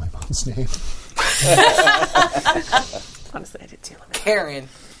forgot my mom's name. Honestly, I did too. Karen.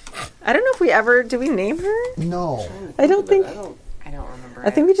 I don't know if we ever... Did we name her? No. I don't think... I don't remember.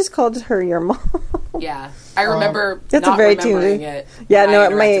 I think we just called her your mom. Yeah. I remember That's not a very remembering teensy. it. Yeah, when I no,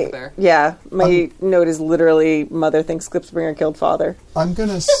 interacted with her. my note is literally mother thinks Klipspringer killed father. I'm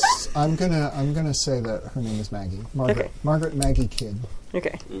gonna say that her name is Maggie. Margaret. Okay. Margaret Maggie Kidd.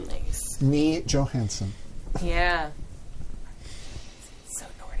 Okay. Nice. Me Johansson. Yeah. So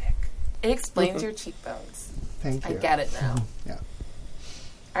Nordic. It explains your cheekbones. Thank I you. get it now. Yeah.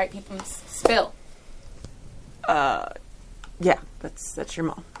 All right, Peepums, spill. Yeah, that's your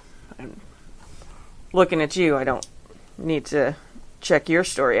mom. I'm looking at you, I don't need to check your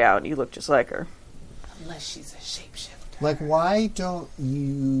story out. You look just like her. Unless she's a shapeshifter. Like, why don't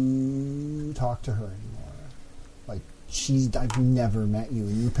you talk to her anymore? Like, I've never met you,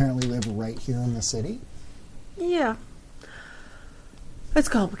 and you apparently live right here in the city? Yeah. It's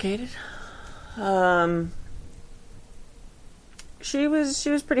complicated. She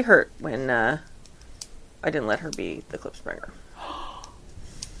was pretty hurt when I didn't let her be the Klipspringer.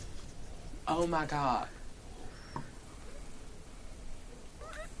 Oh my god.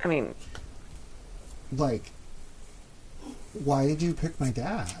 I mean, Like, why did you pick my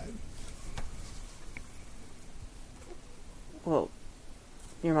dad? well,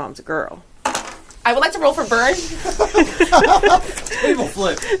 your mom's a girl. I would like to roll for burn. Evil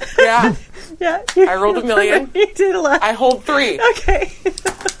flip. Yeah. Yeah, I rolled a million. You did a lot. I hold 3. Okay.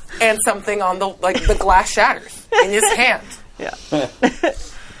 And something on the glass shatters in his hand. Yeah.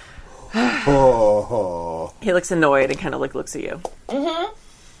 Oh. He looks annoyed and kind of looks at you.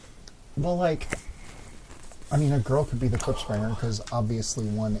 Well, like, I mean, a girl could be the Klipspringer because obviously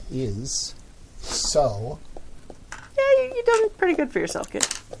one is. So, Yeah, you've done pretty good for yourself, kid.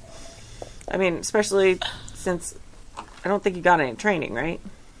 I mean, especially since I don't think you got any training, right?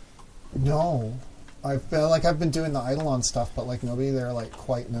 no. I've been doing the Eidolon stuff, but like nobody there like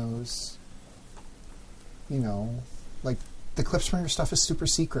quite knows. You know, like the Klipspringer stuff is super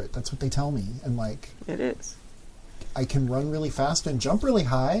secret. That's what they tell me, and like It is. I can run really fast and jump really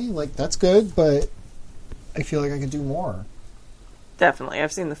high. Like that's good, but I feel like I could do more. Definitely.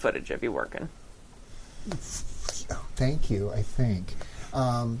 I've seen the footage of you working. Thank you, I think.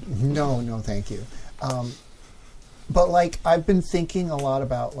 No, thank you. But, like, I've been thinking a lot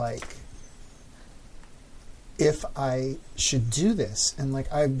about, like, if I should do this. And,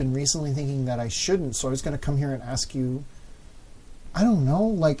 like, I've been recently thinking that I shouldn't. So I was going to come here and ask you, I don't know,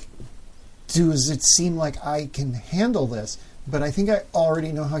 like, does it seem like I can handle this? But I think I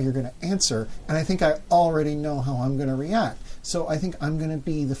already know how you're going to answer. And I think I already know how I'm going to react. So I think I'm going to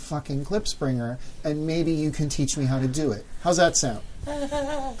be the fucking Klipspringer, and maybe you can teach me how to do it. How's that sound?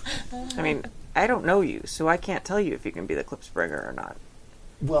 I mean, I don't know you, so I can't tell you if you can be the Klipspringer or not.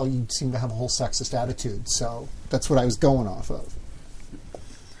 Well, you seem to have a whole sexist attitude, so that's what I was going off of.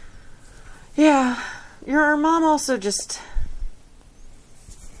 Yeah, your mom also just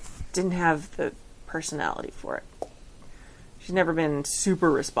didn't have the personality for it. She's never been super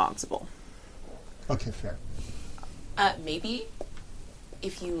responsible. Okay, fair. Maybe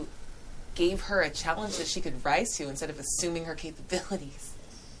if you gave her a challenge that she could rise to instead of assuming her capabilities.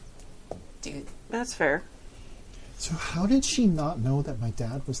 Dude. That's fair. So how did she not know that my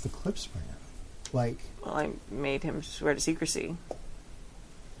dad was the Klipspringer? Like, Well, I made him swear to secrecy.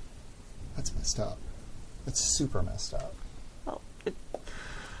 that's messed up. That's super messed up. Well, I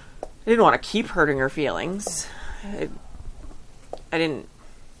didn't want to keep hurting her feelings. I didn't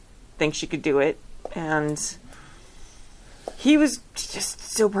think she could do it, and he was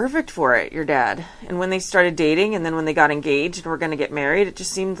just so perfect for it, your dad. And when they started dating and then when they got engaged and were going to get married, it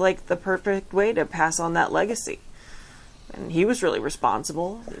just seemed like the perfect way to pass on that legacy. And he was really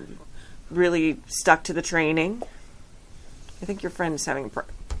responsible, really stuck to the training. I think your friend is having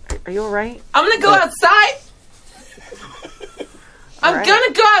are you all right? I'm gonna go outside! I'm right.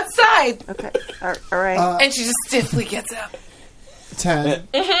 gonna go outside! Okay. All right. And she just stiffly gets up. 10.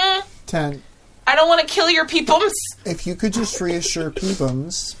 10. I don't want to kill your peepums. If you could just reassure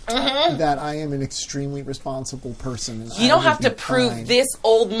Peepums that I am an extremely responsible person. And You don't have to prove this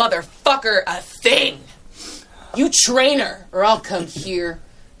old motherfucker a thing. You train her, or I'll come here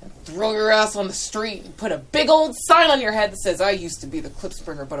and throw your ass on the street and put a big old sign on your head that says, I used to be the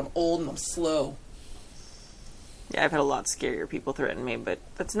Klipspringer, but I'm old and I'm slow. Yeah, I've had a lot scarier people threaten me, but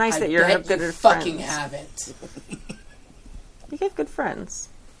that's nice I that you're bet good you at fucking friends. haven't. You have good friends.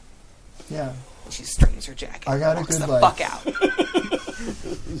 Yeah. She straightens her jacket. I got a walks good the life. fuck out.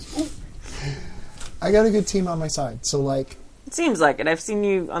 I got a good team on my side. So, like, It seems like it. I've seen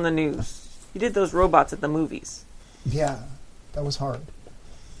you on the news. You did those robots at the movies. yeah, that was hard.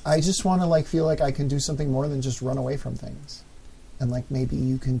 I just want to, like, feel like I can do something more than just run away from things. And, like, maybe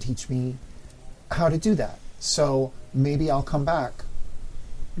you can teach me how to do that. So maybe I'll come back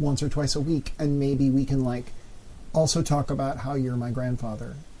once or twice a week, and maybe we can, like, also talk about how you're my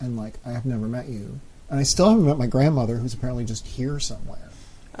grandfather, and, like, I have never met you. And I still haven't met my grandmother, who's apparently just here somewhere.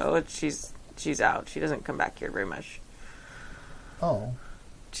 Oh, she's out. She doesn't come back here very much. Oh.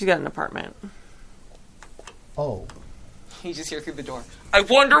 She's got an apartment. Oh. You just hear through the door. I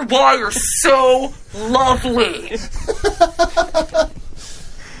wonder why you're so lovely.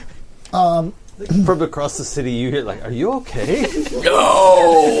 From across the city, you hear, like, are you okay?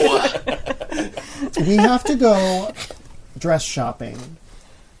 No. We have to go dress shopping,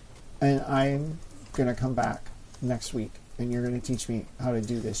 and I'm going to come back next week, and you're going to teach me how to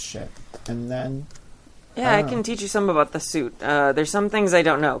do this shit. And then... Yeah, I don't can know. teach you some about the suit. There's some things I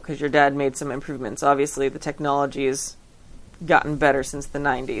don't know, because your dad made some improvements. Obviously, the technology is gotten better since the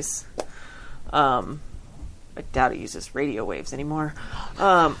 90s. I doubt it uses radio waves anymore.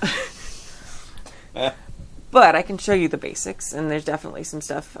 But I can show you the basics, and there's definitely some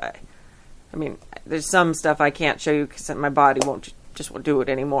stuff. I mean, there's some stuff I can't show you because my body won't do it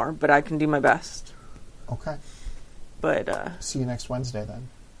anymore. But I can do my best. Okay. But See you next Wednesday then.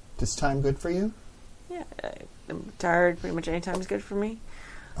 This time good for you? yeah, I'm tired. Pretty much any time is good for me.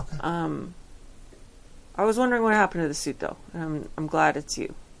 Okay. I was wondering what happened to the suit, though. I'm glad it's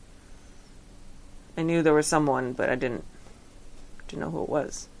you. I knew there was someone, but I didn't know who it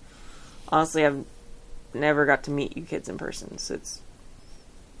was. Honestly, I've never got to meet you kids in person, so it's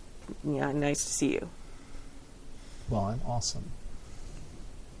nice to see you. Well, I'm awesome.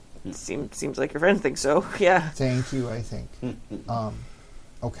 It seems like your friend thinks so. Yeah. Thank you, I think.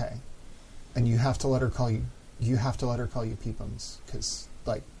 Okay. And you have to let her call you. You have to let her call you Peepums, because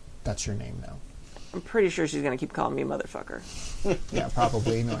that's your name now. I'm pretty sure she's gonna keep calling me motherfucker. Yeah,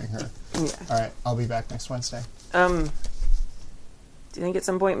 probably knowing her. Yeah. All right, I'll be back next Wednesday. Do you think at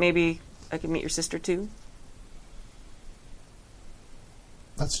some point maybe I could meet your sister too?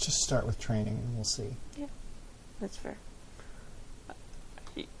 Let's just start with training, and we'll see. Yeah, that's fair.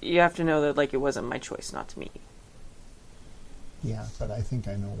 You have to know that it wasn't my choice not to meet you. Yeah, but I think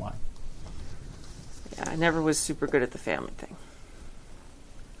I know why. Yeah, I never was super good at the family thing.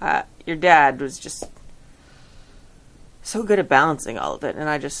 Your dad was just so good at balancing all of it, and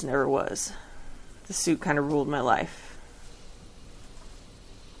I just never was. The suit kind of ruled my life.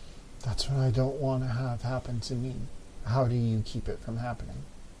 That's what I don't want to have happen to me. How do you keep it from happening?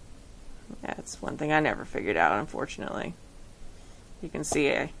 Yeah, it's one thing I never figured out, unfortunately. You can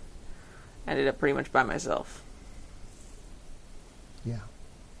see I ended up pretty much by myself. Yeah.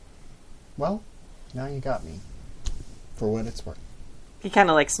 Well, now you got me. For what it's worth. He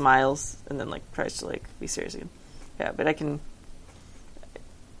kind of smiles and then tries to be serious again. Yeah, but I can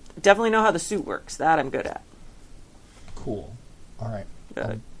definitely know how the suit works. That I'm good at. Cool. All right.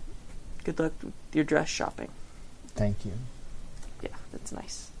 Good luck with your dress shopping. Thank you. Yeah, that's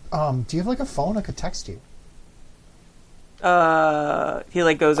nice. Do you have a phone I could text you?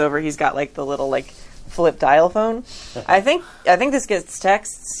 He goes over. He's got the little flip dial phone. I think this gets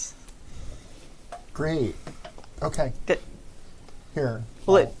texts. Great. Okay. Here.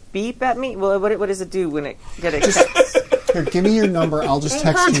 Will it beep at me? Well, what does it do when it get a text? Here, give me your number. I'll just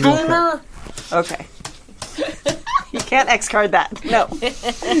text you real quick. Okay. You can't X card that. No.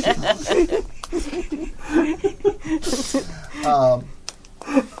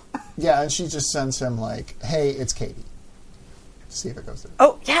 Yeah, and she just sends him hey, it's Katie. See if it goes through.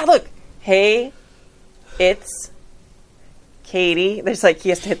 Oh, yeah, look. Hey, it's Katie. There's he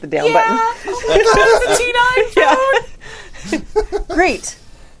has to hit the down button. Oh my god, it's a T9 phone! Great.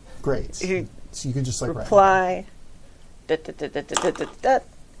 Great. So you can just reply.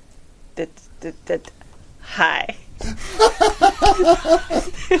 Hi.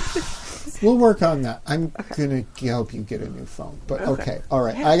 We'll work on that. I'm going to help you get a new phone. But okay. All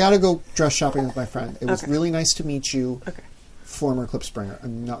right. I got to go dress shopping with my friend. It was really nice to meet you. Okay. Former Clipspringer.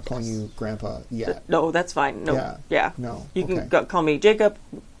 I'm not calling you Grandpa yet. No, that's fine. No. Yeah. No. You can call me Jacob.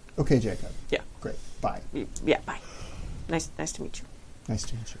 Okay, Jacob. Yeah. Great. Bye. Yeah, bye. Nice to meet you. Nice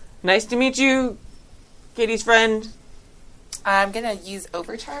to meet you. Nice to meet you, Katie's friend. I'm gonna use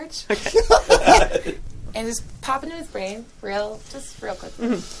overcharge. Okay. And just pop into his brain, real quick.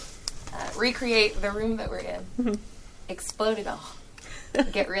 Mm-hmm. Recreate the room that we're in. Mm-hmm. Explode it all.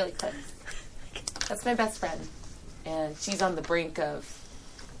 Get really close. That's my best friend. And she's on the brink of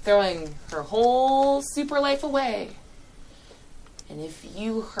throwing her whole super life away. And if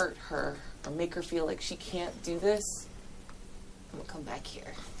you hurt her or make her feel like she can't do this, I'm gonna come back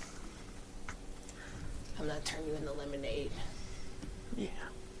here. I'm gonna turn you into lemonade. Yeah.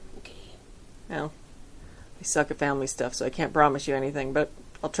 Okay. Well, I suck at family stuff, so I can't promise you anything, but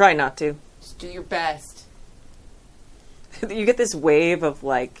I'll try not to. Just do your best. You get this wave of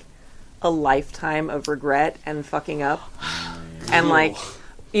a lifetime of regret and fucking up. And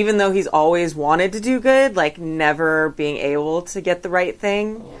even though he's always wanted to do good, never being able to get the right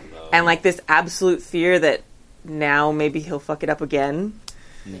thing. Oh, no. And this absolute fear that now maybe he'll fuck it up again.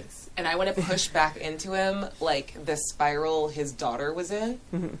 Nice. And I want to push back into him the spiral his daughter was in.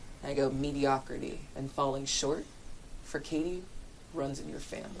 Mm-hmm. I go, mediocrity and falling short for Katie runs in your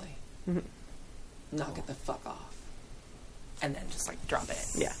family. Mm-hmm. Knock it the fuck off. And then just drop it.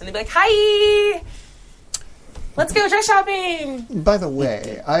 Yeah. And they'd be like, hi! Let's go dress shopping. By the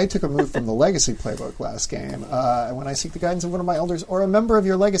way, I took a move from the Legacy playbook last game. When I seek the guidance of one of my elders or a member of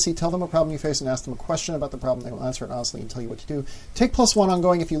your legacy, tell them a problem you face and ask them a question about the problem. They will answer it honestly and tell you what to do. Take +1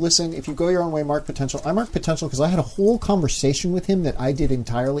 ongoing if you listen. If you go your own way, mark potential. I marked potential because I had a whole conversation with him that I did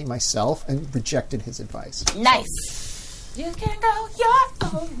entirely myself and rejected his advice. Nice. You can go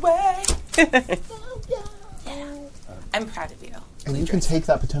your own way. Yeah. I'm proud of you. And you can take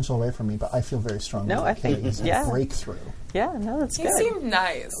that potential away from me, but I feel very strongly No, I think- he's yeah. a breakthrough. Yeah, no, that's He good. seemed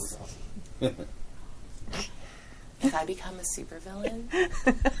nice. If I become a supervillain,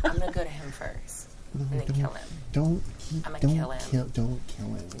 I'm gonna go to him first. I'm gonna kill him. Don't I'ma don't kill him. don't kill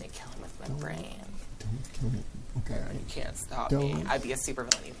him. I'm gonna kill him with my brain. Don't kill him. Okay. You can't stop Don't. me. I'd be a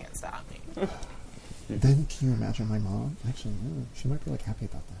supervillain. You can't stop me. Then can you imagine my mom? Actually, no, she might be like happy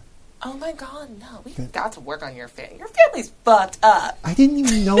about that. Oh my god, no. We've But- got to work on your family. Your family's fucked up. I didn't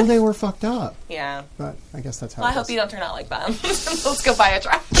even know they were fucked up. Yeah. But I guess that's how Well, I it hope is. you don't turn out like them. Let's go buy a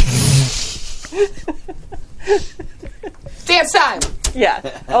truck. Dance time! Yeah.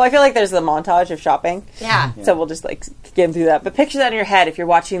 Oh, I feel like there's the montage of shopping. Yeah. So we'll just like skim through that. But picture that in your head if you're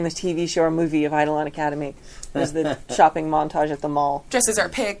watching the TV show or movie of Eidolon Academy. There's the shopping montage at the mall. Dresses are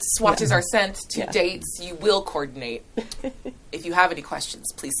picked, swatches are sent to Yeah. dates. You will coordinate. If you have any questions,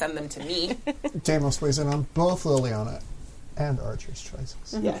 please send them to me. Damos weighs in on both Liliana and Archer's choices.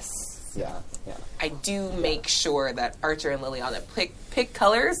 Yes. Yeah. Yeah. I do make sure that Archer and Liliana pick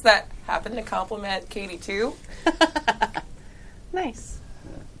colors that happen to complement Katie too. Nice.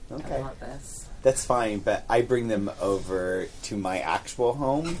 I Okay. want this. That's fine, but I bring them over to my actual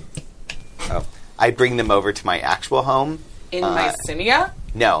home. Oh. I bring them over to my actual home. In Mycenaria?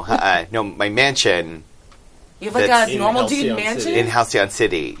 No, no, my mansion You have like That's a in normal dude Halcyon mansion? City. in Halcyon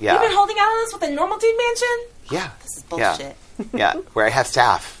City. Yeah. You've been holding out on us with a normal dude mansion? Yeah. This is bullshit. Yeah, where I have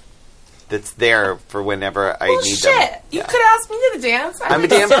staff that's there for whenever I need Bullshit! them. You Yeah. could ask me to the dance. I'm a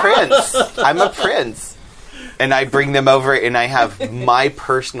damn prince. I'm a prince. And I bring them over and I have my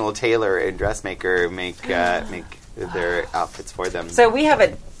personal tailor and dressmaker make their outfits for them. So we have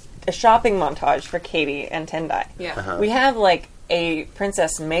a shopping montage for Katie and Tendai. Yeah. We have like a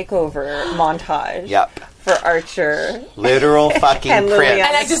princess makeover montage Yep. for Archer. Literal fucking And prince.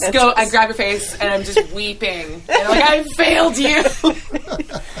 And I just go, I grab your face, and I'm just weeping. And I'm like, I failed you.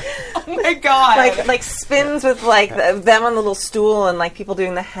 Oh my god. Like spins with like them on the little stool and like people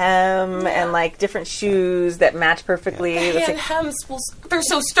doing the hem and like different shoes that match perfectly. That's hand like- hems they're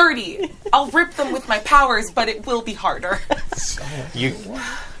so sturdy. I'll rip them with my powers, but it will be harder. You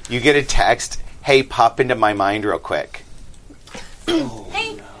get a text, hey, pop into my mind real quick.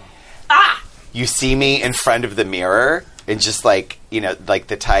 Hey. Ah! You see me in front of the mirror and just like, like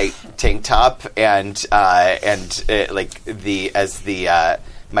the tight tank top and like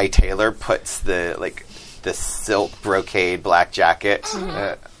my tailor puts the silk brocade black jacket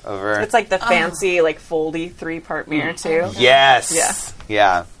over. It's like the fancy like foldy 3-part mirror too. Yes.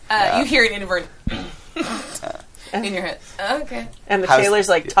 Yeah. You hear it inadvertent in your head. Okay. And the How's- tailor's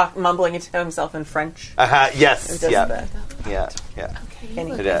like mumbling it to himself in French. Yes. Does Yeah. the- Yeah. Okay, And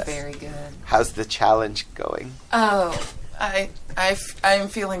you it look is. very good. How's the challenge going? Oh, I'm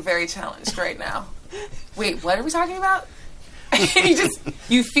feeling very challenged right now. Wait, what are we talking about?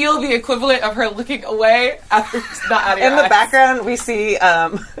 you feel the equivalent of her looking away out of, not out of your In the eyes. background, we see,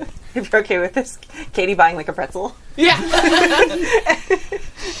 if you're okay with this, Katie buying like a pretzel. Yeah.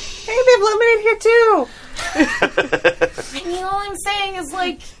 Hey, they have lemonade here too. I mean, all I'm saying is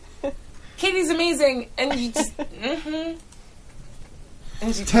like, Katie's amazing, and you just,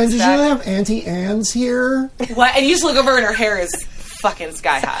 And she Ten, puts did you that- really have Auntie Anne's here? What? And you just look over and her hair is fucking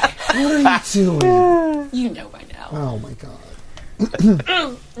sky high. What are you doing? You know by now. Oh my god.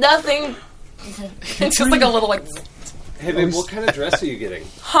 Nothing. It's just like a little like, Hey, babe, what kind of dress are you getting?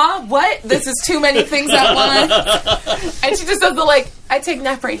 huh? What? This is too many things at once. And she just does the like, I take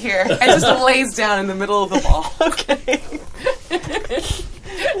nap right here, and just lays down in the middle of the ball. Okay.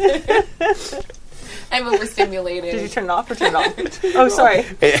 I'm overstimulated. Did you turn it off or turn it on? Oh, sorry.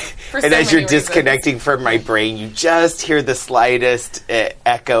 And so as many you're reasons. disconnecting from my brain, you just hear the slightest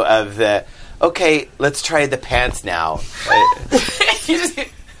echo of the, okay, let's try the pants now. You just I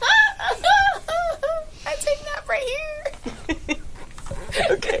take nap right here.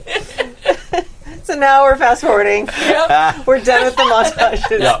 Okay. So now we're fast forwarding. Yep. We're done with the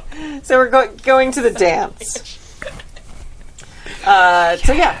montages. Yeah. So we're going to the dance. So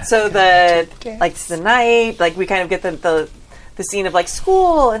the like it's the night, like we kind of get the scene of like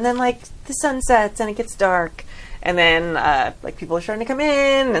school, and then like the sun sets and it gets dark, and then like people are starting to come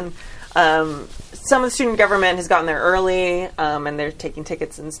in, and Some of the student government has gotten there early, and they're taking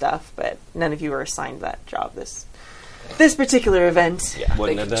tickets and stuff, but none of you were assigned that job this particular event.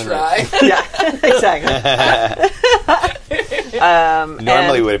 Wouldn't have done Try. Yeah, exactly.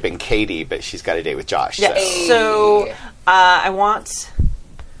 Normally and- would have been Katie, but she's got a date with Josh. Yeah. So. So I want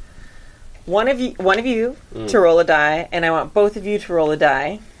one of you to roll a die, and I want both of you to roll a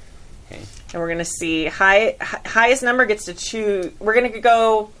die. Okay. And we're gonna see highest number gets to choose. We're gonna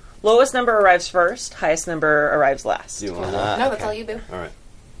go lowest number arrives first, highest number arrives last. Do you want to? No, that's all you do. All right.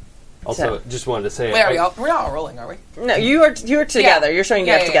 Also, So- just wanted to say, Wait, we're not all rolling, are we? No, you are together. Yeah. You're showing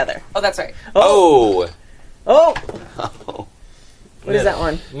Yeah, you up yeah, together. Oh, that's right. Oh. Oh, what is that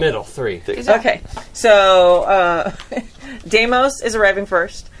one? Middle 3. Okay, so Deimos is arriving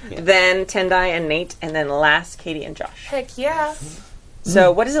first, then Tendai and Nate, and then last Katie and Josh. Heck yeah.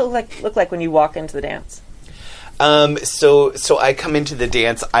 So, what does it look like when you walk into the dance? So I come into the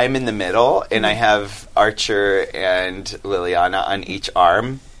dance. I'm in the middle, and I have Archer and Liliana on each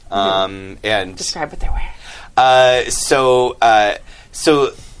arm. And Describe what they're wearing. so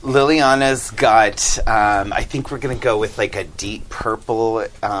Liliana's got. I think we're gonna go with like a deep purple,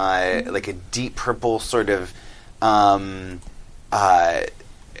 sort of. I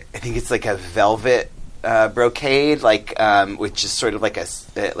think it's like a velvet brocade, which is sort of like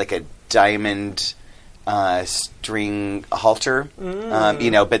a diamond string halter.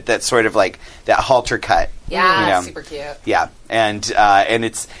 But that's sort of like that halter cut. Yeah, super cute. Yeah, and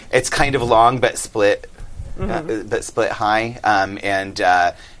it's kind of long but split, high.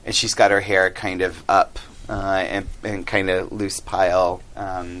 And she's got her hair kind of up and kind of loose pile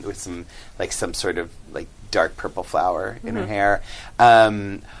with some sort of like dark purple flower in her hair.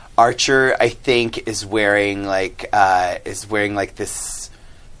 Archer, I think, is wearing this.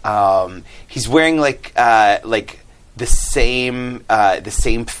 He's wearing the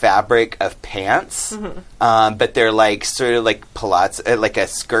same fabric of pants, but they're like sort of like palazzo, like a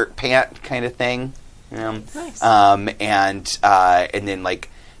skirt pant kind of thing. Nice. And then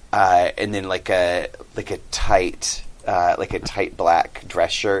a tight black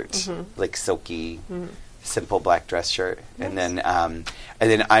dress shirt, like silky, simple black dress shirt, and then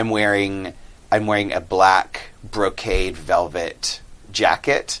I'm wearing a black brocade velvet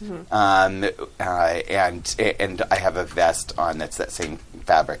jacket, and I have a vest on that's that same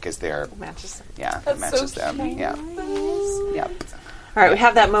fabric as their Matches. yeah, That's it matches so them. cute. Yeah, yep. All right, we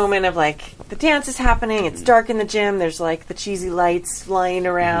have that moment of like the dance is happening. It's dark in the gym. There's like the cheesy lights flying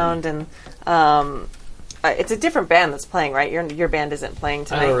around, and it's a different band that's playing, right? Your band isn't playing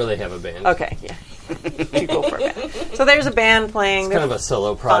tonight. I don't really have a band. Okay, yeah. Too cool for a band. So there's a band playing. It's kind of a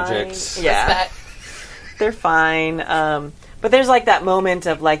solo project. Fine. Yeah, That they're fine. But there's like that moment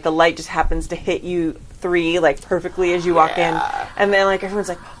of like the light just happens to hit you three like perfectly as you walk in, and then like everyone's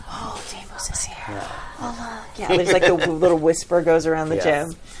like, "Oh, Deimos is here." Oh, look. Yeah, there's like the little whisper goes around the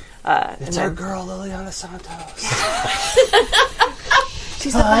gym. It's our girl, Liliana Santos.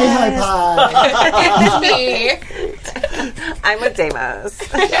 She's Hi, pie. me. I'm with Deimos.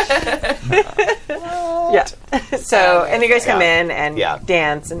 Yeah. So, and you guys come in and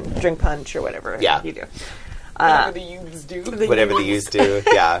dance and drink punch or whatever you do. Whatever the youths do. Whatever the youths do.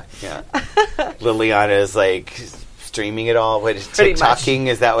 Yeah. Liliana is like streaming it all. What is Pretty much. TikToking?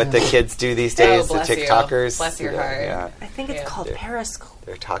 Is that what the kids do these days? bless the you. TikTokers. Bless your heart. Yeah, I think it's called Periscope.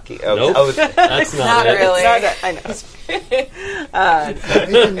 they're talking. Nope. That's not, Not it. really. I know.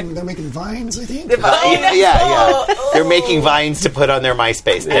 They're making vines, I think. yeah. They're making vines to put on their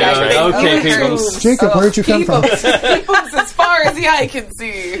MySpace page. Yeah, right? okay, Oh, people. Jacob, where'd you come from? Peoples as far as the eye can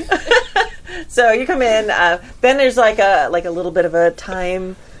see. So you come in. Then there's like a little bit of a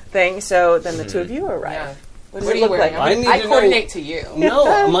time thing. So then the two of you arrive. Yeah. What does What it are you look wearing? like? I need I to coordinate know- to you.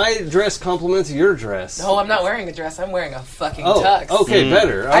 No, my dress complements your dress. No, I'm not wearing a dress. I'm wearing a fucking Oh, tux. okay,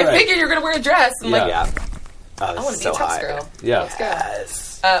 better. All I right. figured you're gonna wear a dress. I'm like, Yeah. Oh, I this want is to be so a tux hot. girl. Yeah. Let's go.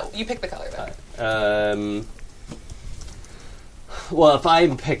 Yes. You pick the color though. Well, if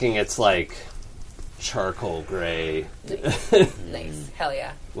I'm picking, it's like charcoal gray Nice. Hell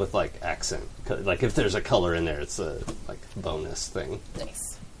yeah. with like accent. Like if there's a color in there, it's a like bonus thing.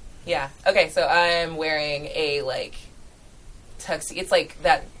 Nice. Yeah. Okay, so I'm wearing a like tuxedo. It's like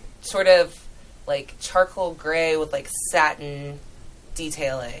that sort of like charcoal gray with like satin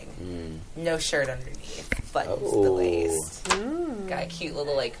detailing. No shirt underneath. Buttons the waist. Got a cute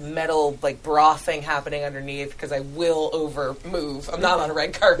little like metal like bra thing happening underneath because I will over move. I'm not on a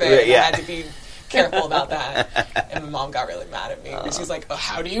red carpet. Yeah. I had to be careful about that. And my mom got really mad at me because she's like, "Oh,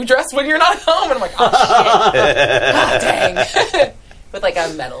 how do you dress when you're not home?" And I'm like, "Oh shit, ah, dang." With like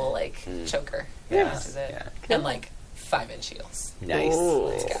a metal like choker. Yeah, this is it. And like 5-inch heels. Nice.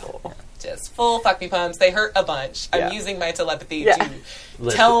 Let's go. Just full fuck me pumps. They hurt a bunch. Yeah. I'm using my telepathy Yeah.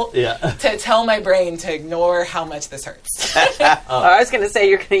 to tell my brain to ignore how much this hurts. I was going to say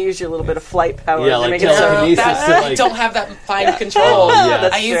you're going to use your little bit of flight power Yeah, to like make it telekinesis. so. to, I don't have that fine control. Oh, yeah.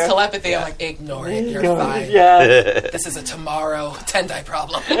 That's I use true. telepathy. I'm like, ignore it. You're fine. Yeah. This is a tomorrow Tendai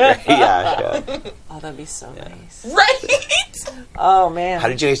problem. yeah. Oh, that'd be so nice. Right? Oh man. How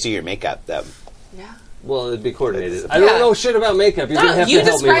did you guys do your makeup, though? Yeah. Well, it'd be coordinated. I don't Yeah. know shit about makeup. You're gonna No, have you to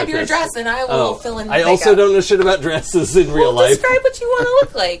help me describe with your this. dress and I will fill in the I makeup. also don't know shit about dresses in real life. Describe what you want to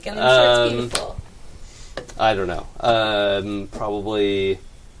look like, and I'm sure it's beautiful. I don't know. Probably.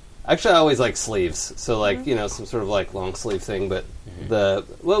 Actually, I always like sleeves. So, like, you know, some sort of like long sleeve thing. But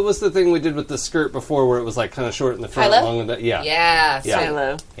what was the thing we did with the skirt before, where it was like kind of short in the front, High-low? long in the Yeah. Yeah.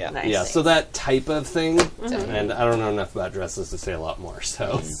 Hello. Yeah. Nice. Yeah, so that type of thing, and I don't know enough about dresses to say a lot more.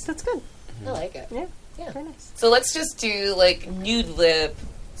 So, That's good. I like it. Yeah. Yeah. Very nice. So let's just do like nude lip,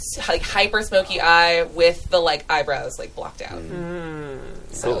 like hyper smoky eye with the like eyebrows like blocked out.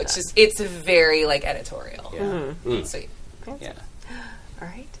 So it's very like editorial. Yeah. Sweet. Yeah. All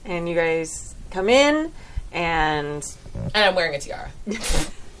right. And you guys come in, and And I'm wearing a tiara.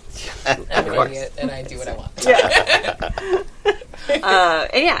 I'm an idiot, and I do what I want.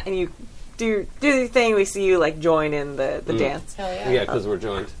 and you do the thing. We see you like join in the dance. Hell yeah. yeah, because we're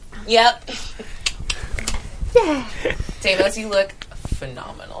joined. Yep. Yeah. Davis, you look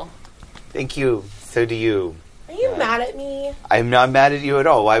phenomenal. Thank you. So do you. Are you mad at me? I'm not mad at you at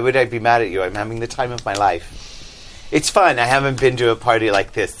all. Why would I be mad at you? I'm having the time of my life. It's fun. I haven't been to a party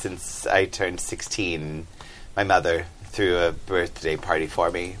like this since I turned 16. My mother threw a birthday party for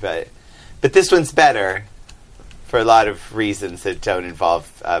me, but this one's better for a lot of reasons that don't involve,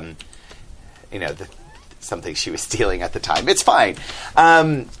 something she was stealing at the time. It's fine.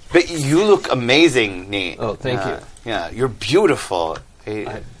 But you look amazing, Nate. Oh, thank you. Yeah, you're beautiful.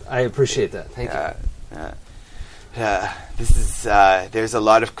 I appreciate that. Thank you. This is there's a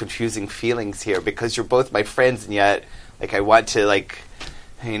lot of confusing feelings here because you're both my friends, and yet I want to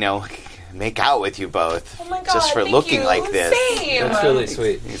make out with you both. Oh my god! just for thank looking you. like this. Same. That's really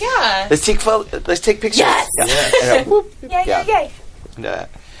sweet. Yeah. Let's take pictures. Yes! Yeah. Whoop. Yay! And,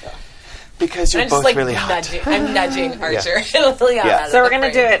 because you're I'm both just really hot. I'm nudging Archer and Liliana. Yeah. So we're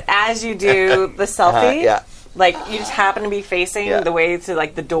gonna do it as you do the selfie. Yeah. Like you just happen to be facing Yeah. the way to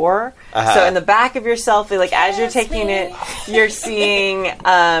like the door. Uh-huh. So in the back of your selfie, like as you're taking it, you're seeing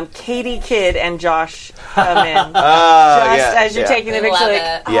Katie Kidd and Josh come in. Just as you're taking the I picture, love like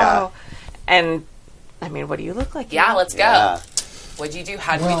it. oh. Yeah. And I mean, what do you look like? Yeah, let's go. Yeah. What'd you do?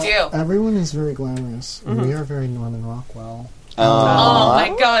 How did we do? Everyone is very glamorous. And we are very Norman Rockwell. Oh my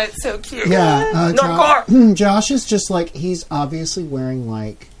god, it's so cute. Yeah, Norcore. Josh is just like, he's obviously wearing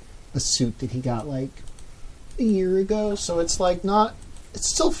like a suit that he got like a year ago, so it's like not, it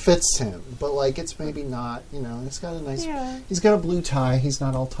still fits him, but like it's maybe not, he's got a nice, he's got a blue tie, he's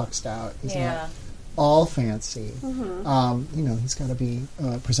not all tuxed out, he's not all fancy. He's got to be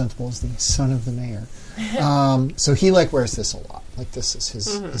presentable as the son of the mayor. So he wears this a lot. Like this is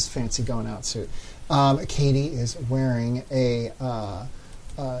his fancy going out suit. Katie is wearing a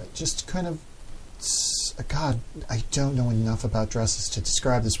just kind of God, I don't know enough about dresses to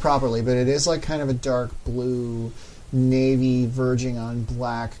describe this properly, but it is like kind of a dark blue, navy verging on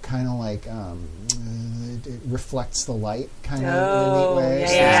black, kind of like it reflects the light kind of in a neat way.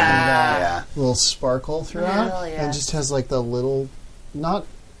 So there's kind of a little sparkle throughout, Hell yeah. and just has like the little,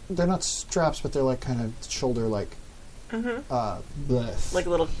 they're not straps, but they're like kind of shoulder like, Like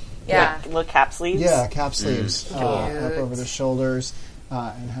little little cap sleeves. yeah, cap sleeves up over the shoulders,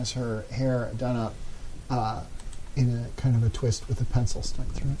 and has her hair done up in a kind of a twist with a pencil stuck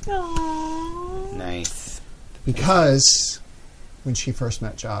through it. Nice. Because when she first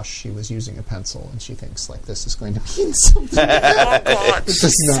met Josh, she was using a pencil, and she thinks this is going to mean something. It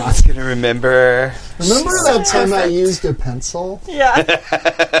does not. Just gonna remember. Remember that time I used a pencil? Yeah.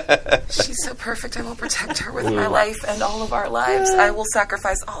 She's so perfect. I will protect her with my life and all of our lives. I will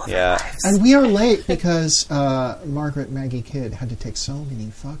sacrifice all of our lives. And we are late because Margaret Maggie Kidd had to take so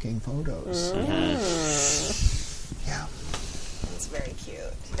many fucking photos. Yeah. It's very cute.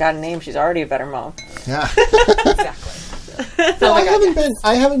 Got a name. She's already a better mom. Yeah. Exactly. Well,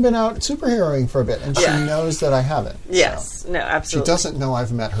 I haven't been out superheroing for a bit, and she knows that I haven't. Yes. So. No. She Absolutely. doesn't know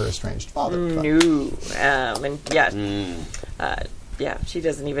I've met her estranged father. but- No. She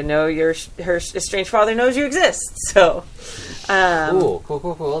doesn't even know her estranged father knows you exist. So. Cool.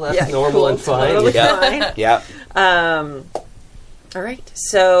 That's normal and fine. Totally Yeah. fine. Yeah. All right.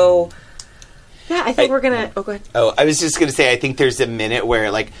 So Yeah, I think we're gonna. Oh, go ahead. Oh, I was just going to say, I think there's a minute where,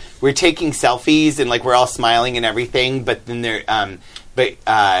 like, we're taking selfies and, like, we're all smiling and everything, but then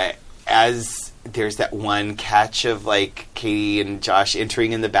as there's that one catch of, like, Katie and Josh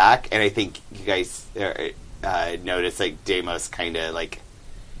entering in the back, and I think you guys notice, like, Deimos kind of, like,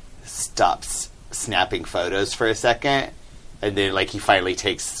 stops snapping photos for a second, and then, like, he finally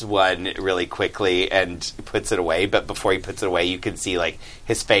takes one really quickly and puts it away, but before he puts it away, you can see, like,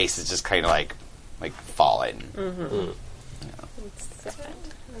 his face is just kind of, like fallen. Mm-hmm. Yeah.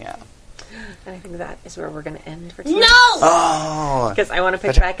 Yeah. And I think that is where we're going to end for tonight. No! Oh! Because I want to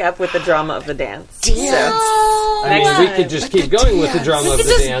pick back up with the drama of the dance. No! I mean, we could just keep going with the drama We of could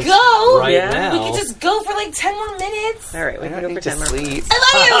the just dance go. right Yeah. now. We could just go for like 10 more minutes. All right, we I can don't go need for to 10 more. sleep.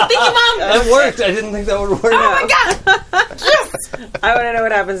 I love you. Thank you, Mom. That worked. I didn't think that would work. Oh my God. I want to know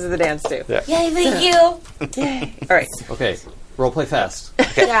what happens to the dance, too. Yeah. Yay, thank you. Yay. All right. Okay, role play fast.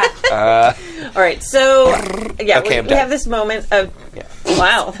 Yeah. All right, so, yeah, Okay, I'm we done. have this moment of... Yeah.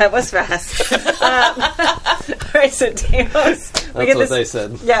 Wow, that was fast. All right, so Deimos... That's what they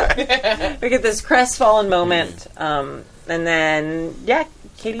said. Yeah. We get this crestfallen moment, and then, yeah,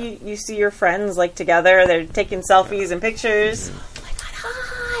 Katie, you see your friends, like, together. They're taking selfies and pictures. Oh my God,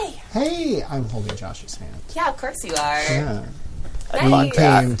 hi. Hey, I'm holding Josh's hand. Yeah, of course you are. Yeah. I We like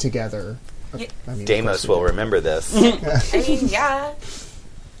that. came together. Yeah. I mean, Deimos will remember this. I mean, yeah.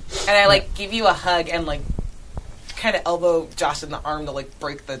 And I, like, give you a hug and, like, kind of elbow Josh in the arm to, like,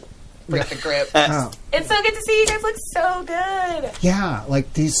 break the grip. Oh. It's so good to see you guys look so good. Yeah,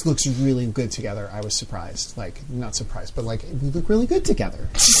 like these looks really good together. I was surprised. Like, not surprised, but like we look really good together.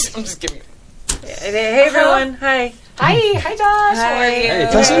 I'm just giving you. Hey, everyone. Hi. Hi, Josh. How are you? Hey,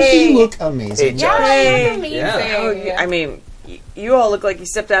 Doesn't Hey. he look amazing? Hey, Yeah, Hey. you look amazing. Yeah. Oh, I mean, you all look like you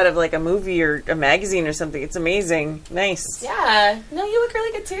stepped out of, like, a movie or a magazine or something. It's amazing. Nice. Yeah. No, you look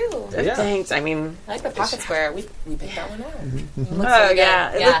really good too. Yeah. Thanks. I mean... I like the pocket square. We picked that one out. It looks Oh, really good.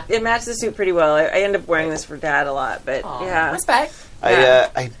 yeah. Yeah. It matched the suit pretty well. I end up wearing this for Dad a lot, but Aw, yeah. Respect.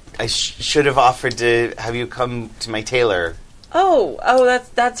 I should have offered to have you come to my tailor. Oh,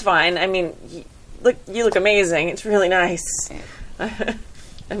 that's fine. I mean, you look amazing. It's really nice.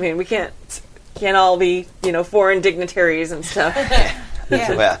 I mean, we can't all be, foreign dignitaries and stuff.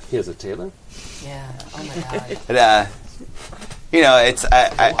 Yeah. Well, He has a tailor? Yeah. Oh my God. but, it's.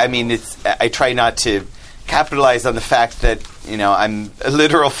 I mean, it's. I try not to capitalize on the fact that I'm a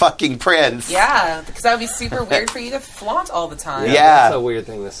literal fucking prince. Yeah, because that would be super weird for you to flaunt all the time. Yeah. That's a weird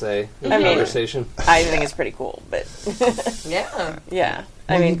thing to say in I mean- conversation. I think it's pretty cool, but Yeah. yeah.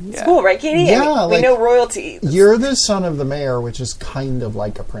 I mean, it's Yeah. cool, right, Katie? Yeah, I mean, we like- know royalty. You're the son of the mayor, which is kind of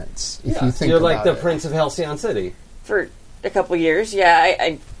like a prince, if you think You're about like the it. Prince of Halcyon City. For a couple years, yeah.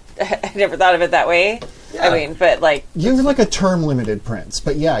 I never thought of it that way. Yeah. I mean, but like, You're like a term-limited prince,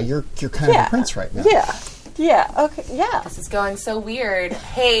 but yeah, you're kind of a prince right now. yeah, okay, yeah. This is going so weird.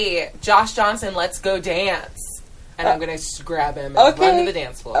 Hey, Josh Johnson, let's go dance. And I'm going to grab him and run to the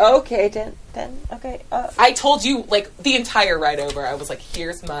dance floor. Okay, then, okay. I told you, like, the entire ride over, I was like,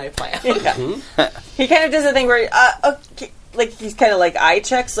 here's my plan. Yeah. He kind of does a thing where, okay, like he's kind of like eye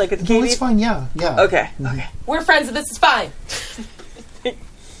checks, like with No, Katie. it's fine. Yeah. Okay. We're friends and this is fine.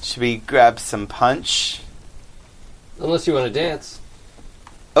 Should we grab some punch? Unless you want to dance.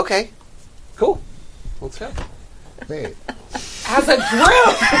 Okay. Cool. Let's go. Wait. As a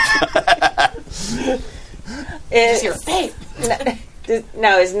group. Is, You're babe.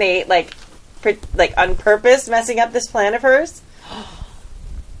 now is Nate like on purpose messing up this plan of hers?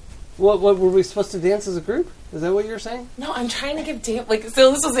 What were we supposed to dance as a group? Is that what you're saying? No, I'm trying to give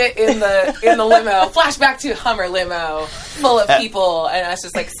so this was it in the limo. Flashback to Hummer limo full of people, and I was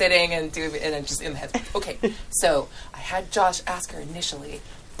just like sitting and I'm just in the head. Okay, so I had Josh ask her initially,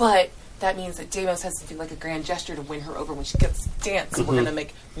 but that means that Deimos has to do like a grand gesture to win her over when she gets to dance. So we're gonna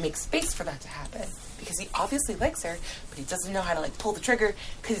make space for that to happen because he obviously likes her, but he doesn't know how to like pull the trigger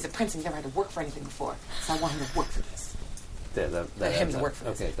because he's a prince and he's never had to work for anything before. So I want him to work for this. That Him to work for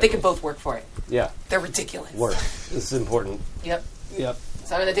this. Okay. They can both work for it. Yeah. They're ridiculous. Work. This is important. Yep. Yep.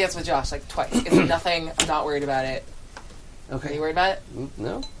 So I'm gonna dance with Josh like twice. It's nothing. I'm not worried about it. Are Okay. you worried about it?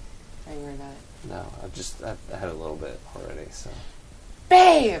 No? Are you worried about it? No. I had a little bit already, so.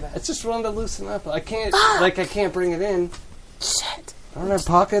 Babe! I just wanted to loosen up. I can't bring it in. Shit. I don't have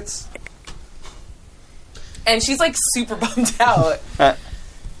pockets. And she's like super bummed out.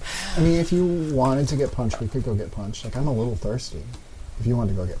 I mean, if you wanted to get punched, we could go get punched. Like, I'm a little thirsty. If you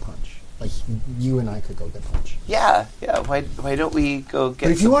wanted to go get punched, like you and I could go get punched. Yeah. Why don't we go get?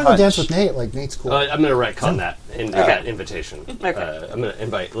 But if you some wanted punch? to dance with Nate, like Nate's cool. I'm going to retcon that that invitation. Okay. I'm going to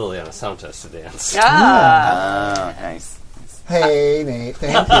invite Liliana Santos to dance. Ah, Oh, nice. Hey, Nate.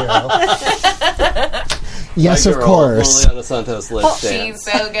 Thank you. Yes, My of girl, course. Liliana Santos, let's dance.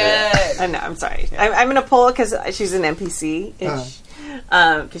 She's so good. I know. I'm sorry. I'm going to pull because she's an NPC ish.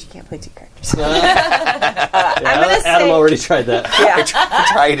 Because you can't play 2 characters. I'm gonna say, Adam already tried that. yeah. I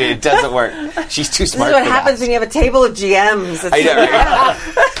tried it. It doesn't work. She's too This is smart what for happens that. when you have a table of GMs. It's I know. Right?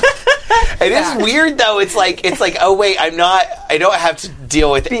 It is weird though. It's like, oh wait, I don't have to deal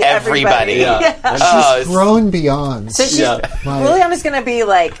with everybody. Yeah. Oh, She's grown beyond. So she's, Yeah. Liliana's going to be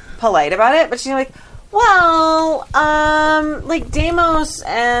like polite about it, but she's like, well, like Deimos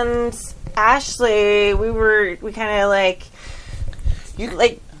and Ashley, we kind of like, you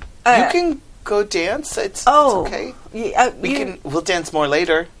like, you can go dance. It's oh, okay. you, We'll dance more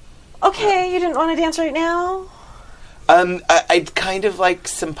later. okay, you didn't want to dance right now? I'd kind of like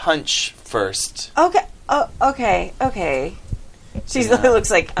some punch first. Okay, okay. She looks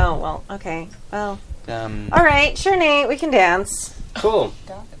like, oh, well, okay, well, all right, sure, Nate, we can dance Cool.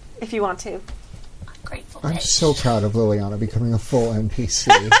 if you want to. Grateful. I'm so proud of Liliana becoming a full NPC.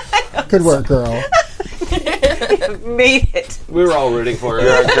 Good work, girl. Made it. We were all rooting for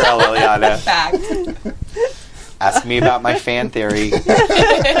You're her. a girl, Liliana. Fact. Ask me about my fan theory. All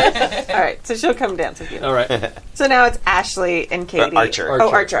right, so she'll come dance with you. All right. So now it's Ashley and Katie. Archer.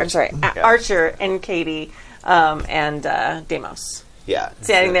 Oh, Archer. I'm sorry. Archer and Katie and Deimos. Yeah.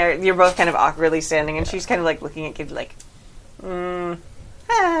 Standing there. You're both kind of awkwardly standing, and she's kind of like looking at Katie like,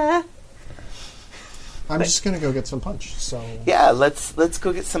 I'm just going to go get some punch. So Yeah, let's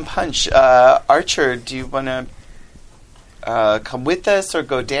go get some punch. Archer, do you want to come with us or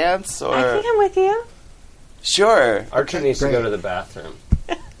go dance? Or I think I'm with you. Sure. Archer needs to great. go to the bathroom.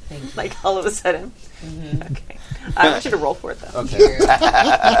 Like all of a sudden. Okay. I want you to roll for it though. Okay.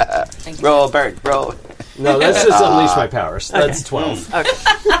 Roll, bird, roll. No, that's just unleash my powers. That's 12. Okay.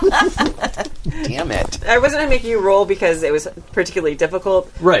 Damn it. I wasn't going to make you roll because it was particularly difficult,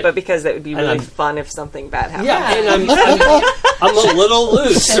 Right. but because it would be And really I'm- fun if something bad happened. Yeah, and I'm a little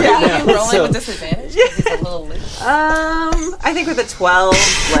loose. Are right you now, rolling so- with disadvantage? It's a little loose. I think with a 12,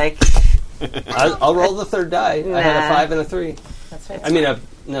 like, I'll roll the third die. I had a Nah. 5 and a 3. That's right. I mean,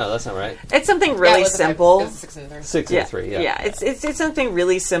 no, that's not right. it's something Yeah, really it was a five- simple. it was a 6 and 3. 6 Yeah, and a 3, yeah. It's something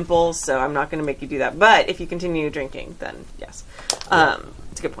really simple, so I'm not going to make you do that. But if you continue drinking, then yes,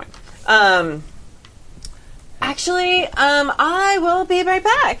 it's a good point. Actually, I will be right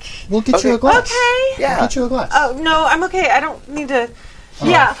back. we'll get you a Okay. glass. Okay. Yeah. Get you a glass. Oh no, I'm okay. I don't need to.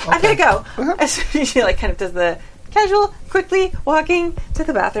 Yeah, I okay. gotta go. So she like kind of does the casual, quickly walking to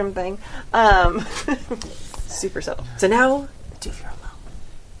the bathroom thing. Super subtle. So now, do your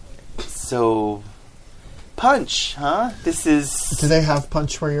alone. So, punch, huh? This is... Do they have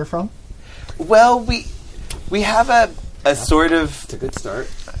punch where you're from? Well, we have a sort of... It's a good start.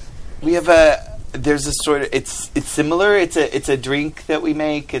 We have a... There's a sort of... It's similar. It's a drink that we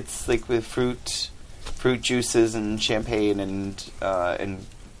make. It's like with fruit juices and champagne and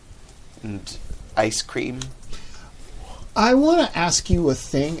ice cream. I want to ask you a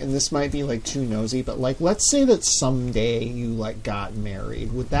thing, and this might be like too nosy, but like, let's say that someday you like got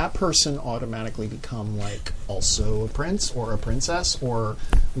married. Would that person automatically become like also a prince or a princess or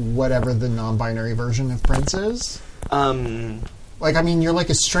whatever the non-binary version of prince is? Like, I mean, you're like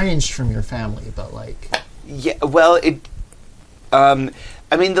estranged from your family, but like, Yeah, well,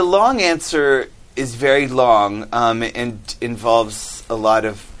 I mean, the long answer is very long and involves a lot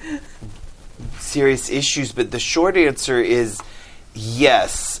of serious issues, but the short answer is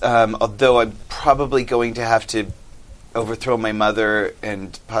yes, although I'm probably going to have to overthrow my mother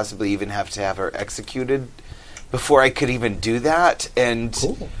and possibly even have to have her executed before I could even do that. And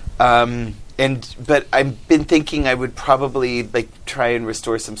Cool. But I've been thinking I would probably like try and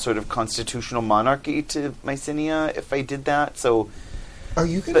restore some sort of constitutional monarchy to Mycenae if I did that. So are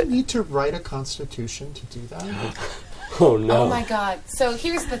you going to need to write a constitution to do that? Oh, no. Oh my god. So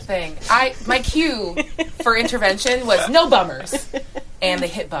here's the thing. My cue for intervention was no bummers. And they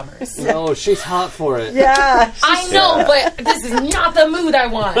hit bummers. No, she's hot for it. Yeah. I know, but this is not the mood I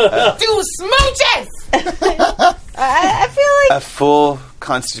want. Do smooches! I feel like a full just needs to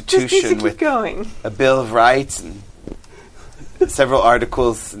constitution keep with going. a Bill of Rights and several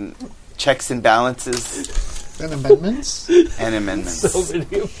articles and checks and balances And amendments? and amendments. So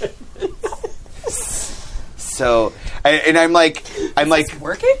many of it. So, I'm like,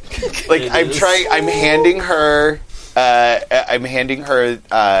 Working? like It I'm is. trying. I'm handing her.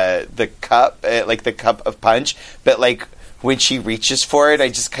 The cup, like the cup of punch. But like when she reaches for it, I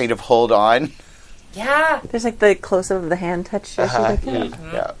just kind of hold on. Yeah. There's like the close up of the hand touch. Uh-huh. Yeah.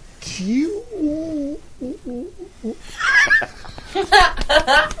 Yeah. Do you...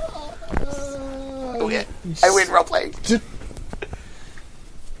 I win role playing.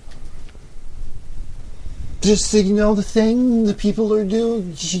 Just so you know, the thing the people are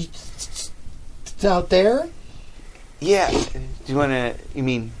doing out there. Yeah. Do you want to? You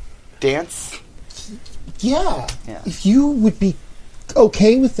mean dance? Yeah. Yeah. If you would be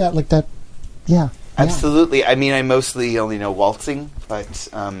okay with that, like that. Yeah. Absolutely. I mean, I mostly only know waltzing, but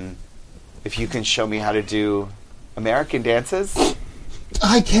if you can show me how to do American dances,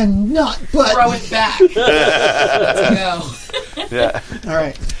 I cannot. But Throw it back. Let's go. yeah. all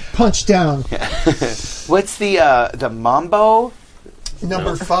right, punch down. What's the mambo?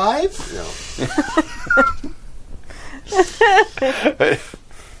 Number 5.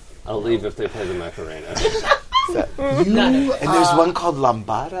 I'll leave if they play the Macarena. You, And there's one called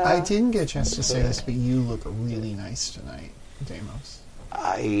lambada. I didn't get a chance to say this, but you look really nice tonight, Deimos.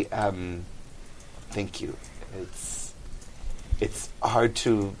 I thank you. It's hard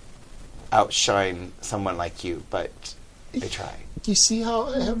to outshine someone like you, but I try. You see how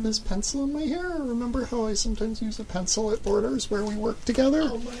I have this pencil in my hair? Remember how I sometimes use a pencil at Borders where we work together?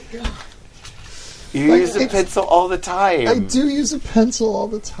 Oh my god. You Like, use a it's- pencil all the time. I do use a pencil all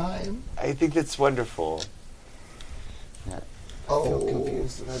the time. I think that's wonderful. Oh.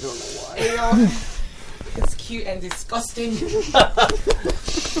 Confused, and I don't know why. It's cute and disgusting.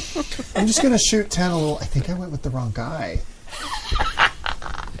 I'm just going to shoot 10 a little. I think I went with the wrong guy.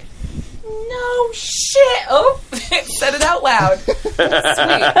 No shit. Oh, said it out loud. Sweet.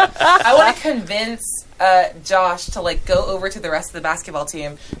 I want to convince Josh to like go over to the rest of the basketball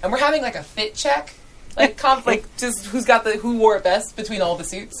team, and we're having like a fit check, like just who wore it best between all the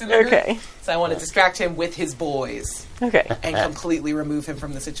suits in the group. Okay. So I want to distract him with his boys Okay. and completely remove him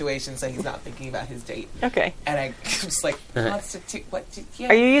from the situation, so he's not thinking about his date. Okay. And I just like constitute what? Yeah.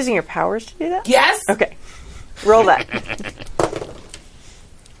 Are you using your powers to do that? Yes. Okay. Roll that.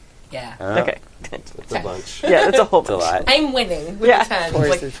 Yeah. Okay. It's a bunch. Yeah, that's a whole It's a bunch. lot. I'm winning with Yeah. the 10. Fours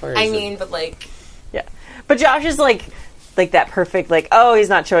Like, and fours I and- mean, but like, Yeah. But Josh is like that perfect, like, oh, he's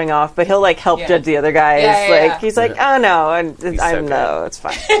not showing off, but he'll like help Yeah. judge the other guys. Yeah, yeah, like yeah. he's like, oh no, and I'm so no, it's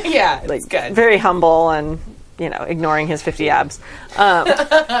fine. yeah, Like it's good. very humble and ignoring his 50 abs. It's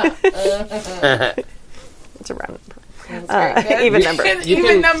a round Very good. even number.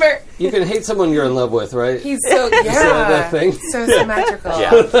 Even number. You can hate someone you're in love with, right? He's so Is that a thing? so symmetrical.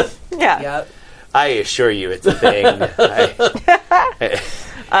 Yeah. Yeah. Yep. I assure you, it's a thing.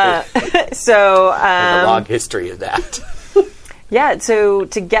 So a long history of that. yeah. So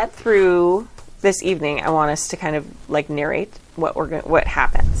to get through this evening, I want us to kind of like narrate what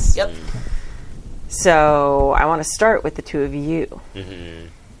happens. Yep. So I want to start with the two of you. Mm-hmm.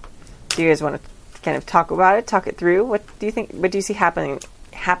 Do you guys want to kind of talk about it, talk it through? What do you think? What do you see happening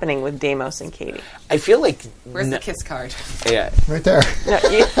with Deimos and Katie? I feel like Where's the kiss card? yeah. Right there.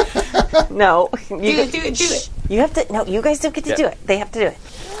 No, Do it. You have to. No, you guys don't get to do it. They have to do it.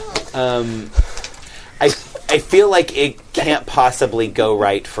 I feel like it can't possibly go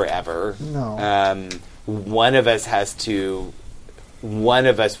right forever. No. One of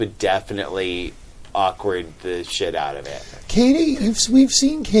us would definitely awkward the shit out of it. Katie, we've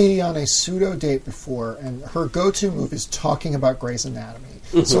seen Katie on a pseudo date before, and her go-to move is talking about Grey's Anatomy.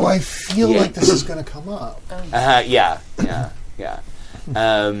 So I feel Yeah. like this is going to come up. Yeah.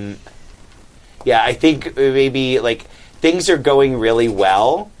 I think maybe like things are going really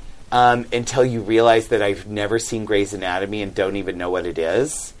well until you realize that I've never seen Grey's Anatomy and don't even know what it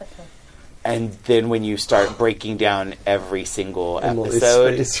is. And then when you start breaking down every single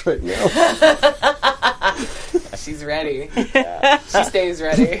episode, Emily's face right now. She's ready. She stays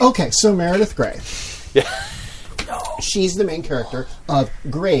ready. Okay, so Meredith Grey. Yeah. She's the main character of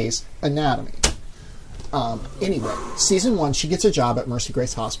Grey's Anatomy. Anyway, season 1, she gets a job at Mercy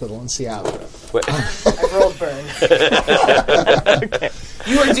Grace Hospital in Seattle. I rolled burn.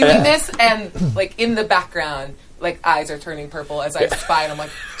 You are doing this, and like in the background, like eyes are turning purple as I spy, and I'm like,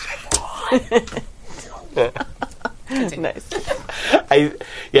 Nice.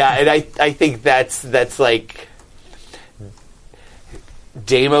 I think that's like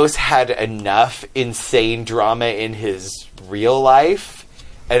Deimos had enough insane drama in his real life,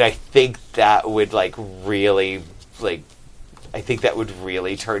 and I think that would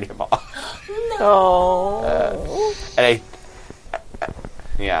really turn him off. Oh. And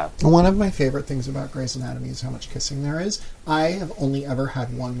yeah. One of my favorite things about Grey's Anatomy is how much kissing there is. I have only ever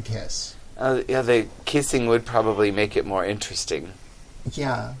had one kiss. The kissing would probably make it more interesting.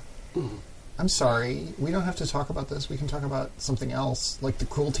 Yeah. I'm sorry. We don't have to talk about this. We can talk about something else, like the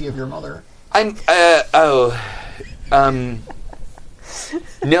cruelty of your mother.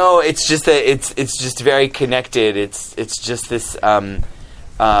 No, it's just that it's just very connected. It's just this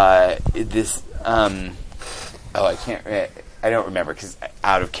I can't. I don't remember because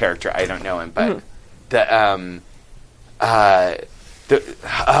out of character. I don't know him, but oh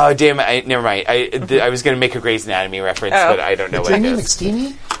damn it! Never mind. I was going to make a Grey's Anatomy reference, but I don't know what it Jamie is.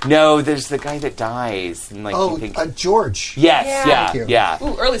 McSteamy? No, there's the guy that dies. And, like, Oh, you think, George. yes, Yeah. Thank you. yeah.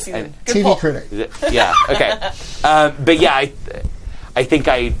 Ooh, early season. Good TV pull. critic. Yeah. Okay. But yeah, I think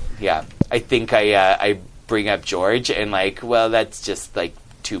I bring up George and like, well, that's just like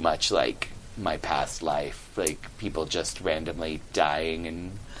too much like my past life, like people just randomly dying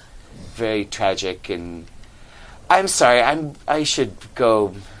and very tragic. And I'm sorry, I should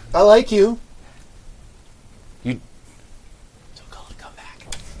go. I like you. You come back.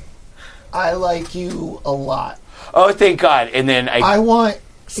 I like you a lot. Oh, thank God! And then I want...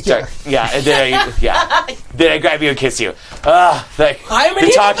 start, and then I grab you and kiss you.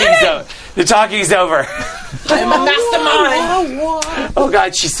 The talking's over. I'm a mastermind. Oh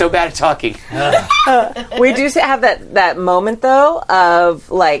God, she's so bad at talking. We do have that moment though of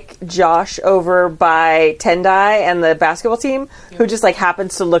like Josh over by Tendai and the basketball team who just like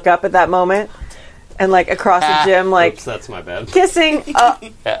happens to look up at that moment and like across the gym like Oops, that's my bad. kissing.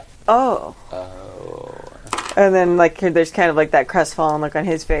 Yeah. Oh. And then like there's kind of like that crestfallen look on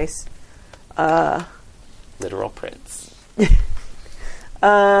his face. Literal prince.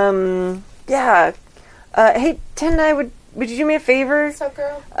 Yeah. Hey Tendai, would you do me a favor? What's up,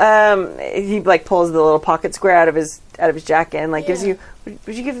 girl? He like pulls the little pocket square out of his jacket and like gives Yeah. you.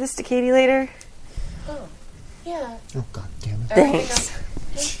 Would you give this to Katie later? Yeah. Oh, God damn it.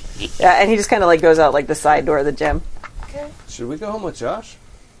 Thanks. Yeah, and he just kind of like goes out like the side door of the gym. Okay. Should we go home with Josh?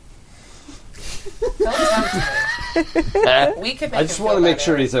 Don't tempt me. We could make I just him want to feel make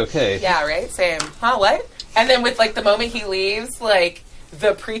sure better. he's okay. Yeah, right? Same. Huh, what? And then with, like, the moment he leaves, like,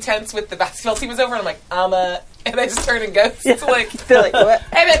 the pretense with the basketball team is over, and I'm like, and I just turn and go. It's like, Feel like what?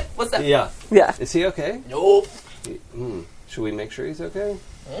 hey, man, what's up? Yeah. Yeah. Is he okay? Nope. Should we make sure he's okay?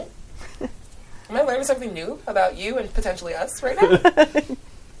 Am I learning something new about you and potentially us right now?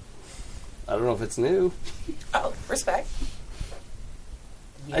 I don't know if it's new. Oh, respect.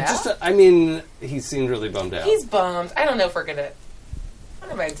 Yeah? I mean, he seemed really bummed out. He's bummed. I don't know if we're gonna...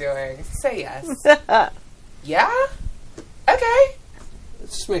 What am I doing? Say yes. Yeah? Okay.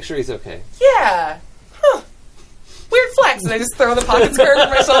 Let's just make sure he's okay. Yeah. Huh. Weird flex. And I just throw the pocket square over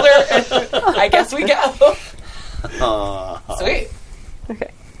my shoulder, and I guess we go. Sweet.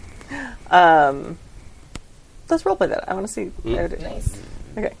 Okay. Let's roleplay that. I want to see. Nice.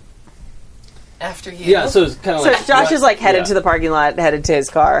 Okay. After you. Yeah, so it's kind of So like... Josh is like headed Yeah. to the parking lot, headed to his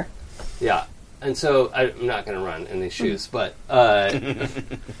car. Yeah. And so I'm not going to run in these shoes, but I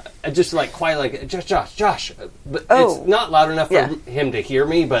just like quietly like, Josh. But Oh. it's not loud enough for Yeah. him to hear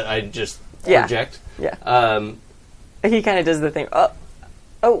me, but I just Yeah. project. Yeah. He kind of does the thing.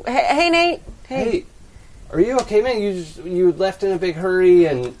 Oh, hey, Nate. Hey, are you okay, man? You left in a big hurry,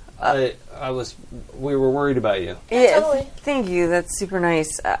 and we were worried about you. Yeah, totally. thank you. That's super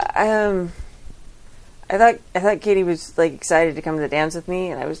nice. I thought Katie was like excited to come to the dance with me,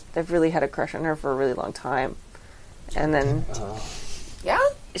 and I've really had a crush on her for a really long time. And then Yeah?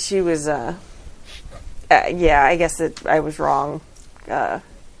 she was, yeah, I guess that I was wrong.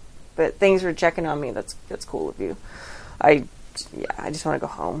 But thanks for checking on me. That's cool of you. I just want to go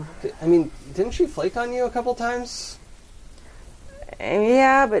home. I mean, didn't she flake on you a couple times?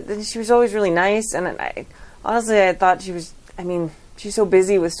 Yeah, but then she was always really nice, and I thought she was. I mean, she's so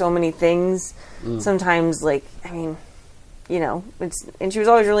busy with so many things. Sometimes, like, I mean, you know, and she was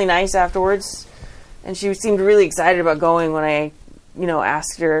always really nice afterwards, and she seemed really excited about going when I, you know,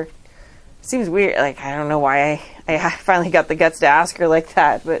 asked her. It seems weird. Like, I don't know why I finally got the guts to ask her like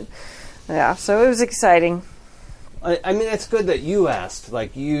that, but yeah, so it was exciting. I mean, it's good that you asked.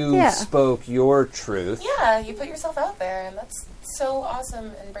 Like, you spoke your truth. Yeah, you put yourself out there, and that's so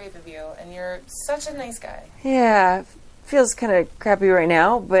awesome and brave of you, and you're such a nice guy. Yeah, feels kind of crappy right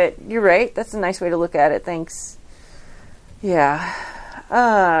now, but you're right. That's a nice way to look at it. Thanks. Yeah.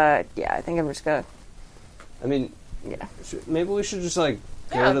 Yeah, I think I'm just gonna... I mean, Yeah. maybe we should just, like,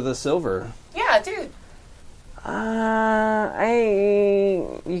 Yeah. go to the Silver. Yeah, dude.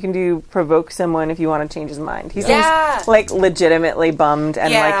 You can do provoke someone if you want to change his mind. He seems Yeah. like legitimately bummed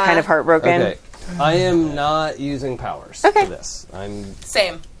and like Yeah. kind of heartbroken. Okay. I am not using powers Okay. for this.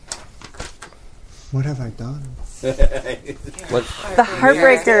 Same. What have I done? What? The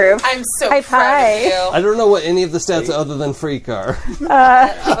heartbreaker. I'm so High proud five. of you. I don't know what any of the stats other than freak are.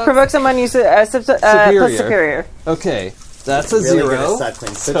 Provoke someone you plus superior. Okay, that's a Really 0. gonna suck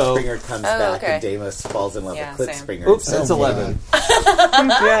when So- Klipspringer comes Oh, back okay. and Deimos falls in love Yeah, with same. Klipspringer. Oops, So it's 11.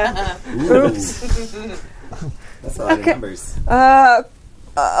 Yeah. that's a lot of numbers.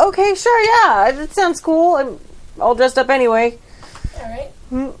 Okay, sure, yeah. That sounds cool. I'm all dressed up anyway. All right.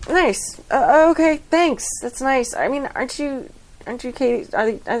 Nice. Okay, thanks. That's nice. I mean, aren't you, Katie? Are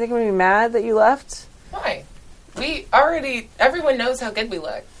they going to be mad that you left? Why? Everyone knows how good we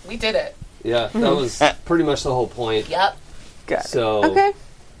look. We did it. Yeah, that was pretty much the whole point. Yep. Good. So, okay.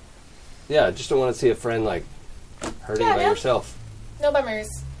 Yeah, just don't want to see a friend, like, hurting by yourself. No bummers.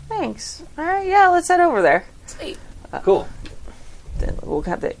 Thanks. All right, yeah, let's head over there. Sweet. Cool. Then we'll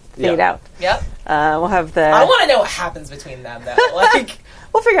have the fade Yeah. out. Yep. We'll have the... I want to know what happens between them, though. Like,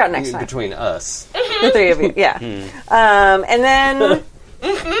 We'll figure out next time. Between us. The three of you, yeah. And then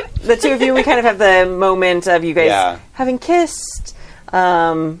the two of you, we kind of have the moment of you guys having kissed.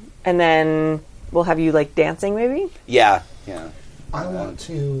 And then we'll have you, like, dancing, maybe? Yeah. I want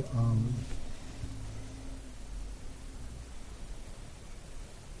to.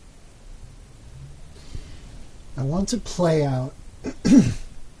 I want to play out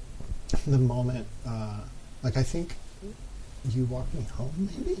the moment. Like, I think you walk me home,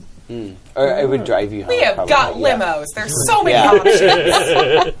 maybe? Or I would drive you home. we have probably, got yeah. limos. There's so many Yeah. options.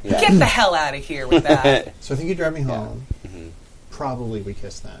 Get the hell out of here with that. So I think you drive me home. Probably we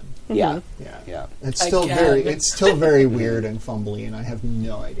kiss then. Yeah. Yeah. It's still very weird and fumbly, and I have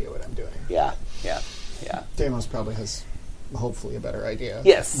no idea what I'm doing. Yeah. Deimos probably has, hopefully, a better idea.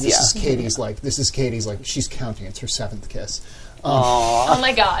 Yes, This yeah. is Katie's like, she's counting. It's her 7th kiss. Oh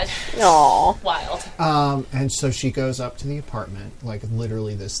my god. Aw. Wild. And so she goes up to the apartment, like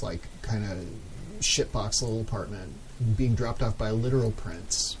literally this like kind of shitbox little apartment, being dropped off by a literal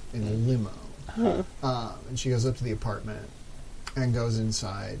prince in a limo. And she goes up to the apartment and goes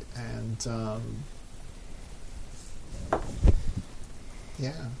inside, and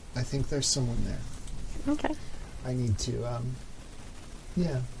yeah, I think there's someone there. Okay. I need to,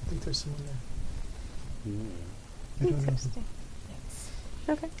 yeah, I think there's someone there. I don't know. Interesting.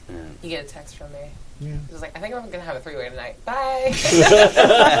 Okay. You get a text from me. Yeah. It was like, I think I'm going to have a 3-way tonight. Bye.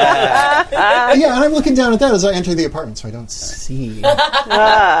 Yeah, and I'm looking down at that as I enter the apartment, so I don't see.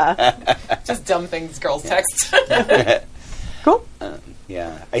 Just dumb things girls text. Cool.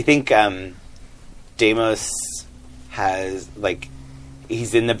 Yeah. I think Deimos has, like,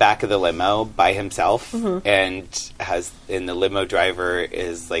 he's in the back of the limo by himself, and and the limo driver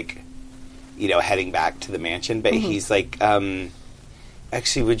is, like, heading back to the mansion, but he's like,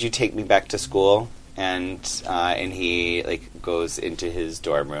 actually, would you take me back to school? And he, like, goes into his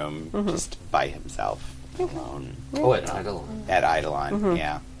dorm room just by himself, alone. Oh, at Eidolon. At Eidolon,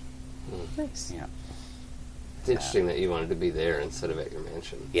 yeah. Nice. Yeah. It's interesting that you wanted to be there instead of at your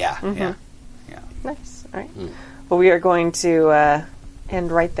mansion. Yeah, yeah. Nice. All right. Well, we are going to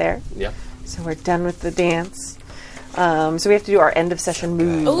end right there. Yep. So we're done with the dance. So we have to do our end of session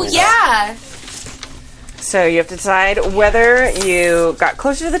move. Oh, yeah. So you have to decide whether you got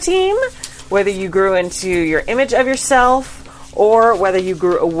closer to the team, whether you grew into your image of yourself, or whether you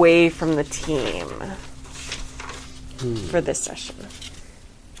grew away from the team for this session.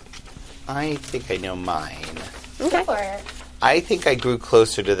 I think I know mine. Okay. For it. I think I grew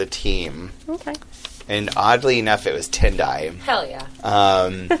closer to the team. Okay. And oddly enough, it was Tendai. Hell yeah.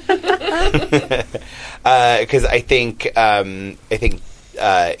 Because I think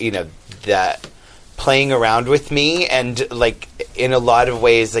that playing around with me, and like in a lot of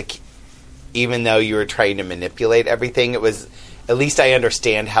ways, like even though you were trying to manipulate everything, it was at least I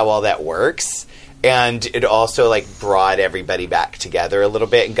understand how all that works, and it also like brought everybody back together a little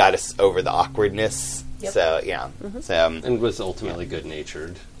bit and got us over the awkwardness. Yep. So yeah, And was ultimately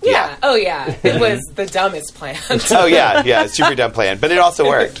good-natured. Yeah. Oh, yeah. It was the dumbest plan. oh yeah, super dumb plan, but it also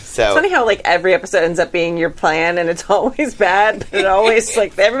worked. So It's funny how like every episode ends up being your plan, and it's always bad, but it always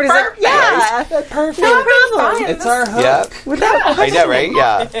like everybody's like, yeah, perfect, no problem. It's our hook. yeah. Without I know, right?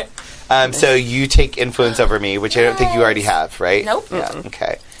 Yeah. So you take influence over me, which I don't think you already have, right? Nope. Yeah.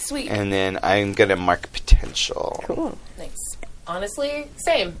 Okay. Sweet. And then I'm gonna mark potential. Cool. Nice. Honestly,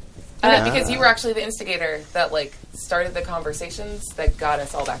 same. Because you were actually the instigator that like started the conversations that got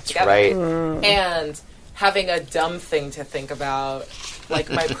us all back together. Right. And having a dumb thing to think about, like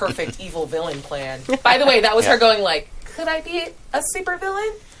my perfect evil villain plan. By the way, that was her going like, could I be a super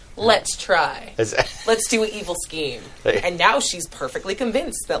villain? Let's try. Let's do an evil scheme. And now she's perfectly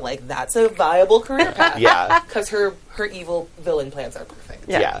convinced that like that's a viable career path. Yeah. Because her evil villain plans are perfect.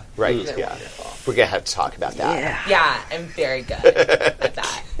 Yeah. Right. They're Yeah. wonderful. We're gonna have to talk about that. Yeah. Yeah, I'm very good at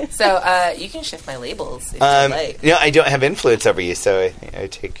that. So you can shift my labels if you like. No, I don't have influence over you, so I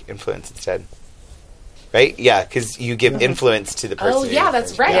take influence instead. Right? Yeah, because you give influence to the person. Oh, who yeah,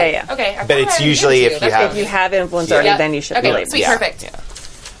 influences that's right. you. Yeah. Okay. I But it's thought I usually did if too. you That's have- If you have influence already, Yeah. then you should Okay, be labeled. sweet, perfect. Yeah.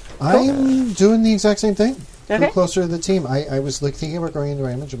 I'm doing the exact same thing. Okay. I'm closer to the team. I was like thinking about growing into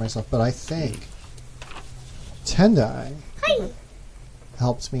my image of myself, but I think Tendai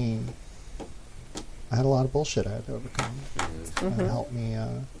helped me. I had a lot of bullshit I had to overcome. It helped me.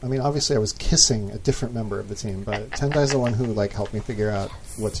 I mean, obviously, I was kissing a different member of the team, but Tendai's the one who helped me figure out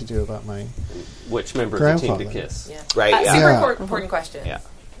what to do about my. Which member of the team to Grandfather. kiss? Yeah. Right, yeah. Super Yeah. important question. Yeah.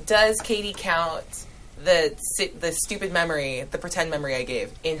 Does Katie count the stupid memory, the pretend memory I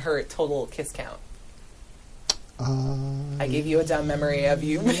gave, in her total kiss count? I gave you a dumb memory of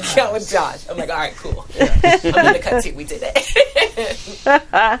you making out with Josh. I'm like, all right, cool. I'm gonna cut to we did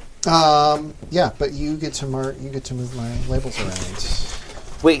it. Yeah, but you get to move my labels around.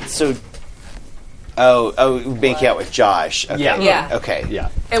 Wait, so... Oh, making out with Josh. Okay. Yeah. Yeah. Okay. Yeah.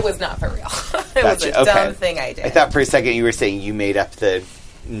 It was not for real. It was Gotcha. a Okay. dumb thing I did. I thought for a second you were saying you made up the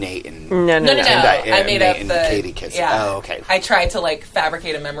Nate and... No. No. Tendai, I made Nate up and the Katie kiss. Yeah. Oh, okay. I tried to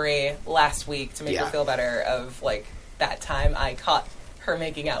fabricate a memory last week to make her Yeah. feel better of that time I caught her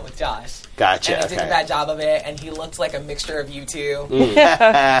making out with Josh. Gotcha. And I did a Okay. bad job of it, and he looked like a mixture of you two Mm.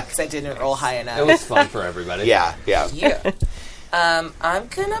 because I didn't roll high enough. It was fun for everybody. Yeah. Yeah. I'm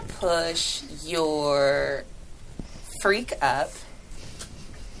gonna push your freak up.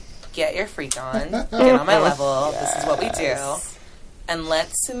 Get your freak on. Get on my level. This is what we do. And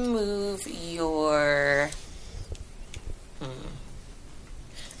let's move your. I'm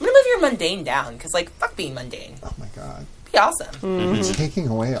gonna move your mundane down because, fuck being mundane. Oh my god. Be awesome. It's taking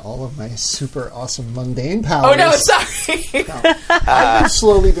away all of my super awesome mundane powers. Oh no, sorry. I'm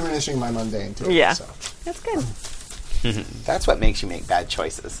slowly diminishing my mundane too. Yeah. So. That's good. That's what makes you make bad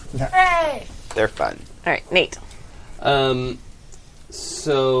choices. Hey. They're fun. All right, Nate.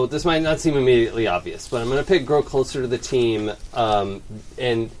 So this might not seem immediately obvious, but I'm going to pick Grow Closer to the Team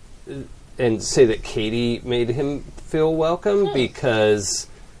and say that Katie made him feel welcome because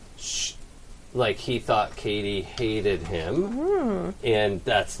he thought Katie hated him, and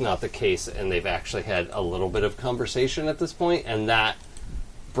that's not the case, and they've actually had a little bit of conversation at this point, and that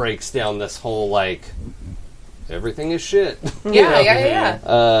breaks down this whole, everything is shit.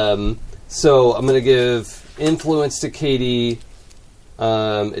 Yeah. So I'm going to give influence to Katie.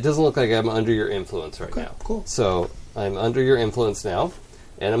 It doesn't look like I'm under your influence right now. Cool. So I'm under your influence now,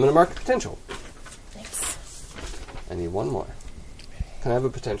 and I'm going to mark a potential. Thanks. I need one more. Can I have a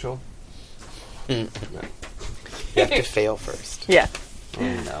potential? No. You have to fail first. Yeah. Oh,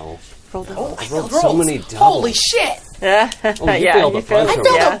 no. Roll the I rolled so many doubles. Holy shit! Yeah. Oh, you failed a bunch of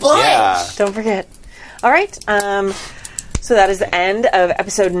them. Yeah. Yeah. Don't forget. All right. So that is the end of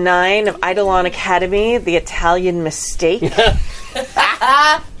episode 9 of Eidolon Academy, The Italian Mistake. That's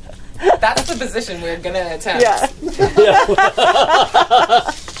the position we're gonna attempt. Yeah.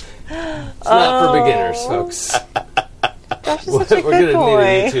 It's not for beginners, folks. Josh is We're such a going good to boy.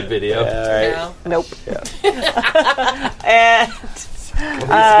 need a YouTube video. No. Nope. And He's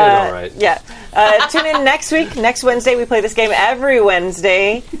good, all right. yeah, tune in next week. Next Wednesday, we play this game every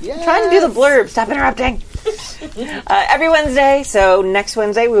Wednesday. Trying to do the blurb. Stop interrupting. Every Wednesday. So next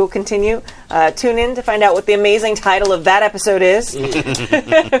Wednesday, we will continue. Tune in to find out what the amazing title of that episode is.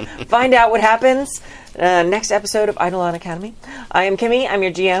 Find out what happens. Next episode of Eidolon Academy. I am Kimmy. I'm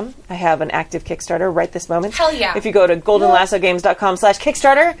your GM. I have an active Kickstarter right this moment. Hell yeah. If you go to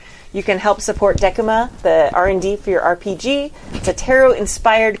goldenlassogames.com/Kickstarter, you can help support Decuma, the R&D for your RPG. It's a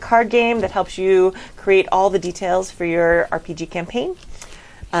tarot-inspired card game that helps you create all the details for your RPG campaign.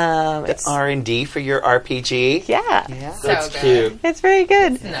 It's R&D for your RPG. yeah. That's So cute. It's very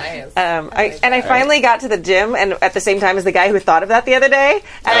good. Nice. I finally got to the gym, and at the same time as the guy who thought of that the other day,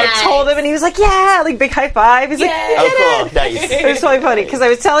 and I Nice. told him, and he was like, "Yeah!" Like big high five. He's like, Yay. "You did Oh, it!" cool. Nice. It was totally funny because I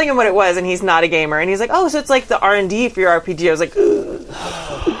was telling him what it was, and he's not a gamer, and he's like, "Oh, so it's like the R&D for your RPG." I was like,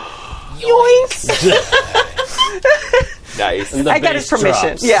 "Yoinks!" Nice. The I got his bass permission.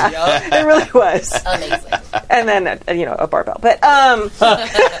 drops. Yeah, it really was. Amazing. And then a barbell, but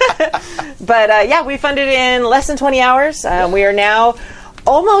yeah, we funded in less than 20 hours. We are now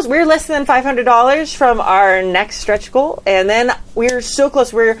we're less than $500 from our next stretch goal, and then we're so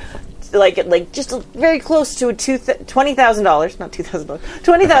close. We're like just very close to $20,000, not $2,000,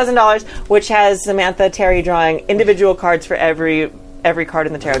 $20,000, which has Samantha Terry drawing individual cards for every card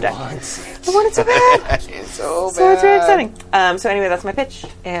in the tarot deck. I want it so bad. It's so bad. So it's very exciting. So anyway, that's my pitch.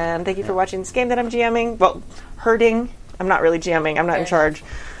 And thank you for watching this game that I'm GMing. Well, herding. I'm not really GMing. I'm not in charge.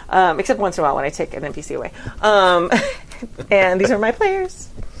 Except once in a while when I take an NPC away. And these are my players.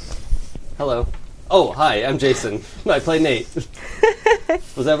 Hello. Oh, hi, I'm Jason. I play Nate. Was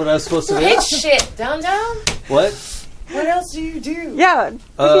that what I was supposed to do? Hit shit. Down. What? What else do you do? Yeah.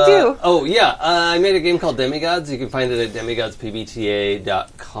 What do you do? Oh, yeah. I made a game called Demigods. You can find it at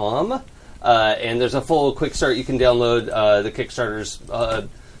demigodspbta.com. And there's a full quick start you can download. The Kickstarter's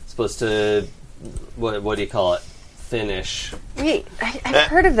supposed to, what do you call it? finish. Wait, I've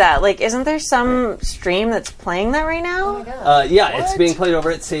heard of that. Like, isn't there some stream that's playing that right now? Oh my god. It's being played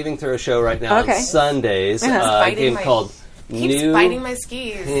over at Saving Throw Show right now Okay. on Sundays. Uh-huh. A Biting game my- called Keeps New biting my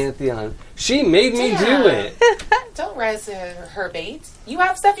skis. Pantheon. She made me do it. Don't rise to her bait. You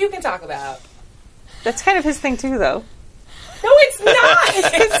have stuff you can talk about. That's kind of his thing too, though. No, it's not. His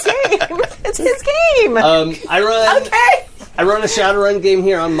game. It's his game. I run. Okay. I run a Shadowrun game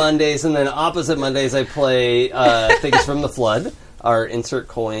here on Mondays, and then opposite Mondays I play Things from the Flood, our insert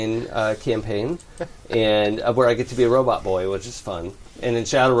coin campaign, and where I get to be a robot boy, which is fun. And in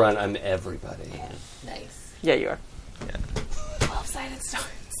Shadowrun, I'm everybody. Nice. Yeah, you are. 12-sided stories.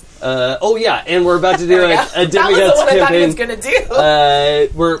 And we're about to do a That was Demigods the one I thought he was campaign. going to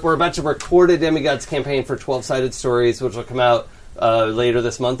do. We're about to record a Demigods campaign for 12-sided stories, which will come out later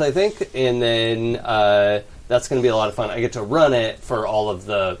this month, I think, and then that's going to be a lot of fun. I get to run it for all of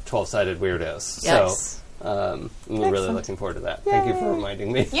the 12-sided weirdos. Yes. So I'm really looking forward to that. Thank you for reminding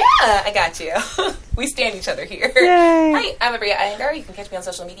me. Yeah, I got you. We stand each other here. Yay. Hi, I'm Abria Iyengar. You can catch me on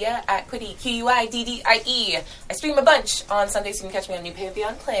social media at Quiddy, Q-U-I-D-D-I-E. I stream a bunch on Sundays. You can catch me on New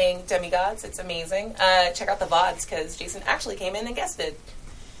Pantheon playing Demigods. It's amazing. Check out the VODs because Jason actually came in and guested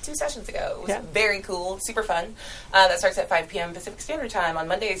 2 sessions ago. It was very cool, super fun. That starts at 5 p.m. Pacific Standard Time. On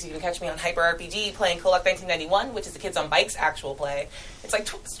Mondays, you can catch me on Hyper RPG playing Kolak 1991, which is the Kids on Bikes actual play. It's like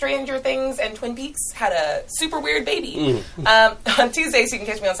Stranger Things and Twin Peaks had a super weird baby. On Tuesdays, you can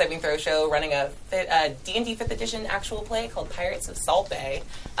catch me on Saving Throw Show running a D&D 5th edition actual play called Pirates of Salt Bay.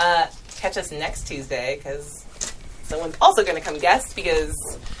 Catch us next Tuesday because someone's also going to come guest because...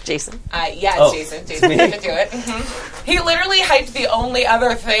 Jason. Jason. Jason's going to do it. Mm-hmm. He literally hyped the only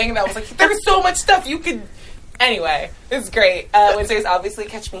other thing that was like, there's so much stuff you could... Anyway, it's great. Wednesdays, obviously,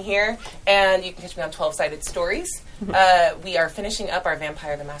 catch me here. And you can catch me on 12-Sided Stories. We are finishing up our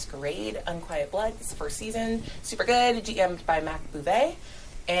Vampire the Masquerade, Unquiet Blood. It's the first season. Super good. GM'd by Mac Bouvet.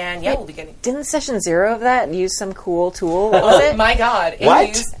 And we'll be getting... Didn't session 0 of that use some cool tool? What was it? My God. It What?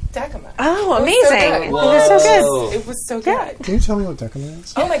 used Decima. Oh, It was amazing. so It was so good. Whoa. It was so good. Can you tell me what Decima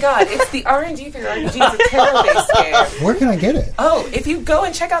is? Oh my God. It's the R&D for your RPG. It's a terror-based game. Where can I get it? Oh, if you go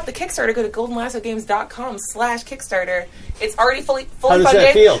and check out the Kickstarter, go to goldenlassogames.com/Kickstarter. It's already fully How does funded.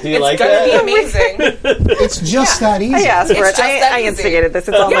 that feel? Do you it's like gonna that? be amazing. It's just that easy. I asked for It's it. just that I easy. instigated this.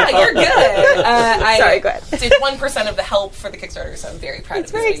 It's all my Yeah, fault. you're good. I Sorry, go ahead. did 1% of the help for the Kickstarter, so I'm very proud of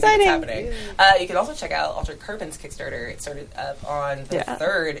this. very exciting. Happening. You can also check out Altered Carbon's Kickstarter. It started up on the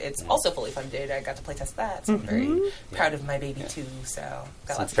 3rd. It's also fully funded. I got to play test that, so I'm very proud of my baby too. So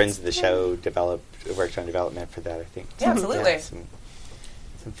got Some lots friends of the show worked on development for that, I think. Yeah, absolutely. Some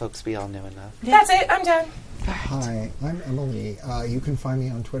folks we all know enough. That's it. I'm done. Hi, I'm Emily. You can find me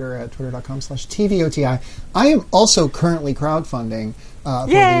on Twitter at twitter.com/TVOTI. I am also currently crowdfunding for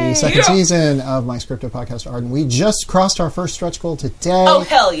the second season of my scripted podcast, Arden. We just crossed our first stretch goal today. Oh,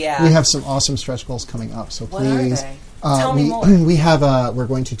 hell yeah. We have some awesome stretch goals coming up, so What are please. they? Tell me more. We have we're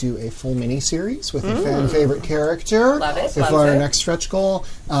going to do a full mini series with a fan favorite character. Love it, For loves our it. next stretch goal.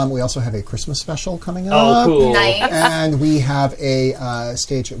 We also have a Christmas special coming up. Oh, cool. Nice. And we have a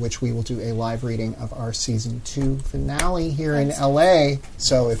stage at which we will do a live reading of our season 2 finale here in LA.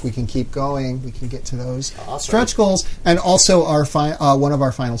 So if we can keep going, we can get to those stretch goals. And also our one of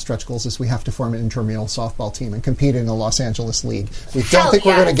our final stretch goals is we have to form an intramural softball team and compete in the Los Angeles League. We don't Hell think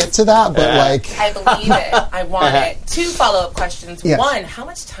we're yes. going to get to that, but like I believe it. I want it. 2 follow-up questions. Yes. 1, how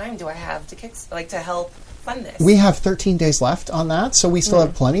much time do I have to to help fund this? we have 13 days left on that, so we still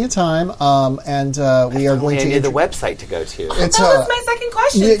have plenty of time. And we are going And the to. website to go to. It's that was my second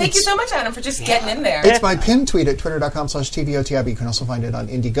question. yeah, Thank you it's- so much, Adam, for just getting in there. It's my pinned tweet at twitter.com/TVOTI, but you can also find it on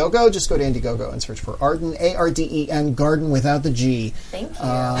Indiegogo. Just go to Indiegogo and search for Arden, A-R-D-E-N, Garden without the G. Thank you.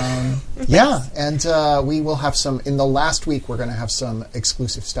 Yeah, and we will have some, in the last week, we're going to have some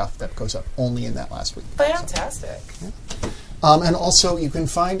exclusive stuff that goes up only in that last week. Fantastic. And also, you can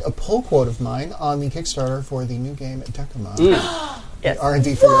find a pull quote of mine on the Kickstarter for the new game Decima. Yes.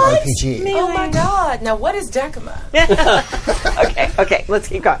 R&D for your RPG. Oh my God. Now, what is Decima? Okay, let's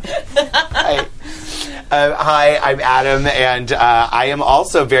keep going. Hi, I'm Adam, and I am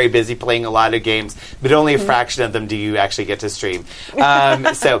also very busy playing a lot of games, but only a fraction of them do you actually get to stream. I'm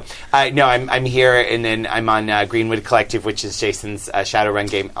here, and then I'm on Greenwood Collective, which is Jason's Shadowrun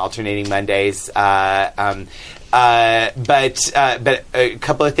game, alternating Mondays. But a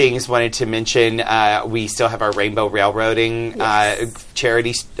couple of things wanted to mention. We still have our Rainbow Railroading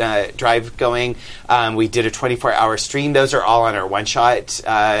charity drive going. We did a 24-hour stream. Those are all on our one-shot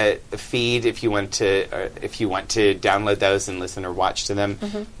feed. If you want to download those and listen or watch to them,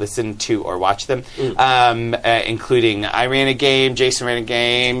 listen to or watch them, including I ran a game, Jason ran a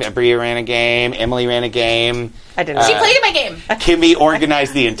game, Abria ran a game, Emily ran a game. I didn't. She played my game. Kimmy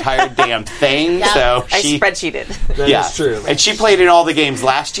organized the entire damn thing, Yeah. so I she spreadsheeted. That is true. And she played in all the games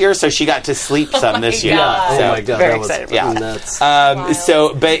last year, so she got to sleep some this year. God. Oh So- my god, Very that was excited about nuts.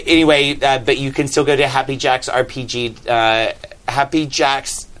 So, but anyway, but you can still go to Happy Jacks RPG, Happy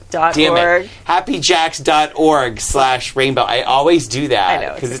Jacks. Damn .org. it. HappyJacks.org/rainbow. I always do I that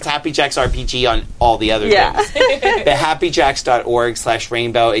know, because it's it's Happy Jacks RPG on all the other Yeah. things. The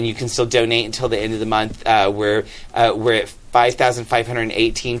HappyJacks.org/rainbow, and you can still donate until the end of the month. We're at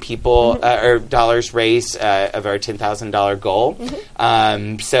 5,518 people or dollars raised of our $10,000 goal.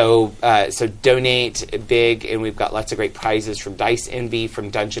 So donate big, and we've got lots of great prizes from Dice Envy, from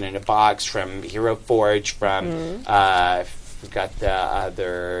Dungeon in a Box, from Hero Forge, from. We've got the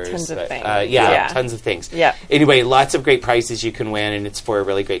others. Tons of things. Yeah, tons of things. Yeah. Anyway, lots of great prizes you can win, and it's for a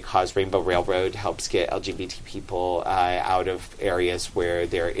really great cause. Rainbow Railroad helps get LGBT people out of areas where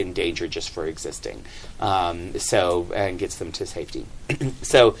they're in danger just for existing. And gets them to safety. And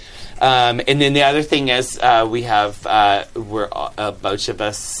then the other thing is we have most of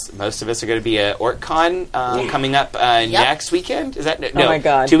us are going to be at OrcCon coming up next weekend. Is that no? Oh my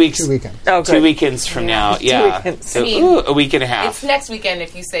God. 2 weeks. 2 weekends. Oh, good. 2 weekends from now. Yeah. weekends. So, I mean, a week and a half. It's next weekend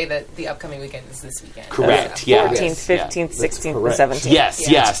if you say that the upcoming weekend is this weekend. Correct. Yeah. Yeah. 14th, Yes. 15th, 16th, and correct. 17th. Yes,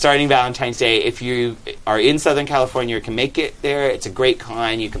 yeah. Starting Valentine's Day. If you are in Southern California or can make it there, it's a great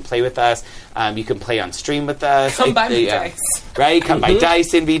con. You can play with us. You can play on stream with us. Come by my dice. Right? Come by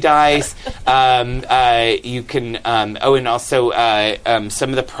Dice, Envy Dice. You can, and also some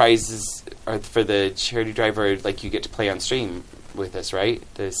of the prizes are for the charity driver, like you get to play on stream with us, right?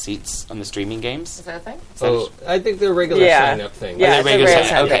 The seats on the streaming games. Is that a thing? Oh, I think they're regular Yeah. sign-up thing. Yeah. Are they it's a regular regular sign-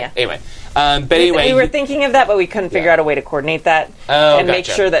 sign-up, Okay. yeah. Anyway. But anyway. we were thinking of that, but we couldn't figure out a way to coordinate that Oh, and make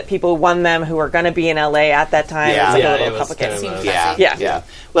gotcha. sure that people won them who were going to be in LA at that time. Yeah. It's like Yeah, a it little was complicated. kind of a- Yeah, Yeah. yeah.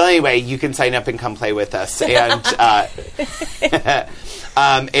 Well, anyway, you can sign up and come play with us, and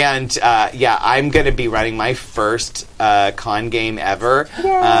I'm going to be running my first con game ever.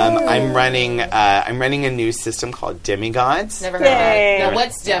 I'm running a new system called Demigods. Never heard of Yay. that. Now,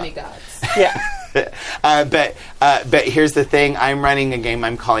 what's demigods? Yeah. But here's the thing: I'm running a game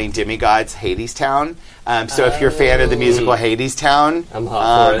I'm calling Demigods Hadestown. So if you're a fan of the musical Hadestown, I'm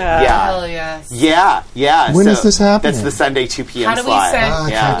hot for it. Hell yes. yeah. When so is this happening? That's the Sunday 2 p.m. How do we slot. send? I How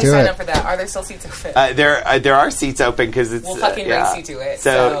can't do we do sign it. up for that? Are there still seats open? There are seats open because it's We'll fucking race you to it.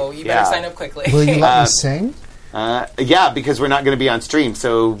 So you better sign up quickly. Will you let me sing? Yeah, because we're not going to be on stream,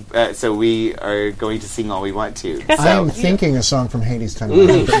 so we are going to sing all we want to. So. I'm thinking a song from Hades Time, but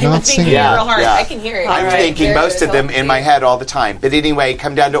not Thinking singing. Yeah. real hard. yeah. I can hear it. I'm All right. thinking Very most good. of them in my head all the time. But anyway,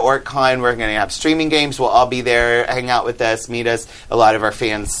 come down to OrcCon. We're going to have streaming games. We'll all be there. Hang out with us. Meet us. A lot of our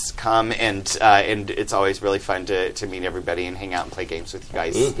fans come, and it's always really fun to meet everybody and hang out and play games with you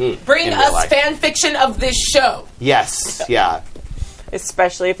guys. Bring in real us life. fan fiction of this show. Yes. Yeah.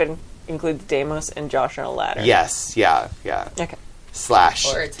 Especially if it includes Deimos and Josh on a ladder. Yes. Yeah. Yeah. Okay.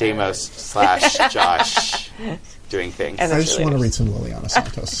 Or it's Deimos / Josh doing things. And I then just want to read some Liliana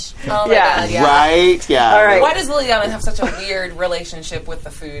Santos. Oh my Yeah. god, yeah. Right? Yeah. All right. Why does Liliana have such a weird relationship with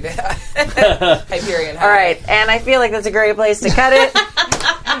the food? Hyperion High. All right, and I feel like that's a great place to cut it.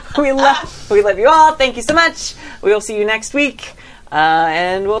 we love you all. Thank you so much. We will see you next week,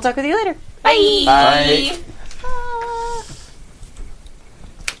 and we'll talk with you later. Bye. Bye.